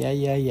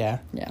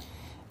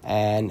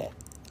 And a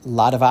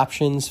lot of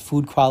options.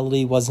 Food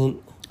quality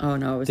wasn't Oh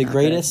no, it was the not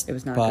greatest, Good. It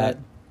was not but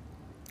good.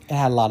 it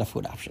had a lot of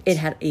food options. It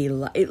had a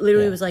lot. It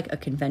literally Yeah. was like a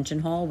convention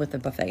hall with a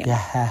buffet. In it.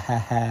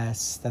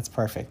 Yes, that's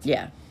perfect.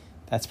 Yeah.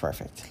 That's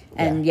perfect.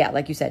 And yeah,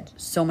 like you said,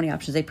 so many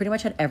options. They pretty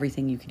much had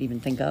everything you could even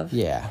think of.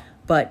 Yeah.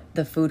 But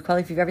the food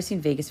quality, if you've ever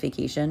seen Vegas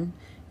Vacation,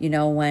 you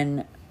know,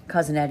 when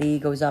Cousin Eddie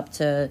goes up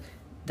to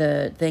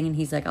the thing and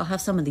he's like, I'll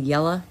have some of the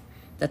yella.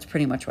 That's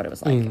pretty much what it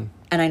was like.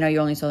 And I know you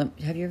only saw them.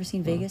 Have you ever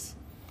seen Vegas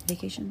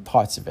Vacation?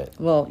 Parts of it.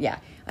 Well, yeah.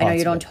 I know Parts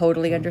you of don't it.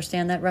 totally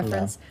understand that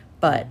reference,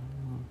 but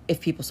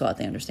if people saw it,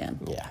 they understand.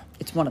 Yeah.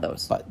 It's one of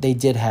those. But they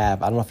did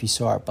have, I don't know if you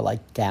saw it, but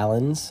like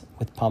gallons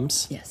with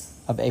pumps Yes.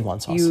 of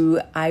A1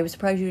 sauce. I was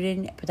surprised you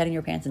didn't put that in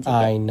your pants and take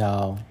I it.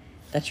 know.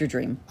 That's your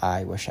dream.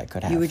 I wish I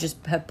could have. You would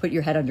just have put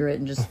your head under it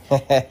and just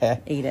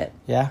ate it.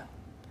 Yeah.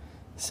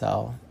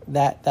 So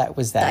that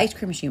was The that. ice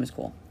cream machine was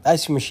cool. The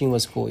ice cream machine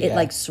was cool, yeah. It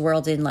like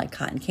swirled in like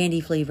cotton candy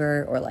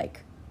flavor or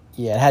like,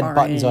 yeah, it had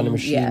buttons on the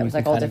orange. machine. Yeah, it You was can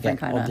like all kinda different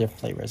get all kinda- different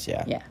flavors,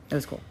 yeah. yeah, it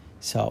was cool.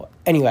 So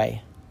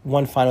anyway,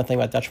 one final thing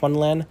about Dutch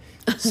Wonderland.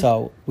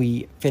 So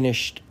we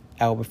finished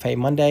our buffet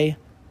Monday,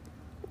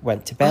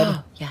 went to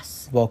bed,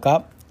 Yes. woke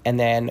up, and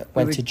then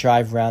went were- to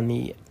drive around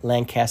the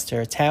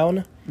Lancaster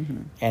town.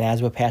 Mm-hmm. And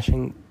as we're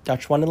passing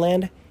Dutch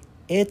Wonderland,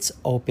 it's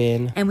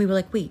open. And we were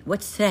like, wait,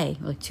 what's today?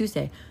 We're like,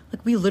 Tuesday.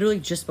 Like, we literally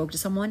just spoke to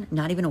someone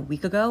not even a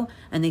week ago,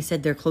 and they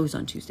said they're closed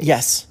on Tuesday.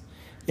 Yes.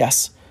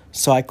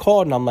 So I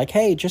called and I'm like,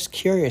 hey, just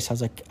curious. I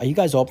was like, are you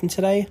guys open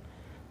today?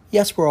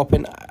 Yes, we're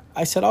open.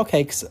 I said,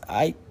 okay, because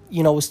I,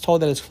 was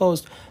told that it's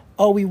closed.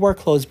 Oh, we were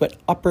closed, but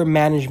upper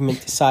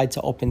management decided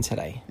to open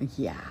today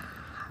Yeah.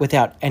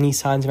 without any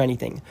signs of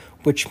anything,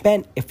 which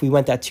meant if we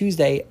went that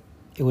Tuesday,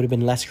 it would have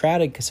been less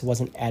crowded because it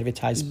wasn't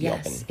advertised to be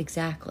Yes, open.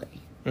 exactly.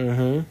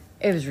 Mm-hmm.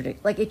 It was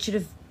ridiculous. Like, it should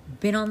have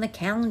been on the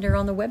calendar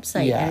on the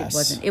website, and Yes. it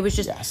wasn't. It was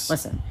just, Yes.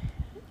 listen,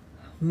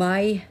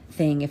 my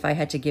thing, if I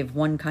had to give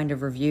one kind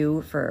of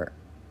review for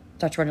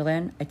Dutch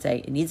Wonderland, I'd say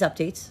it needs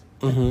updates.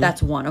 Mm-hmm.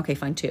 That's one. Okay,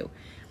 fine, two.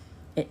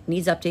 It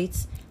needs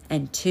updates.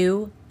 And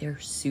two, they're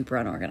super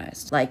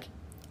unorganized. Like,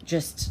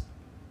 just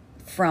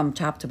from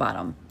top to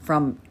bottom.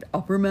 From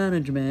upper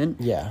management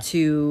Yeah.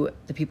 to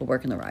the people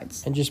working the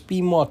rides. And just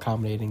be more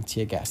accommodating to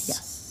your guests.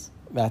 Yes.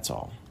 That's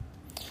all.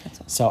 That's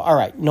all. So, all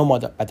right, no more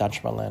at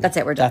Dutch Wonderland. That's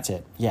it, we're done. That's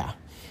it, yeah.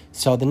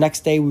 So the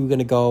next day we were going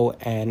to go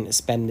and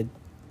spend the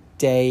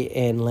day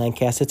in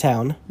Lancaster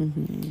town.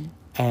 Mm-hmm.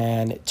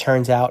 And it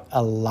turns out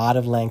a lot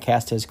of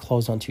Lancasters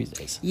closed on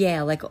Tuesdays.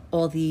 Yeah, like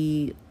all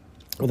the...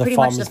 Or the pretty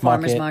much farmers the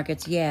farmers market.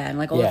 markets, yeah. And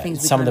like all the Yeah,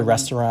 things we some of the kinda-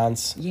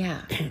 restaurants.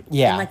 Yeah.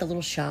 Yeah. And like the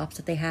little shops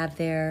that they have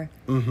there.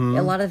 Mm-hmm.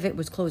 A lot of it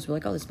was closed. We're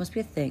like, oh, this must be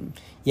a thing.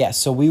 Yeah,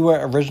 so we were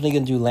originally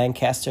going to do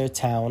Lancaster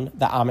Town,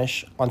 the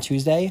Amish, on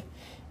Tuesday,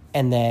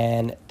 and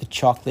then the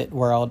Chocolate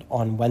World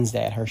on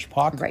Wednesday at Hershey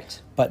Park. Right.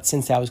 But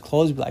since that was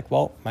closed, we're like,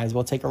 well, might as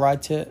well take a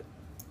ride to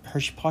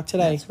Hershey Park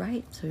today. That's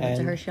right. So we went to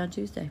And- Hershey on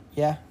Tuesday.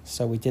 Yeah,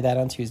 so we did that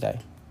on Tuesday.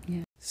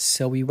 Yeah.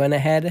 So we went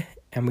ahead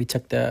and we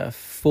took the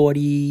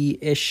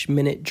 40-ish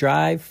minute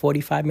drive,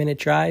 45-minute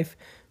drive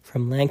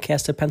from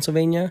Lancaster,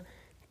 Pennsylvania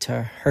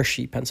to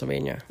Hershey,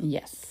 Pennsylvania.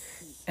 Yes.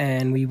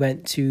 And we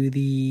went to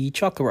the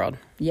Chocolate World.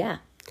 Yeah.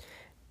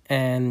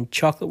 And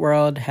Chocolate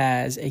World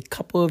has a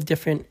couple of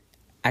different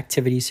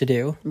activities to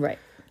do. Right.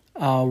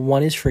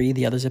 One is free,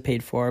 the others are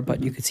paid for,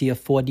 but you could see a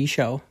 4D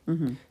show.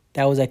 Mm-hmm.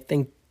 That was, I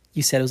think,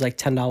 you said it was like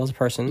 $10 a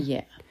person.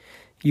 Yeah.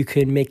 You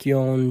could make your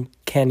own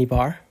candy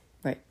bar.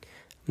 Right.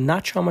 I'm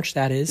not sure how much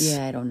that is.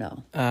 Yeah, I don't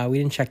know. We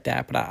didn't check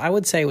that, but I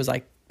would say it was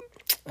like,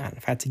 I don't know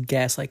if I had to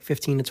guess, like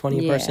 15 to 20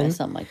 a Yeah, person.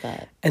 something like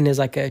that. And there's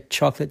like a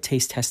chocolate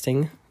taste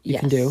testing you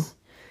can do. Yes.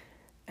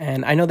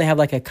 And I know they have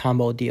like a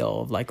combo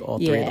deal of like all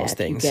three of Yeah, those if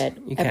things. you get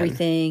You can.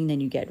 everything, then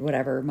you get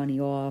whatever money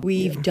off.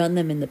 We've done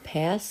them in the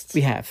past.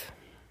 We have.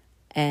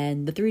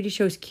 And the 3D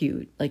show's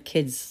cute. Like,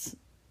 kids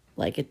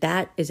like it.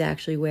 That is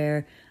actually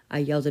where I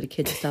yelled at a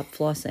kid to stop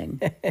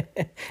flossing.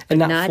 And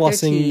not not their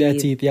flossing their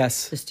teeth. teeth,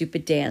 yes. The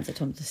stupid dance. I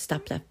told him to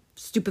stop that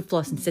stupid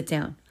floss and sit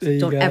down. There you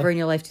Don't go. ever in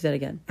your life do that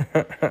again.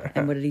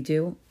 And what did he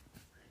do?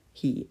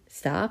 He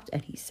stopped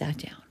and he sat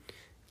down.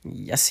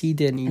 Yes, he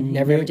did. He And he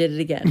never, never did it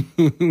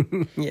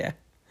again. Yeah.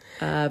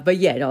 But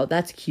yeah, no,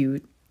 that's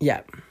cute.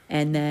 Yeah.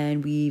 And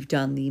then we've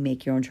done the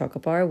make your own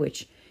chocolate bar,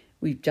 which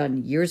we've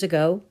done years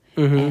ago.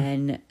 Mm-hmm.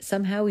 And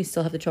somehow we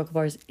still have the chocolate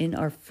bars in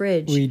our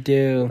fridge. We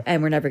do.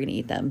 And we're never going to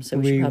eat them. So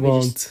we should We probably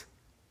won't. just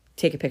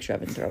take a picture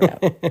of it and throw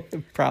it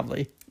out.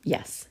 Probably.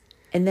 Yes.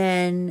 And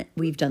then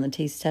we've done the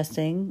taste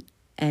testing,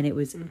 and it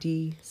was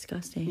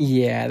disgusting.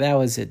 Yeah, that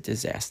was a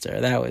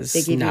disaster. That was They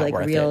gave you not like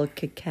worth real it.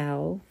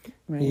 cacao,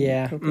 right?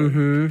 Yeah,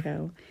 Cocoa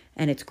cacao.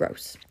 And it's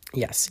gross.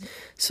 Yes.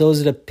 So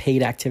those are the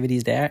paid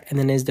activities there. And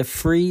then there's the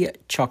free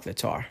chocolate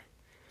tar,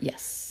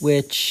 Yes.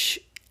 which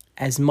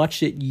as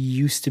much it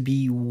used to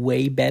be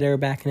way better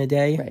back in the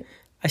day, Right.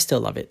 I still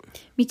love it.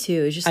 Me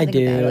too. It's just I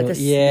something about it. Like do, the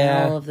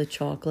yeah. smell of the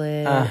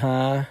chocolate.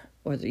 Uh-huh.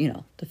 Or,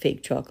 the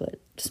fake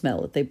chocolate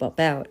smell that they bump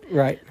out.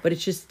 Right. But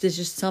there's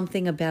just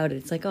something about it.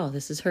 It's like, oh,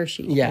 this is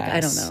Hershey. Yes. Like, I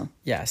don't know.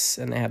 Yes.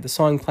 And they have the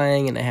song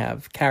playing and they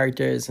have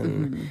characters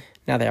and Mm-hmm.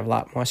 now they have a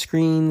lot more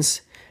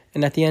screens.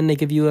 And at the end they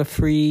give you a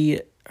free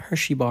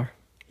Hershey bar.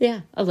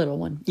 Yeah, a little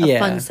one. Yeah. A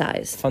fun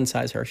size. Fun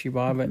size Hershey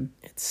bar, but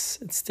it's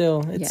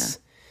still Yeah.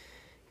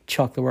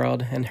 Chocolate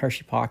World and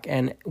Hershey Park.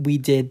 And we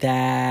did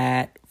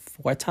that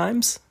 4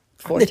 times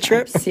on 4 the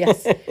trip. times.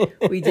 Yes.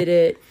 We did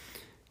it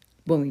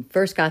when we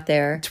first got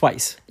there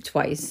Twice.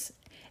 twice.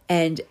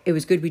 And it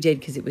was good we did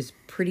because it was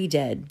pretty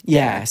dead.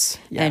 Yes.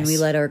 And we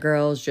yes. let our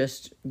girls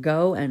just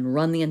go and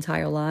run the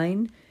entire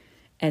line.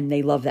 And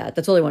they love that.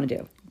 That's all they want to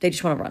do. They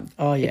just want to run.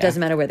 Oh, yeah. It doesn't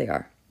matter where they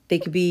are. They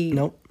could be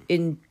Nope.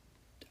 in,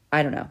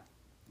 I don't know,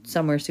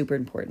 somewhere super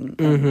important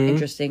and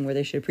interesting where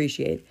they should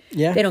appreciate.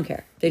 Yeah. They don't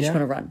care. They just Yeah.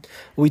 want to run.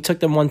 We took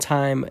them one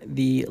time.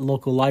 The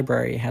local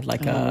library had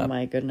like Oh a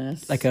my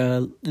goodness. like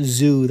a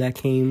zoo that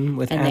came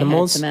with and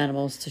animals. they had some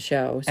animals to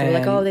show. So we're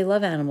like, And- oh, they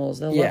love animals.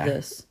 They'll yeah. love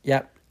this.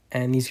 Yep.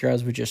 And these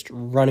girls were just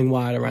running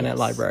wild around that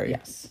library.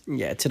 yes.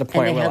 Yeah, to the And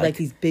point they where had like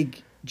these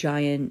big,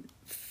 giant,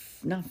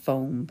 not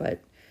foam,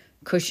 but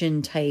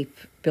cushion type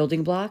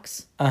building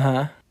blocks.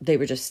 uh-huh. They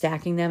were just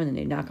stacking them and then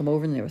they knock them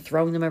over and they were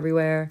throwing them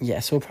everywhere. Yeah,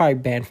 so we're probably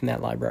banned from that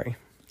library.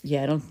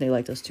 Yeah, I don't think they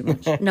liked us too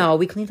much. No,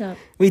 we cleaned up.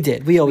 We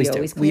did. We always do.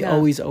 always We clean up.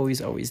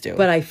 always do.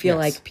 But I feel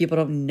Yes. like people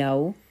don't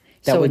know.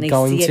 That So we're when they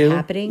going see to? it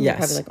happening, they're Yes.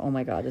 probably like, oh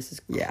my God, this is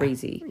Yeah.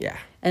 crazy. Yeah.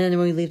 And then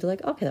when we leave, they're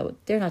like, okay,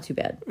 they're not too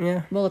bad.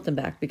 Yeah. We'll let them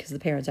back because the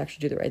parents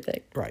actually do the right thing.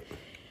 Right.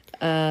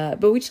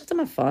 But we just let them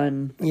have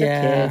fun. They're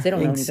Yeah. kids. They don't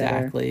know any better.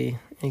 exactly.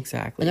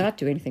 Exactly. And they're not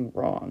doing anything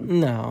wrong.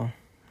 No.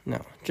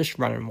 Just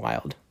running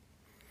wild.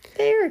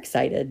 They're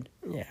excited.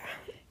 Yeah.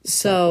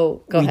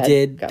 So go we ahead.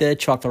 did Go. the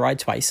chocolate ride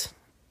twice.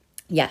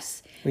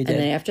 Yes. We And did.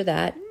 then after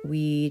that,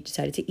 we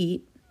decided to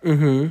eat.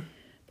 Mm-hmm.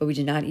 but we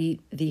did not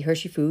eat the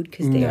Hershey food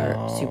because they are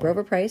No. super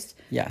overpriced.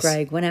 Yes.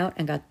 Greg went out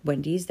and got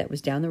Wendy's that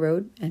was down the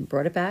road and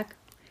brought it back,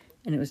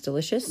 and it was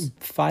delicious.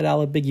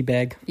 $5 biggie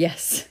bag.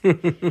 Yes.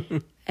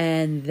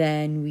 And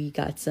then we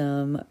got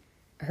some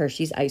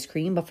Hershey's ice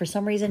cream, but for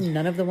some reason,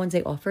 none of the ones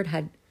they offered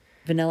had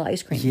vanilla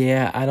ice cream.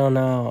 Yeah, I don't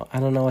know. I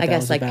don't know what I that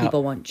guess was like about.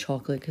 people want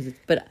chocolate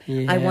but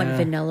I want Yeah.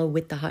 vanilla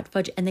with the hot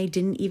fudge, and they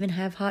didn't even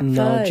have hot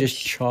No, fudge. just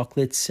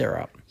chocolate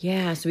syrup.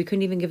 Yeah, so we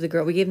couldn't even give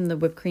we gave them the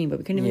whipped cream, but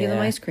we couldn't even give them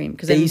Yeah. ice cream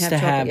because they didn't used to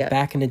have chocolate have yet.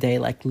 back in the day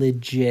like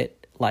legit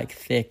like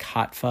thick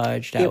hot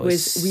fudge. That It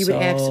was we would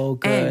ask so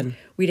good. Mm-hmm. and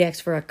we'd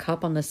ask for a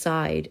cup on the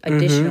side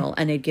additional,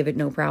 and they'd give it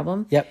no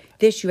problem. Yep.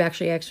 This you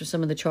actually asked for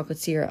some of the chocolate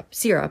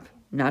syrup,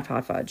 not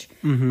hot fudge,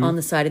 Mm-hmm. on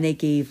the side, and they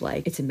gave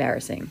like it's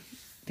embarrassing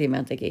the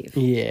amount they gave.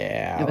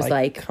 Yeah, It was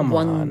like come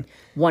one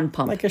on.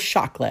 pump, Like a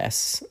shot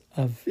glass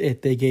of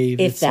it they gave.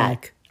 if It's that.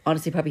 like,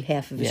 Honestly, probably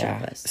half of the shot yeah.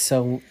 glass.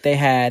 So they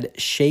had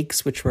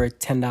shakes which were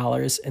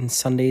 $10 and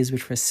sundaes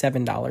which were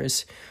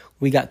 $7.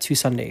 We got 2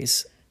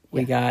 sundaes.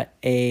 We got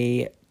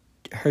a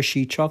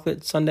Hershey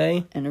chocolate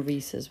sundae And a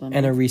Reese's one.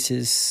 and a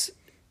Reese's.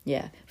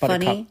 Yeah.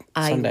 Buttercup Funny,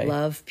 I sundae.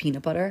 love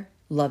peanut butter.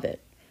 Love it.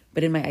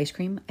 But in my ice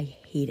cream, I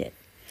hate it.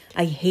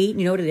 You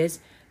know what it is?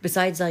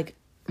 Besides like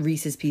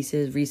Reese's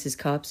Pieces, Reese's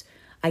Cups,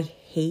 I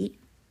hate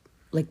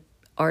like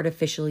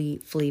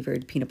artificially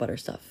flavored peanut butter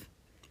stuff.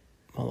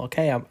 Well,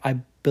 okay, I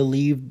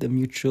believe the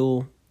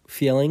mutual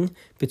feeling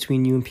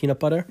between you and peanut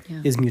butter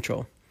is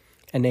mutual.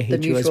 And they The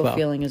hate you as mutual well.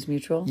 feeling is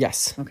mutual?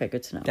 Yes. Okay,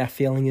 good to know. That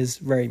feeling is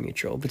very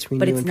mutual between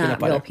But you it's and peanut not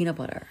butter. real peanut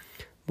butter.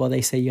 Well,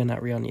 they say you're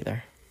not real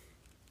neither.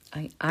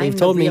 I'm They've the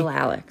told me. real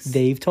Alex.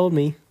 They've told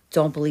me.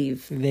 Don't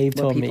believe They've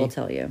what told people me.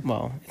 tell you.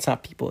 Well, it's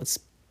not people. It's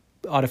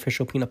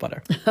artificial peanut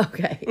butter.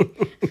 Okay.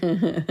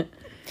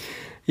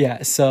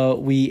 Yeah. So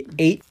we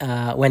ate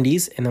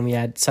Wendy's and then we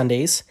had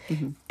Sundays,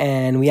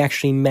 and we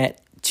actually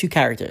met 2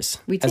 characters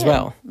We as did.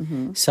 well.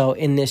 So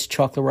in this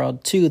Chocolate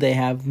World 2, they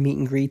have meet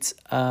and greets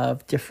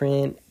of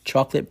different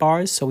chocolate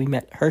bars. So we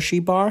met Hershey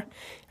bar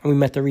and we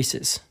met the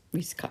Reese's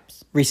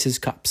Reese's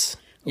Cups,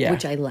 Yeah.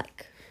 which I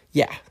like.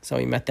 Yeah. So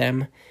we met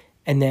them,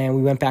 and then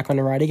we went back on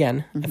the ride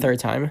again a third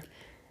time.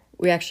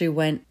 We actually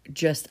went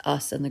just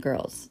us and the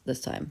girls this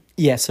time.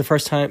 Yes, the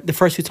first 2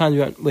 times we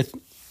went with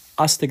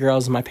us, the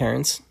girls, and my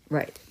parents.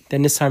 Right.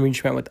 Then this time we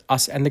just went with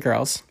us and the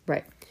girls.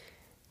 Right.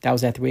 That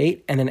was after we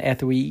ate. And then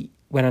after we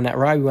went on that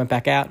ride, we went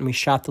back out and we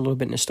shopped a little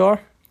bit in the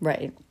store.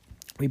 Right.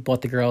 We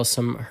bought the girls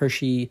some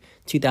Hershey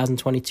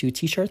 2022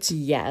 t-shirts,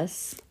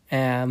 Yes.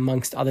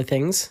 amongst other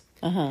things.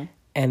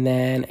 And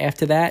then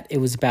after that, it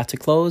was about to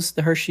close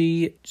the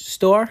Hershey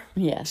store.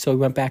 Yeah. So we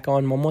went back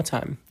on one more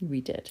time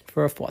We did.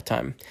 for a 4th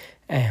time.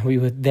 And we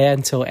were there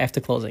until after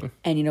closing.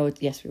 And you know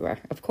what? Yes, we were.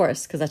 Of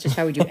course, because that's just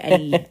how we do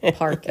any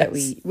park that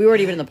we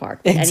weren't even in the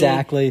park.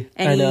 Exactly.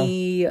 I know.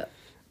 Any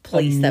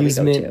place that we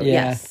go to.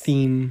 Yeah, Yes.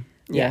 theme.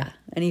 Yeah.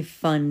 Any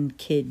fun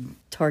kid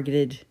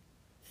targeted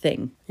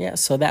thing. Yeah,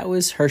 so that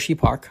was Hershey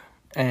Park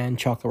and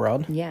Chocolate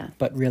World. Yeah.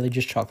 But really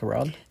just Chocolate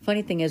World.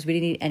 Funny thing is, we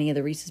didn't eat any of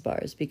the Reese's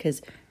bars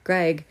because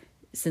Greg,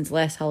 since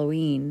last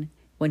Halloween,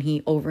 when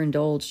he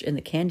overindulged in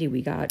the candy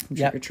we got from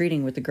Yep.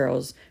 trick-or-treating with the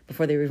girls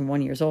before they were even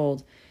 1 year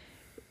old,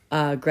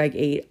 Greg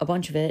ate a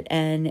bunch of it.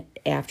 And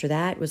after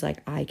that was like,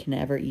 I can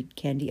never eat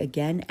candy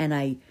again. And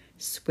I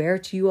swear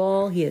to you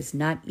all, he has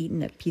not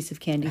eaten a piece of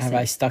candy Have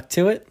I since. stuck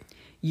to it?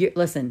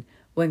 Listen,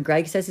 when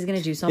Greg says he's going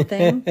to do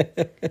something,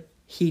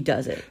 he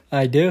does it.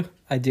 I do.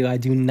 I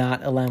do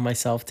not allow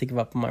myself to give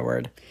up on my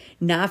word.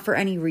 Not for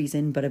any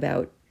reason, but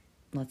about,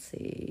 let's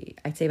see,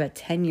 I'd say about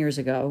 10 years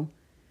ago,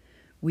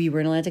 we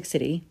were in Atlantic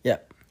City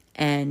Yep.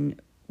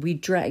 and we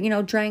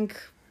drank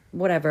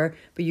whatever,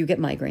 but you get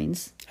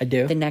migraines. I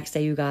do. The next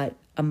day you got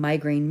a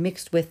migraine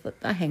mixed with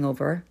a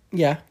hangover,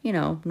 Yeah.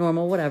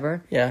 normal,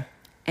 whatever. Yeah.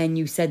 And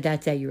you said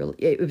that day,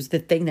 it was the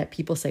thing that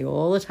people say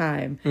all the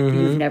time. But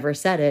you've never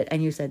said it.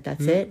 And you said,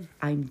 that's it.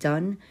 I'm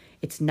done.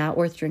 It's not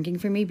worth drinking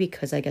for me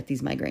because I get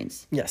these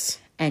migraines. Yes.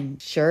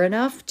 And sure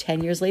enough,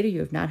 10 years later, you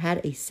have not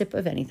had a sip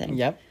of anything.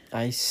 Yep.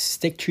 I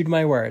stick true to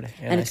my word.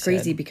 And I it's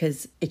crazy said,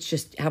 because it's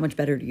just how much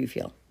better do you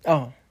feel?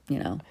 Oh, You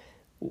know?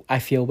 I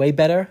feel way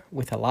better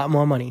with a lot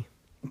more money.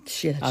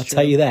 Shit, that's I'll true.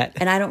 tell you that.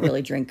 And I don't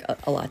really drink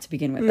a lot to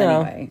begin with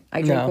No. anyway.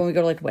 I drink No. when we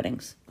go to like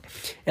weddings.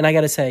 And I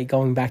got to say,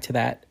 going back to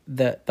that,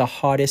 the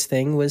hardest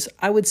thing was,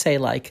 I would say,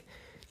 like,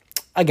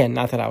 again,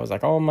 not that I was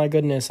like, oh my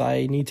goodness,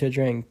 I need to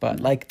drink, but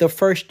like the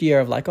first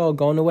year of like, oh,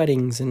 going to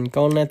weddings and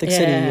going to Atlantic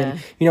City, Yeah.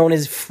 and when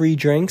it's free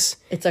drinks,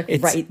 It's like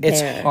right there.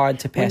 It's hard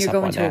to pass when you're up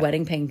going on to that. a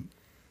wedding paying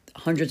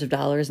hundreds of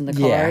dollars in the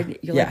Yeah. card.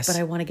 You're Yes. like, but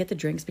I want to get the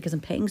drinks because I'm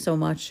paying so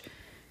much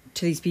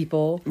to these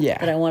people Yeah.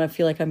 that I want to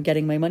feel like I'm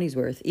getting my money's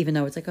worth, even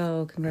though it's like,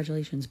 oh,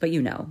 congratulations. But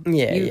you know,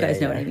 Yeah, you yeah, guys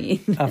know yeah. what I mean.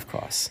 Of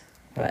course.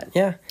 But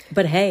Yeah.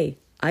 but hey,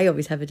 I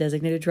always have a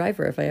designated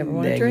driver if I ever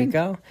want to There you drink.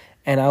 go.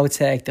 And I would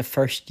say like the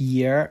first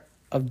year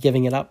of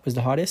giving it up was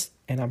the hardest.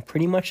 And I'm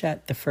pretty much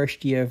at the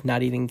first year of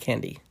not eating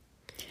candy.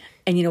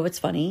 And you know what's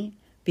funny?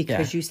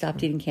 Because Yeah. you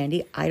stopped eating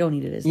candy, I don't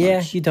eat it as Yeah,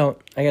 much. you don't.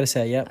 I got to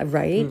say, yep.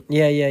 Right?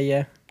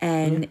 Yeah.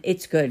 And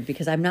it's good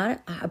because I'm not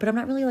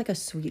really like a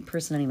sweet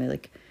person anyway.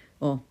 Like,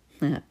 well,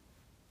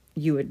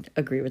 you would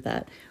agree with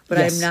that. But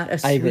Yes, I'm not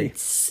a I agree.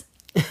 sweets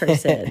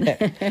person.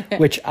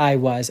 Which I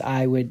was.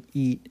 I would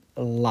eat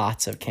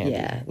lots of candy.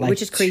 Yeah, like,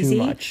 which is crazy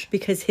too much.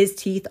 because his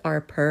teeth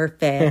are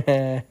perfect.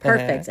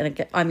 Perfect.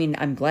 And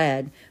I'm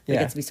glad. But it Yeah.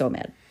 gets me so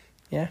mad.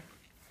 Yeah.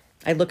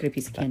 I look at a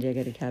piece of candy, I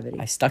get a cavity.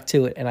 I stuck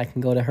to it, and I can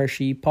go to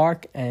Hershey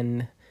Park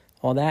and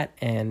all that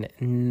and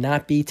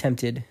not be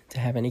tempted to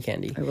have any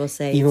candy. I will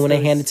say even it's when they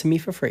those- hand it to me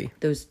for free.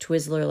 Those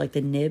Twizzler, like the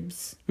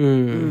nibs.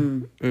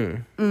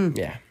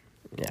 Yeah.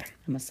 Yeah.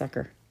 I'm a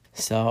sucker.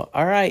 So,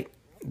 all right.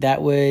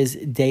 That was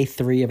day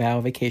 3 of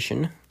our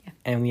vacation.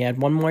 And we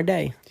had one more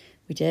day.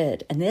 We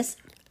did. And this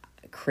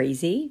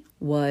crazy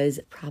was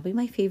probably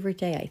my favorite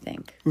day, I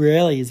think.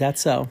 Really? Is that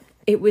so?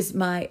 It was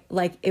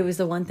it was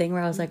the one thing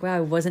where I was like, wow, I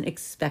wasn't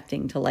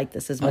expecting to like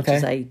this as much Okay.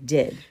 as I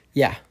did.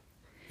 Yeah.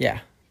 Yeah.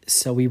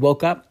 So we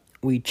woke up.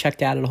 We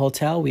checked out at a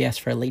hotel. We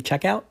asked for a late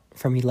checkout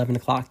from 11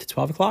 o'clock to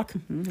 12 o'clock.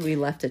 We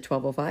left at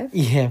 12:05.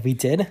 Yeah, we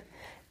did.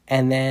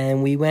 And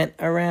then we went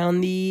around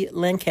the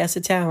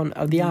Lancaster town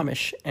of the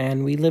Amish.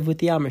 And we lived with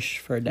the Amish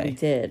for a We day.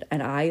 did.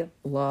 And I've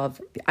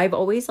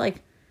always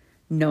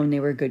known they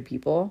were good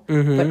people,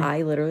 but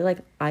I literally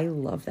I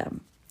love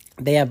them.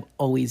 They have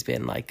always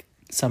been like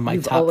some of my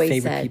You've top always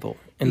favorite said- people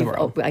in the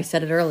world. I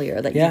said it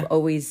earlier that Yeah. you've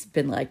always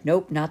been like,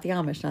 nope, not the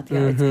Amish, not the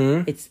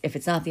Amish. It's if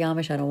it's not the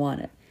Amish, I don't want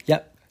it.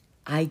 Yep.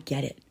 I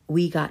get it.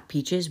 We got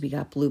peaches, we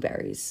got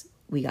blueberries,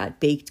 we got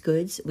baked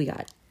goods, we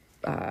got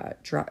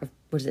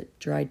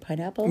dried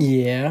pineapple?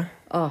 Yeah.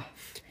 Oh,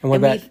 And what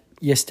and about we've-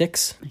 your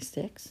sticks? my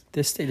sticks.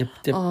 The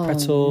Oh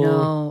pretzel.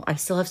 no, I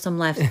still have some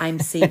left. I'm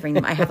savoring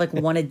them. I have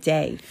one a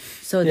day.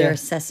 So Yeah. they're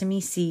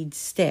sesame seed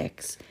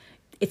sticks.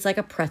 It's like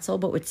a pretzel,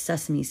 but with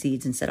sesame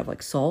seeds instead of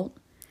salt.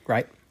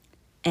 Right.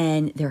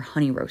 And they're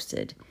honey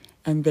roasted.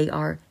 And they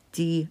are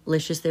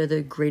delicious. They're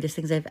the greatest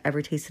things I've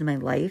ever tasted in my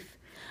life.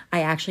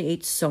 I actually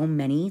ate so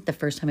many the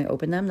first time I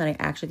opened them that I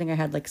actually think I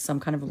had some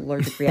kind of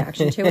allergic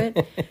reaction to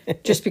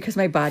it. Just because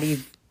my body,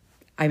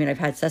 I've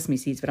had sesame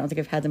seeds, but I don't think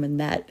I've had them in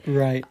that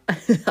Right.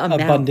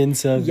 amount.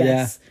 Abundance of,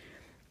 yes.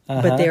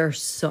 Uh-huh. But they're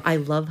I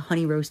love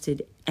honey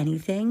roasted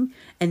anything.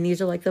 And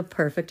these are the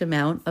perfect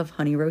amount of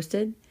honey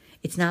roasted.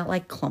 It's not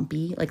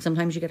clumpy.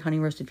 Sometimes you get honey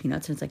roasted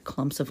peanuts and it's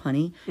clumps of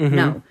honey. Mm-hmm.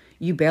 No,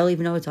 you barely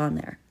even know it's on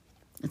there.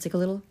 It's a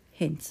little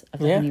hint of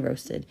the Yeah. honey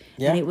roasted.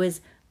 Yeah. And it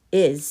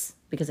is,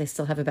 because I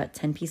still have about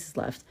 10 pieces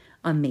left,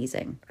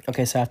 amazing.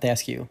 Okay, so I have to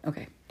ask you,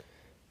 Okay.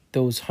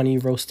 those honey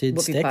roasted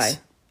Whoopie sticks? pie.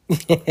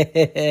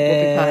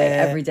 Whoopie pie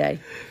every day.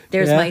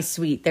 There's Yeah. my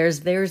sweet. There's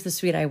the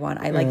sweet I want.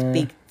 I like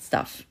baked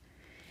stuff.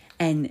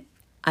 And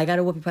I got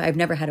a whoopie pie. I've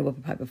never had a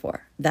whoopie pie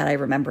before. That I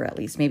remember at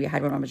least. Maybe I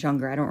had one when I was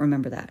younger. I don't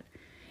remember that.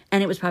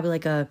 And it was probably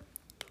a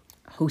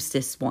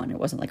Hostess one. It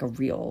wasn't a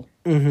real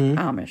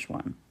Amish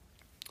one.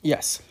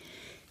 Yes.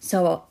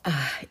 So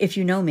if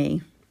you know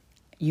me,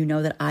 you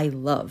know that I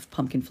love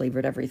pumpkin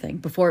flavored everything.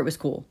 Before it was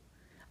cool.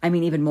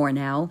 Even more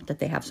now that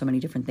they have so many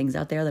different things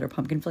out there that are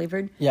pumpkin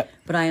flavored. Yep.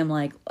 But I am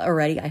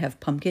already, I have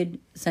pumpkin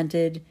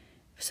scented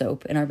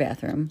soap in our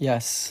bathroom.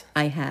 Yes.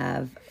 I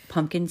have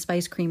pumpkin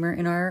spice creamer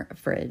in our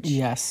fridge.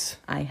 Yes.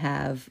 I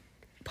have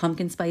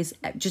pumpkin spice,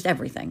 just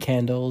everything.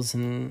 Candles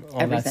and all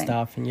Everything. that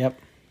stuff. And yep.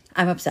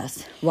 I'm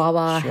obsessed.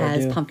 Wawa Sure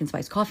has do. pumpkin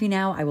spice coffee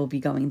now. I will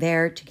be going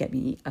there to get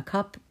me a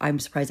cup. I'm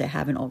surprised I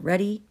haven't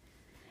already.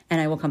 And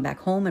I will come back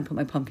home and put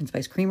my pumpkin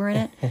spice creamer in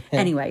it.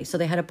 Anyway, so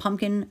they had a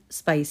pumpkin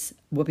spice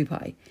whoopie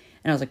pie.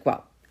 And I was like,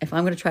 wow, if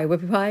I'm going to try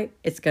whoopie pie,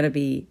 it's going to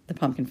be the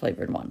pumpkin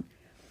flavored one.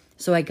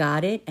 So I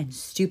got it, and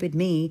stupid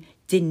me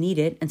didn't eat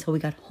it until we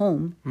got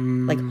home.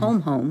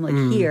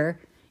 Home, here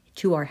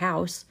to our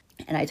house.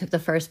 And I took the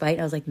first bite.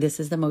 I was like, this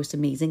is the most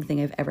amazing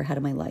thing I've ever had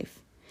in my life.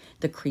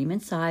 The cream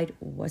inside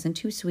wasn't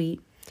too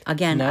sweet.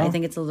 Again, No? I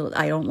think it's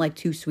I don't like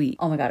too sweet.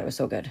 Oh my God, it was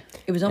so good.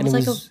 It was And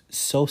almost it was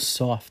so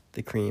soft,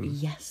 the cream.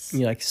 yes.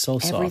 You're so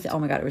soft. Everything. Oh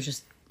my God, it was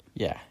just,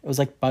 Yeah. It was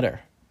like butter.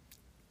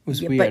 It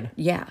was yeah, weird. but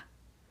yeah.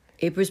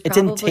 It was It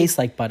probably, didn't taste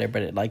like butter,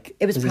 but it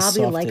it was as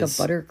probably soft like as-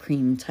 a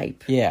buttercream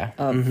type Yeah.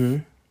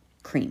 of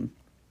cream.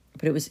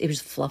 But it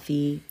was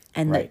fluffy,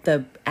 and Right.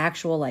 the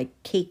actual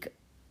cake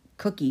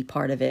cookie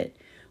part of it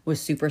was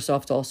super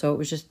soft also. It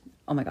was just,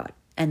 oh my God.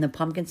 And the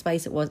pumpkin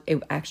spice, it was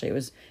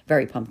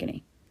very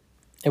pumpkin-y.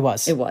 It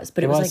was.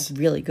 But it was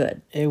really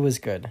good. It was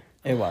good.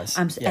 It was.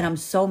 And Yeah. I'm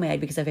so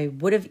mad because if I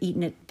would have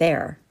eaten it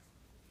there,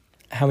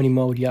 How many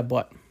more would you have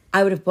bought?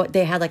 I would have bought,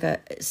 they had a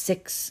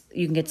 6,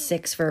 you can get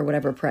 6 for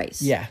whatever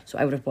price. Yeah. So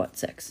I would have bought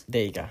 6.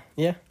 There you go.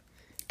 Yeah.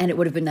 And it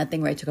would have been that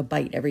thing where I took a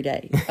bite every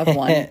day of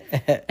one.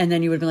 And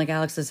then you would have been like,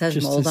 Alex, this has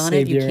Just to mold on it.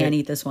 save You your- can't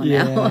eat this one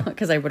now. Yeah.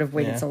 Because I would have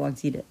waited Yeah. so long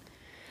to eat it.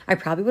 I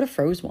probably would have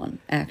froze one,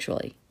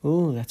 actually.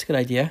 Ooh, that's a good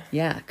idea.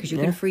 Yeah, because you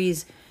Yeah. can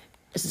freeze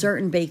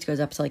certain baked goods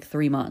up to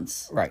 3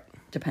 months. Right.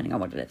 Depending on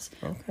what it is.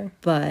 Okay.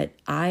 But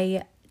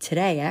I,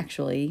 today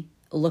actually,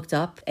 looked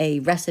up a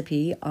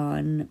recipe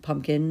on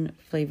pumpkin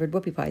flavored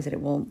whoopie pies, and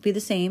it won't be the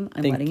same.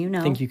 I'm letting you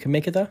know. Think you can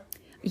make it though?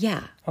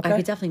 Yeah, Okay. I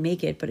could definitely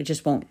make it, but it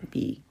just won't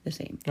be the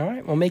same. All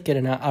right, we'll make it,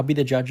 and I'll be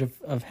the judge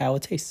of how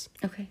it tastes.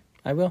 Okay.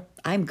 I will.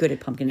 I'm good at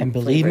pumpkin. And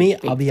believe flavored me,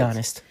 baked I'll be goods.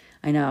 honest.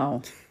 I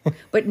know.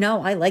 But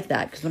no, I like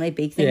that because when I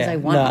bake things, I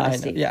want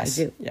honesty. Yes,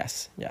 I do.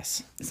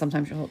 yes.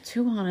 Sometimes you're a little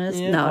too honest.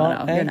 Yeah, No,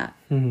 well, you're not.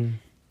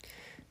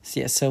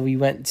 So we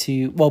went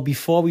to, well,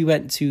 before we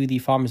went to the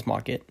farmer's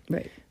market,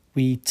 Right.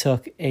 we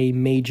took a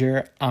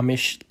major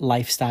Amish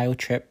lifestyle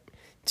trip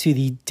to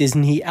the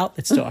Disney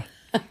outlet store.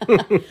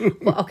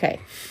 Well, okay.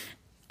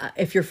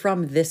 If you're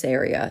from this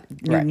area,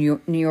 Right. New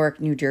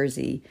York, New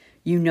Jersey,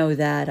 you know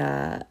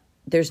that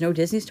there's no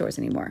Disney stores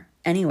anymore,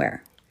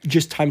 anywhere.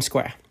 Just Times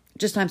Square.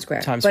 Just Times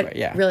Square. Times But Square,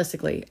 yeah.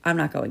 realistically, I'm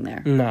not going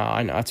there. No,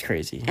 I know, it's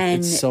crazy. And-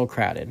 it's so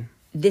crowded.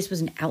 This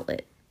was an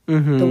outlet.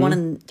 The one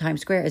in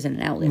Times Square isn't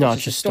an outlet. No,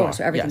 it's just a store,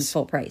 so everything's yes.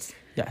 full price.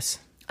 Yes.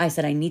 I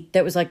said,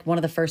 that was like one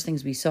of the first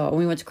things we saw when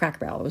we went to Cracker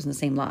Barrel. It was in the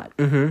same lot.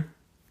 Mm-hmm.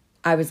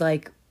 I was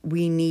like,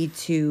 we need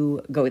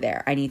to go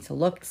there. I need to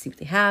look, see what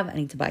they have. I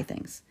need to buy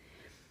things.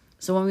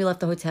 So when we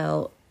left the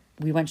hotel,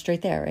 we went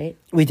straight there, right?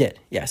 We did,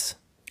 yes.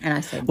 And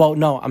I said, Well,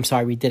 no, I'm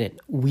sorry, we didn't.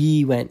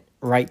 We went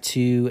right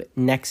to,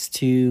 next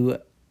to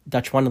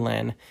Dutch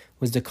Wonderland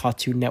was the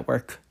Cartoon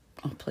Network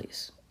oh,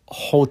 please.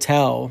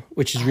 hotel,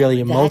 which is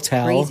really a That's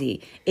motel.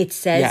 crazy. It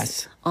says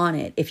Yes. on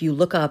it, if you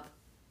look up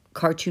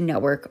Cartoon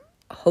Network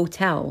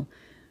hotel,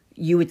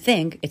 you would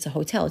think it's a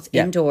hotel. It's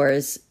Yeah.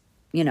 indoors,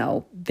 you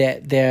know,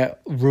 Their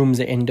rooms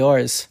are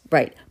indoors.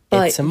 right.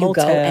 But It's a you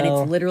go and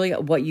motel. it's literally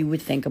what you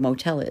would think a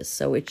motel is.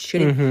 So it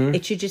shouldn't.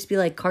 It should just be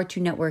like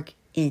Cartoon Network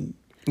Inn.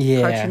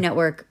 Yeah. Cartoon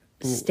Network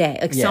stay,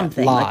 like Yeah,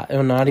 something, like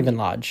oh, not even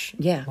lodge.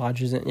 Yeah.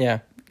 Lodge isn't, yeah.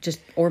 just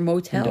or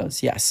motel.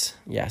 Windows. Yes.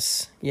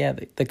 Yeah,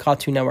 the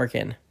Cartoon Network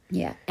Inn.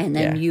 Yeah, and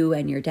then Yeah. you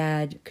and your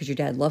dad, because your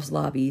dad loves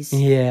lobbies.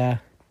 Yeah.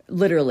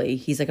 Literally,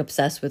 he's like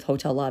obsessed with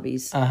hotel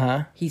lobbies.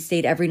 He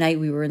stayed every night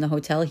we were in the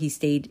hotel. He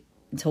stayed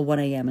until 1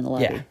 a.m. in the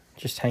lobby. Yeah.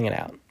 Just hanging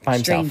out by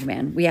Strange himself.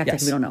 man. We act like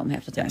Yes. we don't know him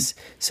half the time. Yes.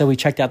 So we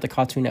checked out the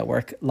Cartoon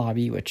Network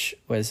lobby, which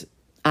was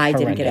I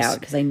didn't get horrendous. out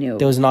because I knew.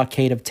 There was an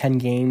arcade of 10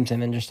 games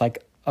and then just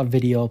like a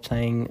video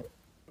playing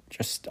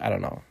just, I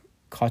don't know,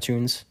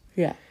 cartoons.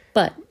 Yeah.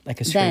 But Like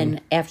a then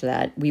screen. after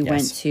that, we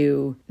went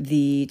to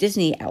the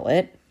Disney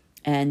outlet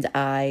and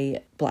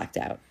I blacked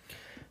out.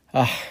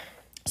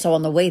 So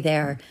on the way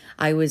there,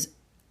 I was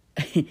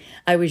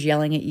I was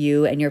yelling at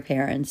you and your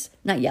parents,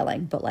 not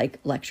yelling, but like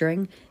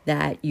lecturing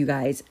that you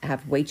guys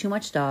have way too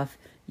much stuff.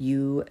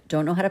 You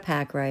don't know how to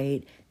pack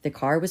right. The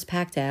car was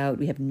packed out.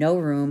 We have no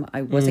room.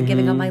 I wasn't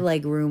giving up my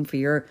leg room for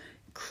your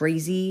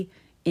crazy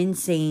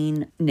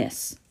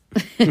insaneness.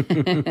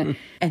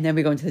 And then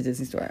we go into the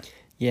Disney store.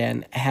 Yeah.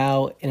 And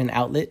how in an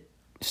outlet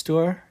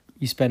store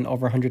you spend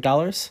over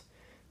 $100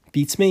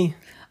 beats me.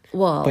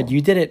 Well, But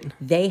you did it.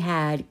 they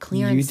had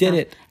clearance. You did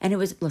stuff, it. and it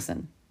was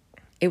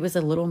it was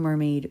a Little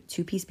Mermaid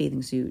 2-piece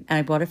bathing suit, and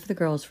I bought it for the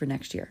girls for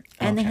next year.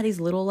 And they had these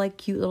little like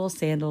cute little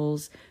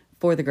sandals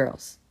for the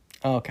girls.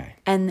 Oh, okay.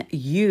 And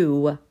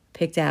you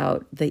picked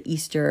out the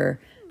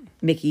Easter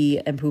Mickey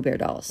and Pooh Bear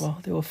dolls. Well,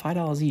 they were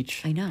 $5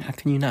 each. I know. How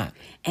can you not?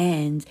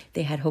 And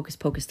they had Hocus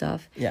Pocus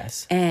stuff.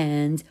 Yes.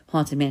 And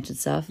Haunted Mansion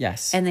stuff.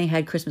 Yes. And they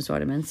had Christmas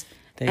ornaments.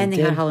 They and they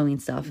did. had Halloween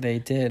stuff. They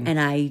did. And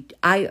I'm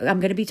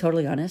going to be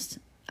totally honest.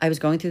 I was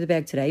going through the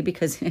bag today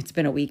because it's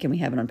been a week and we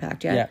haven't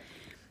unpacked yet. Yeah.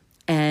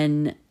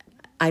 And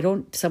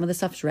some of the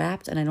stuff's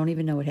wrapped and I don't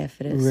even know what half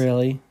it is.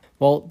 Really?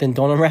 Well, then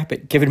don't unwrap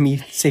it. Give it to me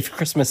safe for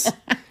Christmas.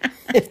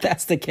 If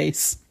that's the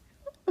case.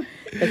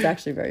 That's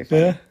actually very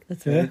funny. Yeah.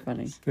 That's very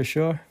funny. For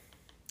sure.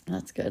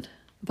 That's good.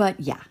 But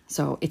yeah,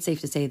 so it's safe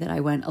to say that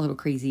I went a little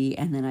crazy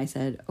and then I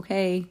said,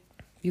 okay,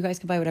 you guys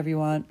can buy whatever you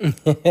want.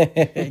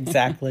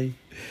 Exactly.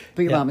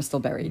 But your mom is still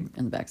buried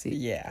in the backseat.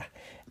 Yeah.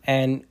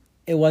 And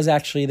it was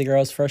actually the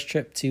girls' first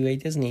trip to a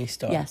Disney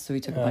store. Yes, so we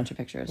took a bunch of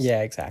pictures.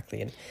 Yeah,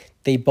 exactly. And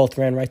they both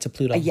ran right to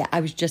Pluto. Yeah,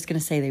 I was just going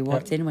to say they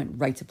walked in and went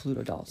right to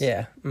Pluto dolls.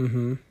 Yeah.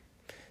 Mm-hmm.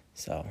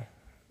 So,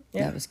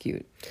 yeah. That was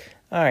cute.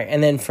 All right.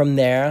 And then from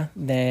there,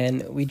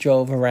 then we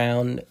drove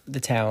around the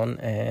town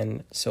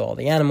and saw all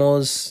the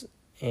animals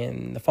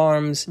in the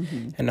farms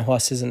and the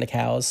horses and the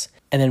cows.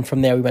 And then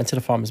from there, we went to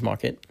the farmer's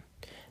market.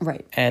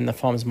 Right. And the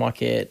farmer's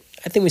market,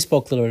 I think we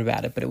spoke a little bit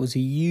about it, but it was a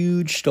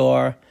huge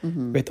store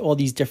with all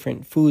these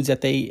different foods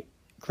that they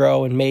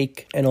grow and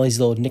make and all these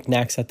little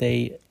knickknacks that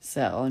they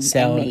Sell and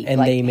make,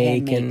 like they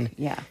make hand and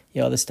yeah.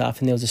 you know, the stuff.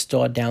 And there was a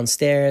store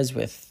downstairs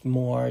with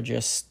more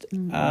just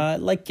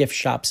like gift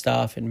shop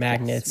stuff and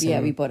magnets. Yeah,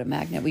 and, we bought a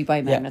magnet. We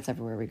buy magnets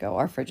everywhere we go.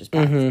 Our fridge is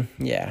packed.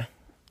 yeah.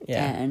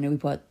 And we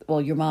bought,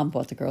 your mom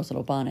bought the girls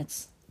little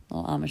bonnets,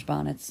 little Amish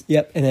bonnets.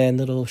 Yep. And then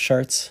little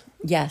shirts.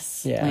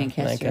 Yes, Yeah.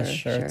 Lancaster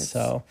shirts.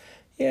 So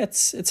yeah,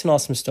 it's an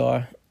awesome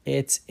store.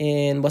 It's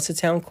in, what's the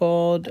town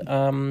called?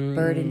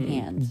 Bird in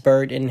Hand.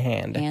 Bird in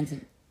Hand.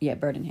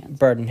 Bird in Hand.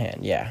 Bird in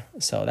Hand, yeah.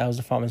 So that was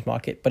the farmer's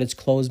market, but it's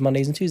closed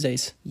Mondays and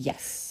Tuesdays.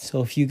 Yes.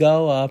 So if you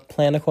go,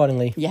 plan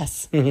accordingly.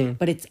 Yes. Mm-hmm.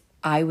 But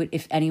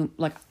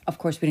of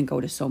course we didn't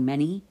go to so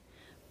many,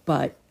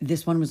 but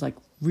this one was like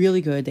really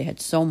good. They had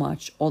so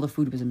much. All the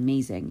food was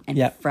amazing and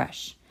Yep.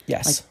 fresh.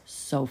 Yes. Like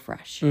so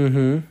fresh.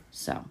 Mm-hmm.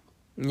 So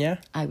Yeah.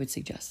 I would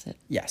suggest it.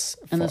 Yes.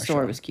 And the for store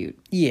sure. was cute.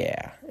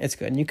 Yeah, it's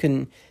good. And you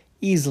can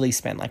easily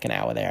spend like an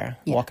hour there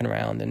walking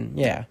around, and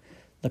yeah,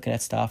 looking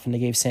at stuff, and they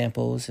gave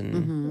samples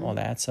and all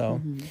that.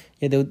 So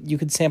yeah, you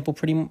could sample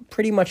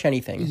pretty much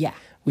anything. Yeah.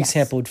 We Yes.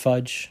 sampled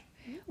fudge,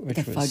 which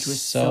The fudge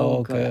was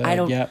so good.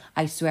 Yep.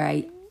 I swear,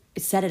 I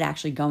said it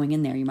actually going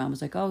in there. Your mom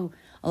was like, "Oh,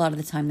 a lot of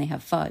the time they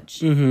have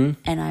fudge," and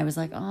I was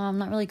like, "Oh, I'm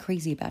not really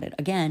crazy about it."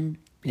 Again,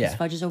 because Yeah.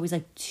 fudge is always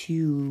like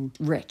too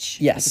rich.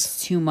 Yes. Like,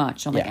 it's too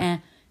much. I'm like, Yeah.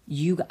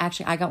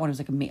 I got one. It was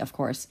like of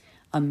course,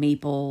 a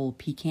maple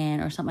pecan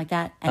or something like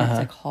that, and it's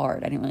like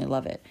hard. I didn't really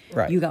love it.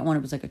 Right. You got one.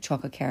 It was like a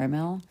chocolate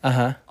caramel.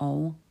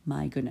 Oh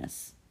my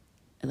goodness,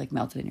 it like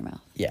melted in your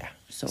mouth. Yeah.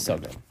 So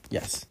good. good.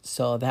 Yes.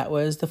 So that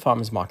was the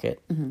farmer's market.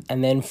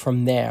 And then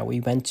from there, we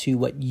went to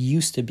what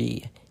used to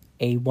be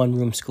a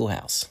one-room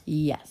schoolhouse.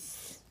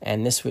 Yes.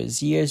 And this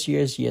was years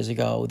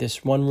ago.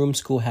 This one-room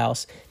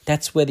schoolhouse,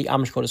 that's where the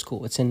Amish go to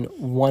school. It's in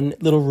one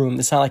little room.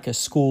 It's not like a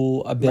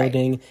school, a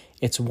building.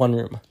 It's one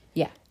room.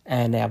 Yeah.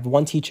 And they have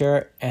one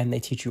teacher, and they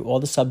teach you all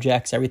the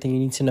subjects, everything you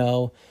need to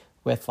know,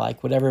 with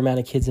like whatever amount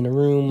of kids in a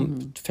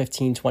room,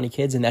 15, 20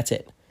 kids, and that's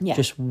it. Yeah.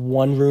 Just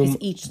one room.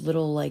 Because each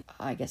little, like,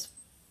 I guess,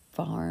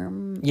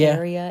 farm Yeah.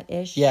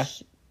 area-ish Yeah.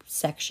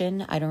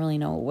 section, I don't really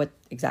know what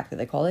exactly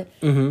they call it,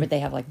 but they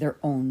have, like, their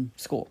own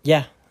school.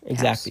 Yeah,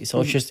 exactly. House.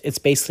 So it's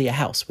basically a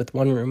house with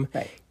one room.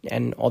 Right.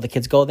 And all the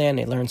kids go there and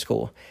they learn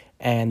school.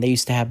 And they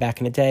used to have back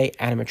in the day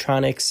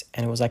animatronics,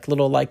 and it was like a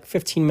little like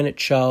 15-minute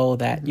show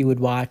that you would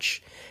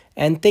watch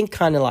and think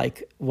kind of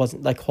like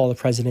wasn't like Hall of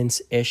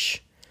Presidents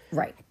ish.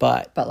 Right.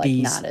 But like,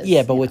 these, not as,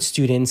 yeah, but with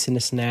students and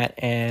this and that.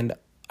 And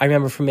I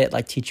remember from it,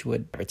 like teacher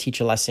would teach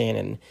a lesson,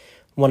 and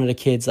one of the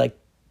kids like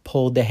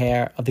pulled the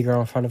hair of the girl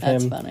in front of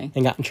That's him funny.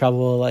 and got in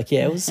trouble. Like,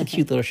 yeah, it was a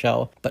cute little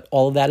show. But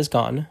all of that is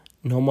gone.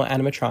 No more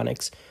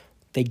animatronics.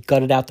 They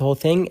gutted out the whole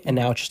thing, and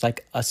now it's just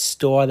like a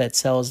store that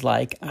sells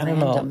like I don't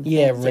know, Random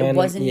yeah, things. random, It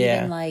wasn't yeah,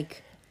 even,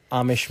 like,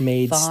 Amish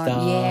made farm.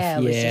 stuff. Yeah,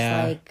 it was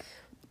just, like,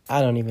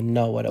 I don't even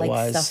know what it like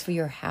was. stuff for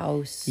your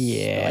house.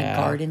 Yeah. Like,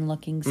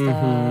 garden-looking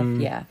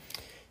stuff. Yeah.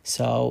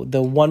 So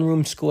the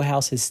one-room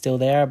schoolhouse is still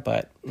there,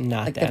 but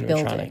not Like the the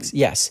animatronics. building.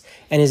 Yes,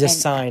 and there's a And,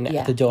 sign yeah,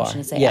 at the door. I was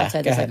gonna say, Yeah, outside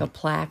go there's ahead. like a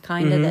plaque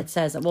kind of that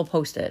says, we'll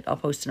post it. I'll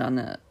post it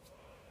on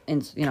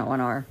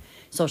on our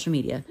social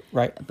media.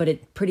 Right. But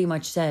it pretty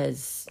much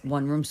says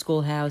one room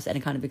schoolhouse, and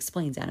it kind of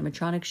explains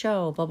animatronic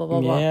show, blah, blah,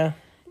 blah, blah. Yeah.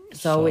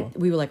 So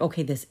we were like,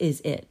 okay, this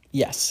is it.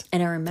 Yes.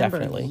 And I remember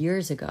definitely.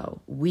 years ago,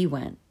 we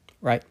went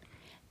Right.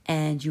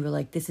 and you were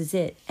like, this is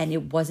it. And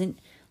it wasn't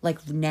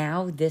like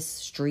now this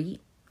street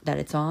that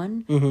it's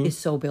on is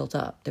so built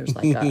up. There's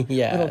like a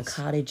Yes. little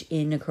cottage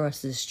inn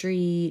across the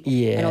street.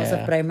 And all Yeah.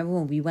 stuff. But I remember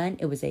when we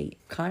went, it was a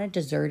kind of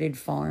deserted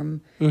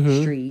farm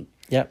street.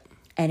 Yep.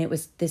 And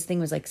this thing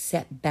was like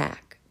set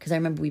back. Because I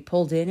remember we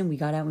pulled in and we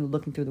got out and we were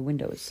looking through the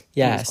windows. And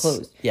Yes. it was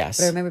closed. Yes.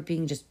 But I remember it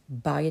being just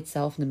by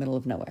itself in the middle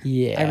of nowhere.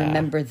 Yeah. I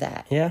remember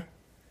that. Yeah.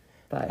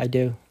 But I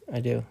do.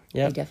 they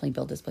Yep. definitely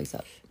built this place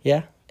up.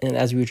 Yeah. And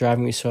as we were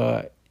driving, we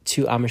saw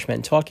two Amish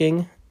men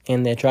talking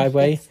in their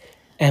driveway.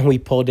 And we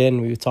pulled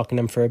in. We were talking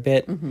to them for a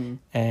bit.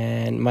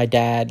 And my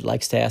dad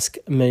likes to ask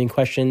a million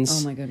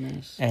questions. Oh my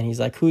goodness. And he's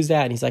like, "Who's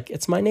that?" And he's like,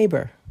 "It's my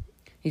neighbor."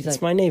 He's It's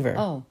like, my neighbor.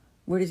 oh,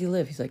 where does he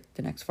live? He's like,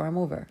 the next farm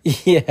over.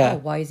 Yeah. Oh,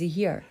 why is he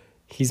here?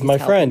 He's my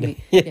helping friend. me.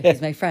 Yeah. Yeah,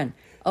 he's my friend.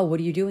 Oh, what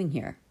are you doing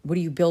here? What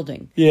are you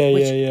building? Yeah,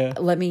 yeah.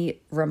 Let me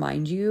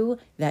remind you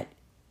that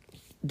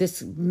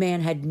this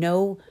man had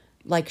no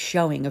like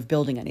showing of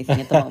building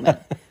anything at the moment.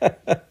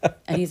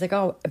 And he's like,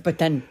 oh, but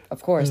then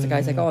of course the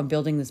guy's like, oh, I'm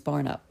building this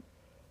barn up.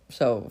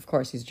 So of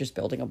course he's just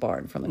building a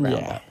barn from the ground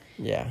Yeah. up.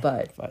 Yeah.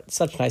 But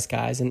such nice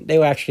guys. And they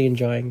were actually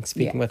enjoying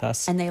speaking Yeah. with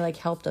us. And they like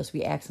helped us.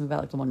 We asked them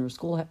about like the one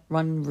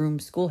room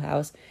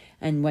schoolhouse,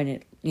 and when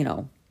it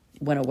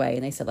went away,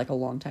 and they said like a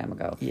long time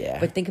ago. Yeah.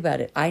 But think about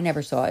it. I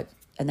never saw it,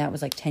 and that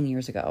was like 10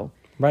 years ago.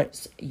 Right.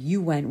 So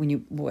you went when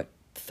you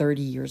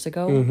 30 years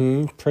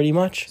ago. Pretty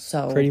much.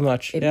 So pretty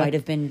much. It yeah. might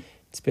have been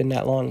It's been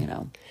that long. you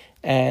know.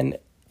 And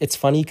it's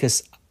funny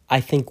because I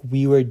think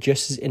we were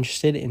just as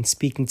interested in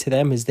speaking to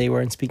them as they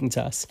were in speaking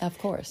to us. Of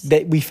course.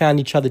 We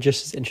found each other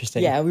just as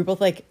interesting. Yeah, we were both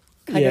like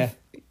kind Yeah. of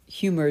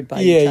humored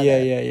by Yeah, each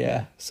other.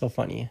 yeah. So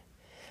funny.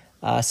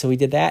 So we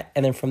did that.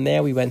 And then from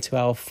there, we went to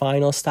our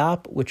final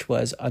stop, which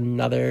was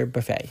another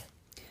buffet.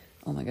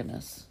 Oh my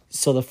goodness.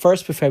 So the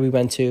first buffet we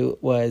went to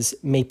was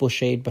Maple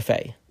Shade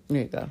Buffet.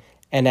 There you go.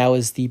 And that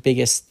was the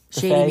biggest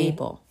Shady buffet.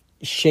 Maple.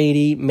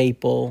 Shady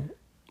Maple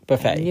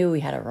Buffet. I knew we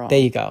had it wrong. There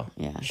you go.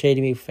 Yeah. Shady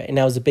Maple Buffet. And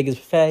that was the biggest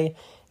buffet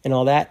and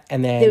all that.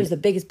 And then It was the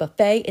biggest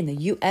buffet in the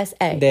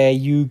USA. there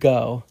you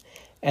go.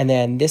 And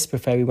then this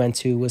buffet we went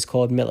to was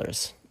called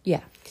Miller's.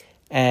 Yeah,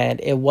 And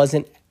it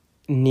wasn't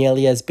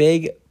nearly as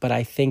big, but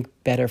I think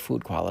better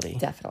food quality.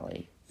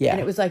 definitely. Yeah. And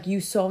it was like you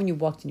saw when you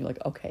walked in, you're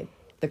like, okay,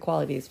 the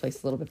quality of this place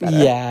is a little bit better.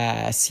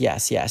 Yes.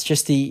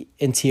 Just the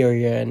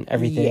interior and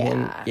everything. Yeah.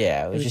 And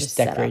yeah, it was just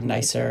set up decorated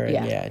nicer. nicer.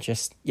 And Yeah. yeah,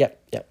 just, yep.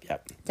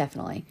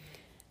 Definitely.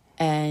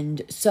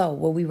 And so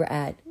when we were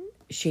at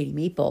Shady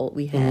Maple,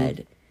 we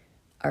had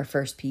our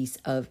first piece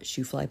of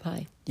shoe fly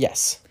pie.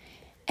 Yes.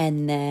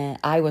 And then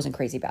I wasn't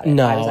crazy about it.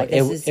 No, I was like,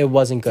 this is it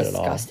wasn't good at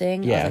all.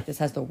 disgusting. I Yeah. was like, this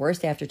has the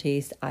worst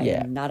aftertaste. I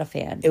Yeah. am not a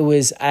fan.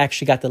 I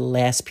actually got the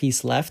last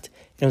piece left,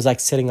 and it was like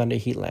sitting under a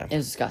heat lamp. It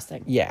was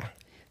disgusting. Yeah,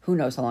 Who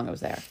knows how long I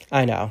was there.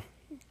 I know.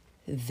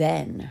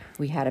 Then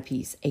we had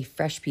a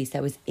fresh piece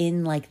that was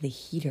in like the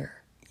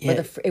heater. Yeah,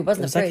 Or it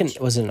wasn't was the fridge.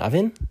 was it an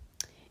oven?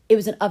 It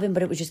was an oven,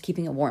 but it was just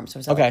keeping it warm. So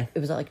it was Okay. it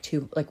was at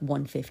like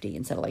 150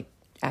 instead of like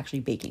actually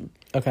baking.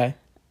 Okay.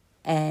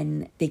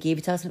 And they gave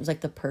it to us, and it was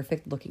like the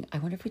perfect looking. I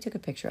wonder if we took a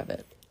picture of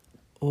it.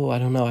 Oh, I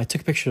don't know. I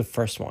took a picture of the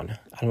first one.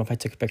 I don't know if I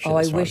took a picture Oh, of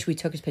I this wish one. we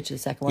took a picture of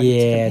the second one.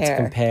 Yeah, to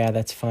compare.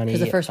 That's funny. Because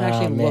the first one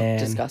actually Oh, looked man.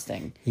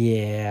 disgusting.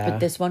 Yeah. But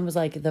this one was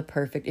like the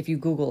perfect. If you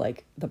Google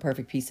like the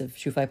perfect piece of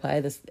shoofly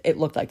pie, it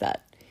looked like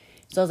that.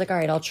 So I was like, all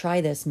right, I'll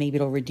try this. Maybe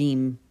it'll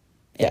redeem.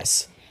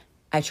 Yes.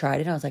 I tried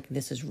it, and I was like,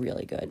 this is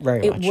really good.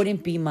 Very it much.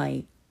 wouldn't be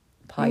my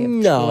pie of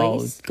No,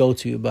 choice, go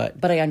to, but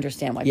but I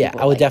understand why. yeah,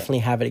 people I would like it. definitely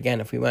have it again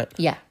if we went.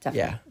 Yeah, definitely.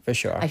 Yeah, for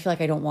sure. I feel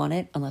like I don't want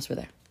it unless we're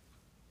there.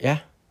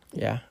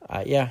 Yeah,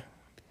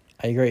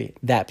 I agree.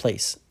 That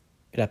place,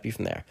 it'd have to be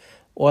from there,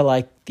 or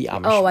like the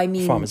Amish Oh, I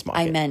mean, farmers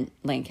market. I meant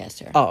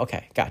Lancaster. Oh,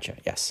 okay, gotcha.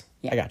 Yes,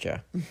 Yeah. I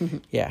gotcha.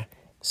 Yeah.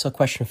 So,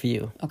 question for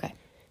you: Okay.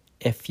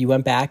 if you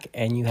went back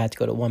and you had to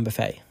go to one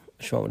buffet,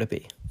 which one would it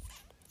be?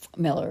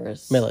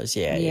 Miller's. Miller's.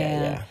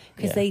 Yeah.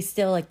 Because yeah. they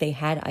still like they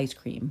had ice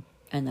cream,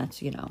 and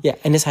that's Yeah,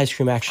 and this ice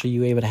cream actually,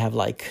 you were able to have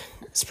like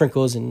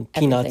sprinkles and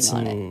peanuts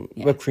Everything on and it,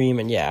 yeah. whipped cream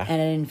and and I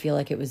didn't feel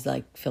like it was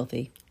like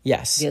filthy.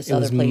 yes, This it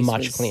was other place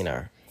much was-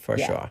 cleaner for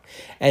Yeah. sure.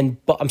 And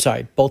I'm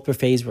sorry, both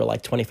buffets were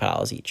like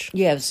 $25 each.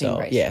 Yeah, it was the same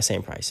price. Yeah,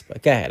 same price.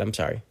 But go ahead. I'm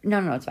sorry.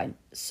 No, it's fine.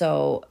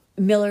 So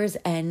Miller's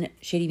and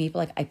Shady Maple,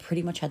 like I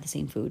pretty much had the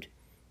same food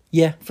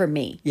Yeah, for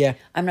me. Yeah.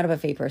 I'm not a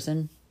buffet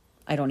person.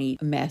 I don't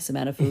eat a mass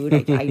amount of food.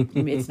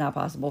 It's not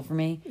possible for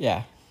me.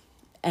 yeah,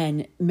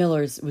 And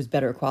Miller's was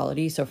better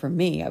quality, so for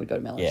me, I would go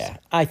to Miller's. yeah.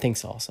 I think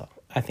so. Also,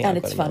 I think. And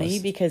I'll go it's to funny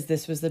Miller's. because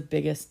this was the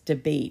biggest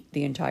debate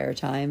the entire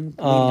time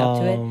leading up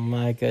to it. Oh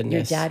my Your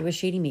goodness. dad was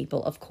Shady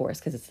Maple, of course,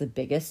 because it's the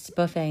biggest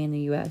buffet in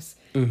the U.S.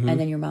 Mm-hmm. And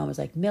then your mom was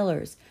like,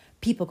 Miller's.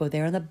 People go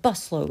there on the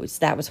busloads.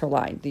 That was her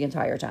line the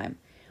entire time.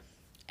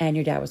 And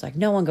your dad was like,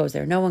 no one goes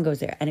there. No one goes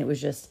there. And it was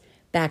just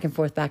back and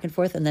forth, back and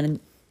forth. And then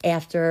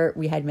after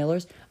we had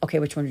Miller's, okay,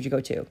 which one did you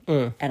go to?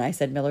 Mm. And I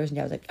said Miller's. And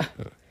dad was like,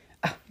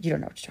 you don't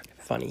know what you're talking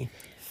about. Funny.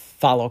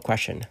 Follow-up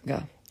question.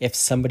 Go. If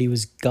somebody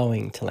was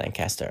going to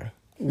Lancaster,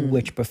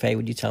 which buffet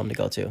would you tell them to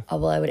go to? Oh,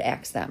 well, I would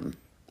ask them.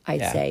 I'd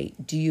Yeah. say,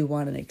 do you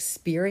want an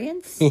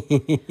experience?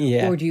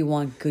 Yeah. Or do you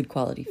want good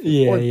quality food?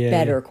 Yeah, or yeah,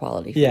 better yeah.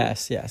 quality food?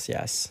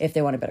 Yes. If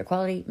they want a better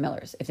quality,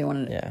 Miller's. If they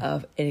want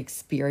an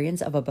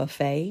experience of a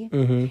buffet,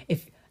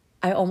 if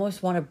I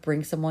almost want to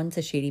bring someone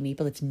to Shady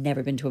Maple that's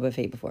never been to a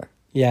buffet before.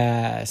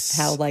 Yes.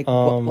 How like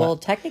well,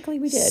 technically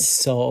we did.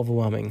 So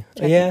overwhelming.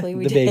 Technically yeah,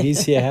 we the did.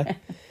 babies, yeah.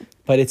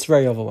 But it's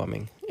very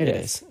overwhelming. It It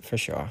is. is, for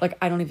sure. Like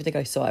I don't even think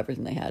I saw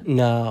everything they had.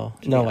 No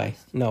be way.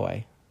 honest. No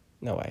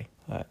way.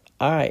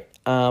 All right.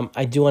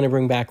 I do want to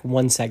bring back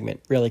one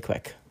segment really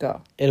quick.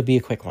 Go. It'll be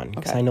a quick one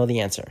because Okay. I know the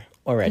answer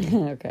already.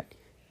 Okay.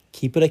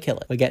 Keep it or kill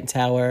it. We're getting to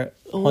our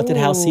haunted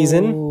house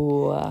season.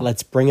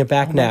 Let's bring it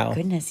back now. Oh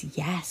Goodness,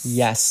 yes.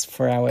 Yes,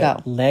 for our Go.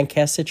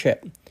 Lancaster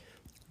trip.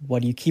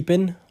 What are you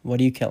keeping? What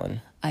are you killing?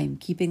 I'm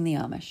keeping the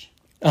Amish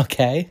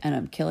Okay. and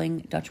I'm killing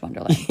Dutch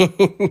Wonderland.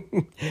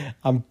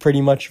 I'm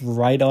pretty much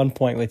right on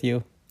point with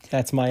you.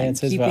 That's my I'm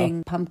answer as keeping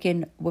well.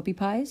 pumpkin whoopie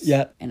pies.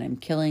 Yep. And I'm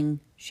killing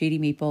Shady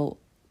Maple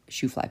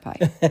shoe fly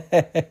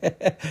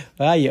pie.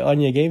 Wow, you're on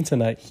your game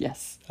tonight.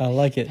 Yes. I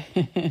like it.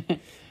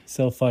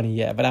 So funny,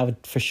 yeah. But I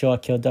would for sure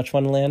kill Dutch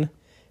Wonderland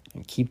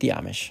and keep the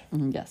Amish.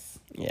 Yes.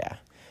 Yeah.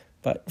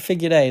 But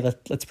figured, hey,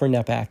 let's bring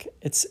that back.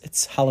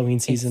 It's Halloween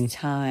season. It's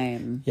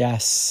time.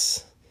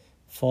 Yes.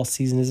 Fall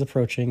season is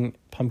approaching.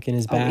 Pumpkin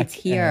is back. Oh, it's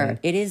here. and-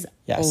 It is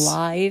Yes.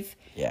 alive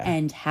Yeah.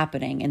 and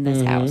happening in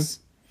this house.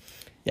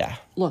 yeah.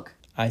 Look,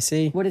 I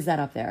see. what is that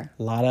up there?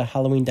 A lot of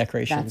Halloween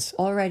decorations. That's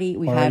already,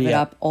 we Already have it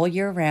up. up all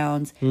year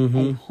round.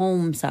 A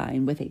home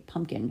sign with a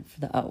pumpkin for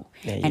the O.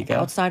 There you And go.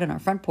 outside on our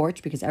front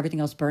porch, because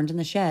everything else burned in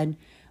the shed,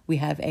 we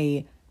have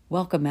a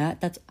welcome mat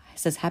that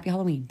says Happy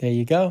Halloween. There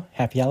you go.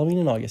 Happy Halloween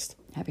in August.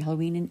 Happy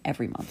Halloween in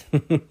every month.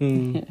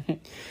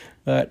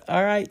 But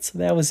all right, so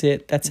that was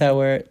it. That's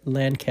our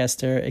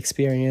Lancaster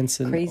experience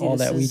and Crazy. all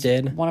This that we is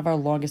did. one of our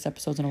longest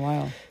episodes in a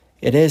while.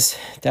 It is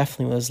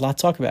definitely. There's a lot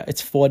to talk about.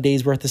 It's 4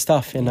 days worth of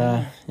stuff, and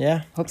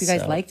yeah. Hope you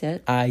guys So, liked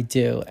it. I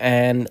do,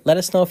 and let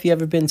us know if you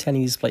ever been to any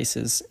of these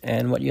places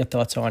and what your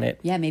thoughts on it.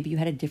 Yeah, maybe you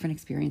had a different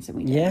experience than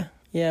we did.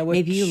 Yeah.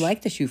 Maybe you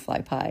like the shoe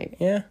fly pie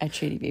Yeah. at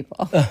Shady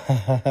Maple.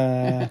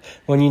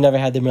 when you never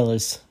had the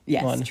Miller's.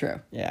 Yes, one. true.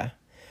 Yeah.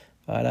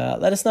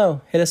 But let us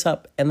know. Hit us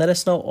up, and let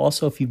us know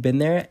also if you've been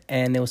there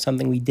and there was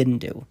something we didn't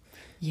do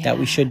that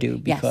we should do,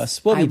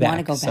 because we'll be back. I want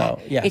to go So, back.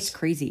 yes. It's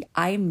crazy.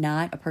 I'm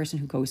not a person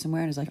who goes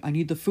somewhere and is like, I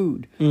need the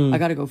food. I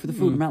got to go for the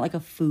food. I'm not like a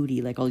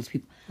foodie like all these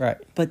people. Right.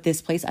 But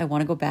this place, I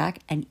want to go back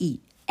and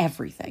eat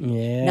everything.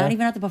 Yeah. Not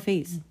even at the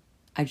buffets.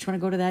 I just want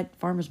to go to that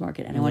farmer's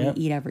market and I want Yep.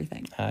 to eat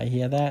everything. I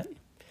hear that.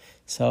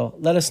 So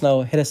let us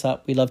know. Hit us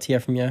up. We'd love to hear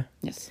from you.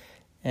 Yes.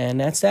 And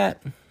that's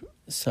that.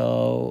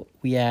 So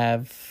we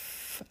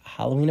have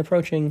Halloween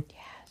approaching.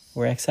 Yes.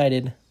 We're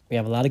excited. We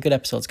have a lot of good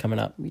episodes coming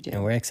up. We do.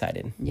 And we're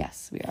excited.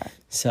 Yes, we are.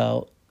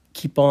 So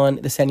keep on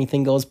this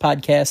Anything Goes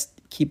podcast.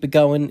 Keep it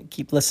going.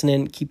 Keep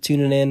listening. Keep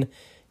tuning in.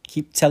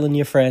 Keep telling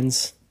your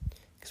friends.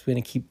 Because we're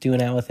going to keep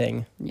doing our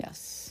thing.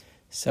 Yes.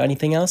 So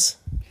anything else?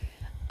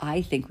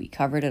 I think we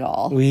covered it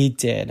all. We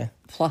did.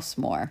 Plus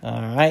more.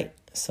 All right.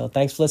 So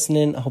thanks for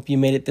listening. I hope you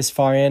made it this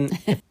far in.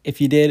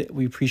 If you did,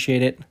 we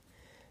appreciate it.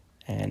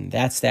 And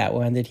that's that.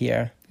 We'll end it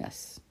here.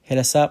 Yes. Hit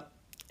us up.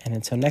 And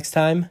until next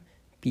time,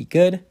 be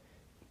good,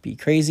 be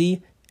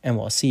crazy, and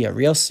we'll see you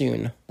real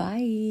soon.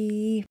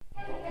 Bye.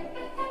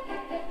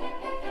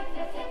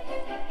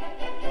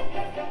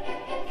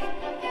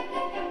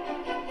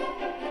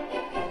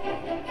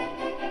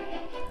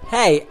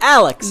 Hey,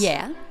 Alex.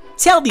 Yeah.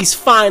 Tell these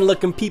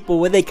fine-looking people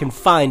where they can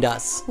find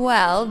us.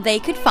 Well, they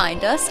could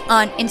find us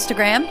on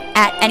Instagram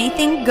at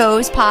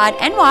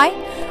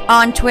anythinggoespodny,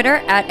 on Twitter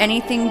at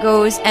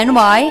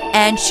anythinggoesny,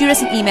 and shoot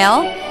us an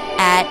email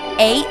at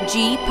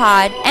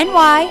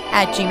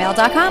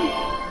agpodny@gmail.com.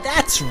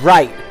 That's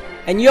right.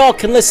 And y'all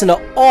can listen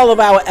to all of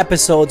our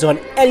episodes on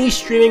any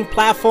streaming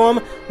platform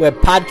where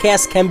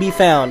podcasts can be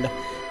found.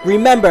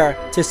 Remember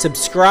to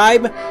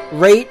subscribe,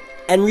 rate,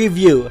 and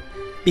review,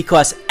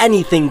 because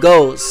anything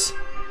goes.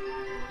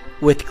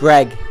 With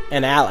Greg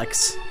and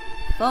Alex.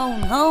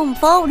 Phone home,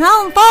 phone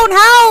home, phone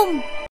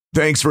home!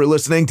 Thanks for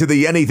listening to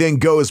the Anything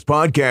Goes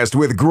podcast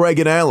with Greg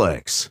and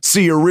Alex.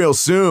 See you real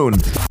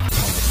soon,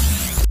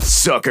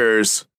 suckers.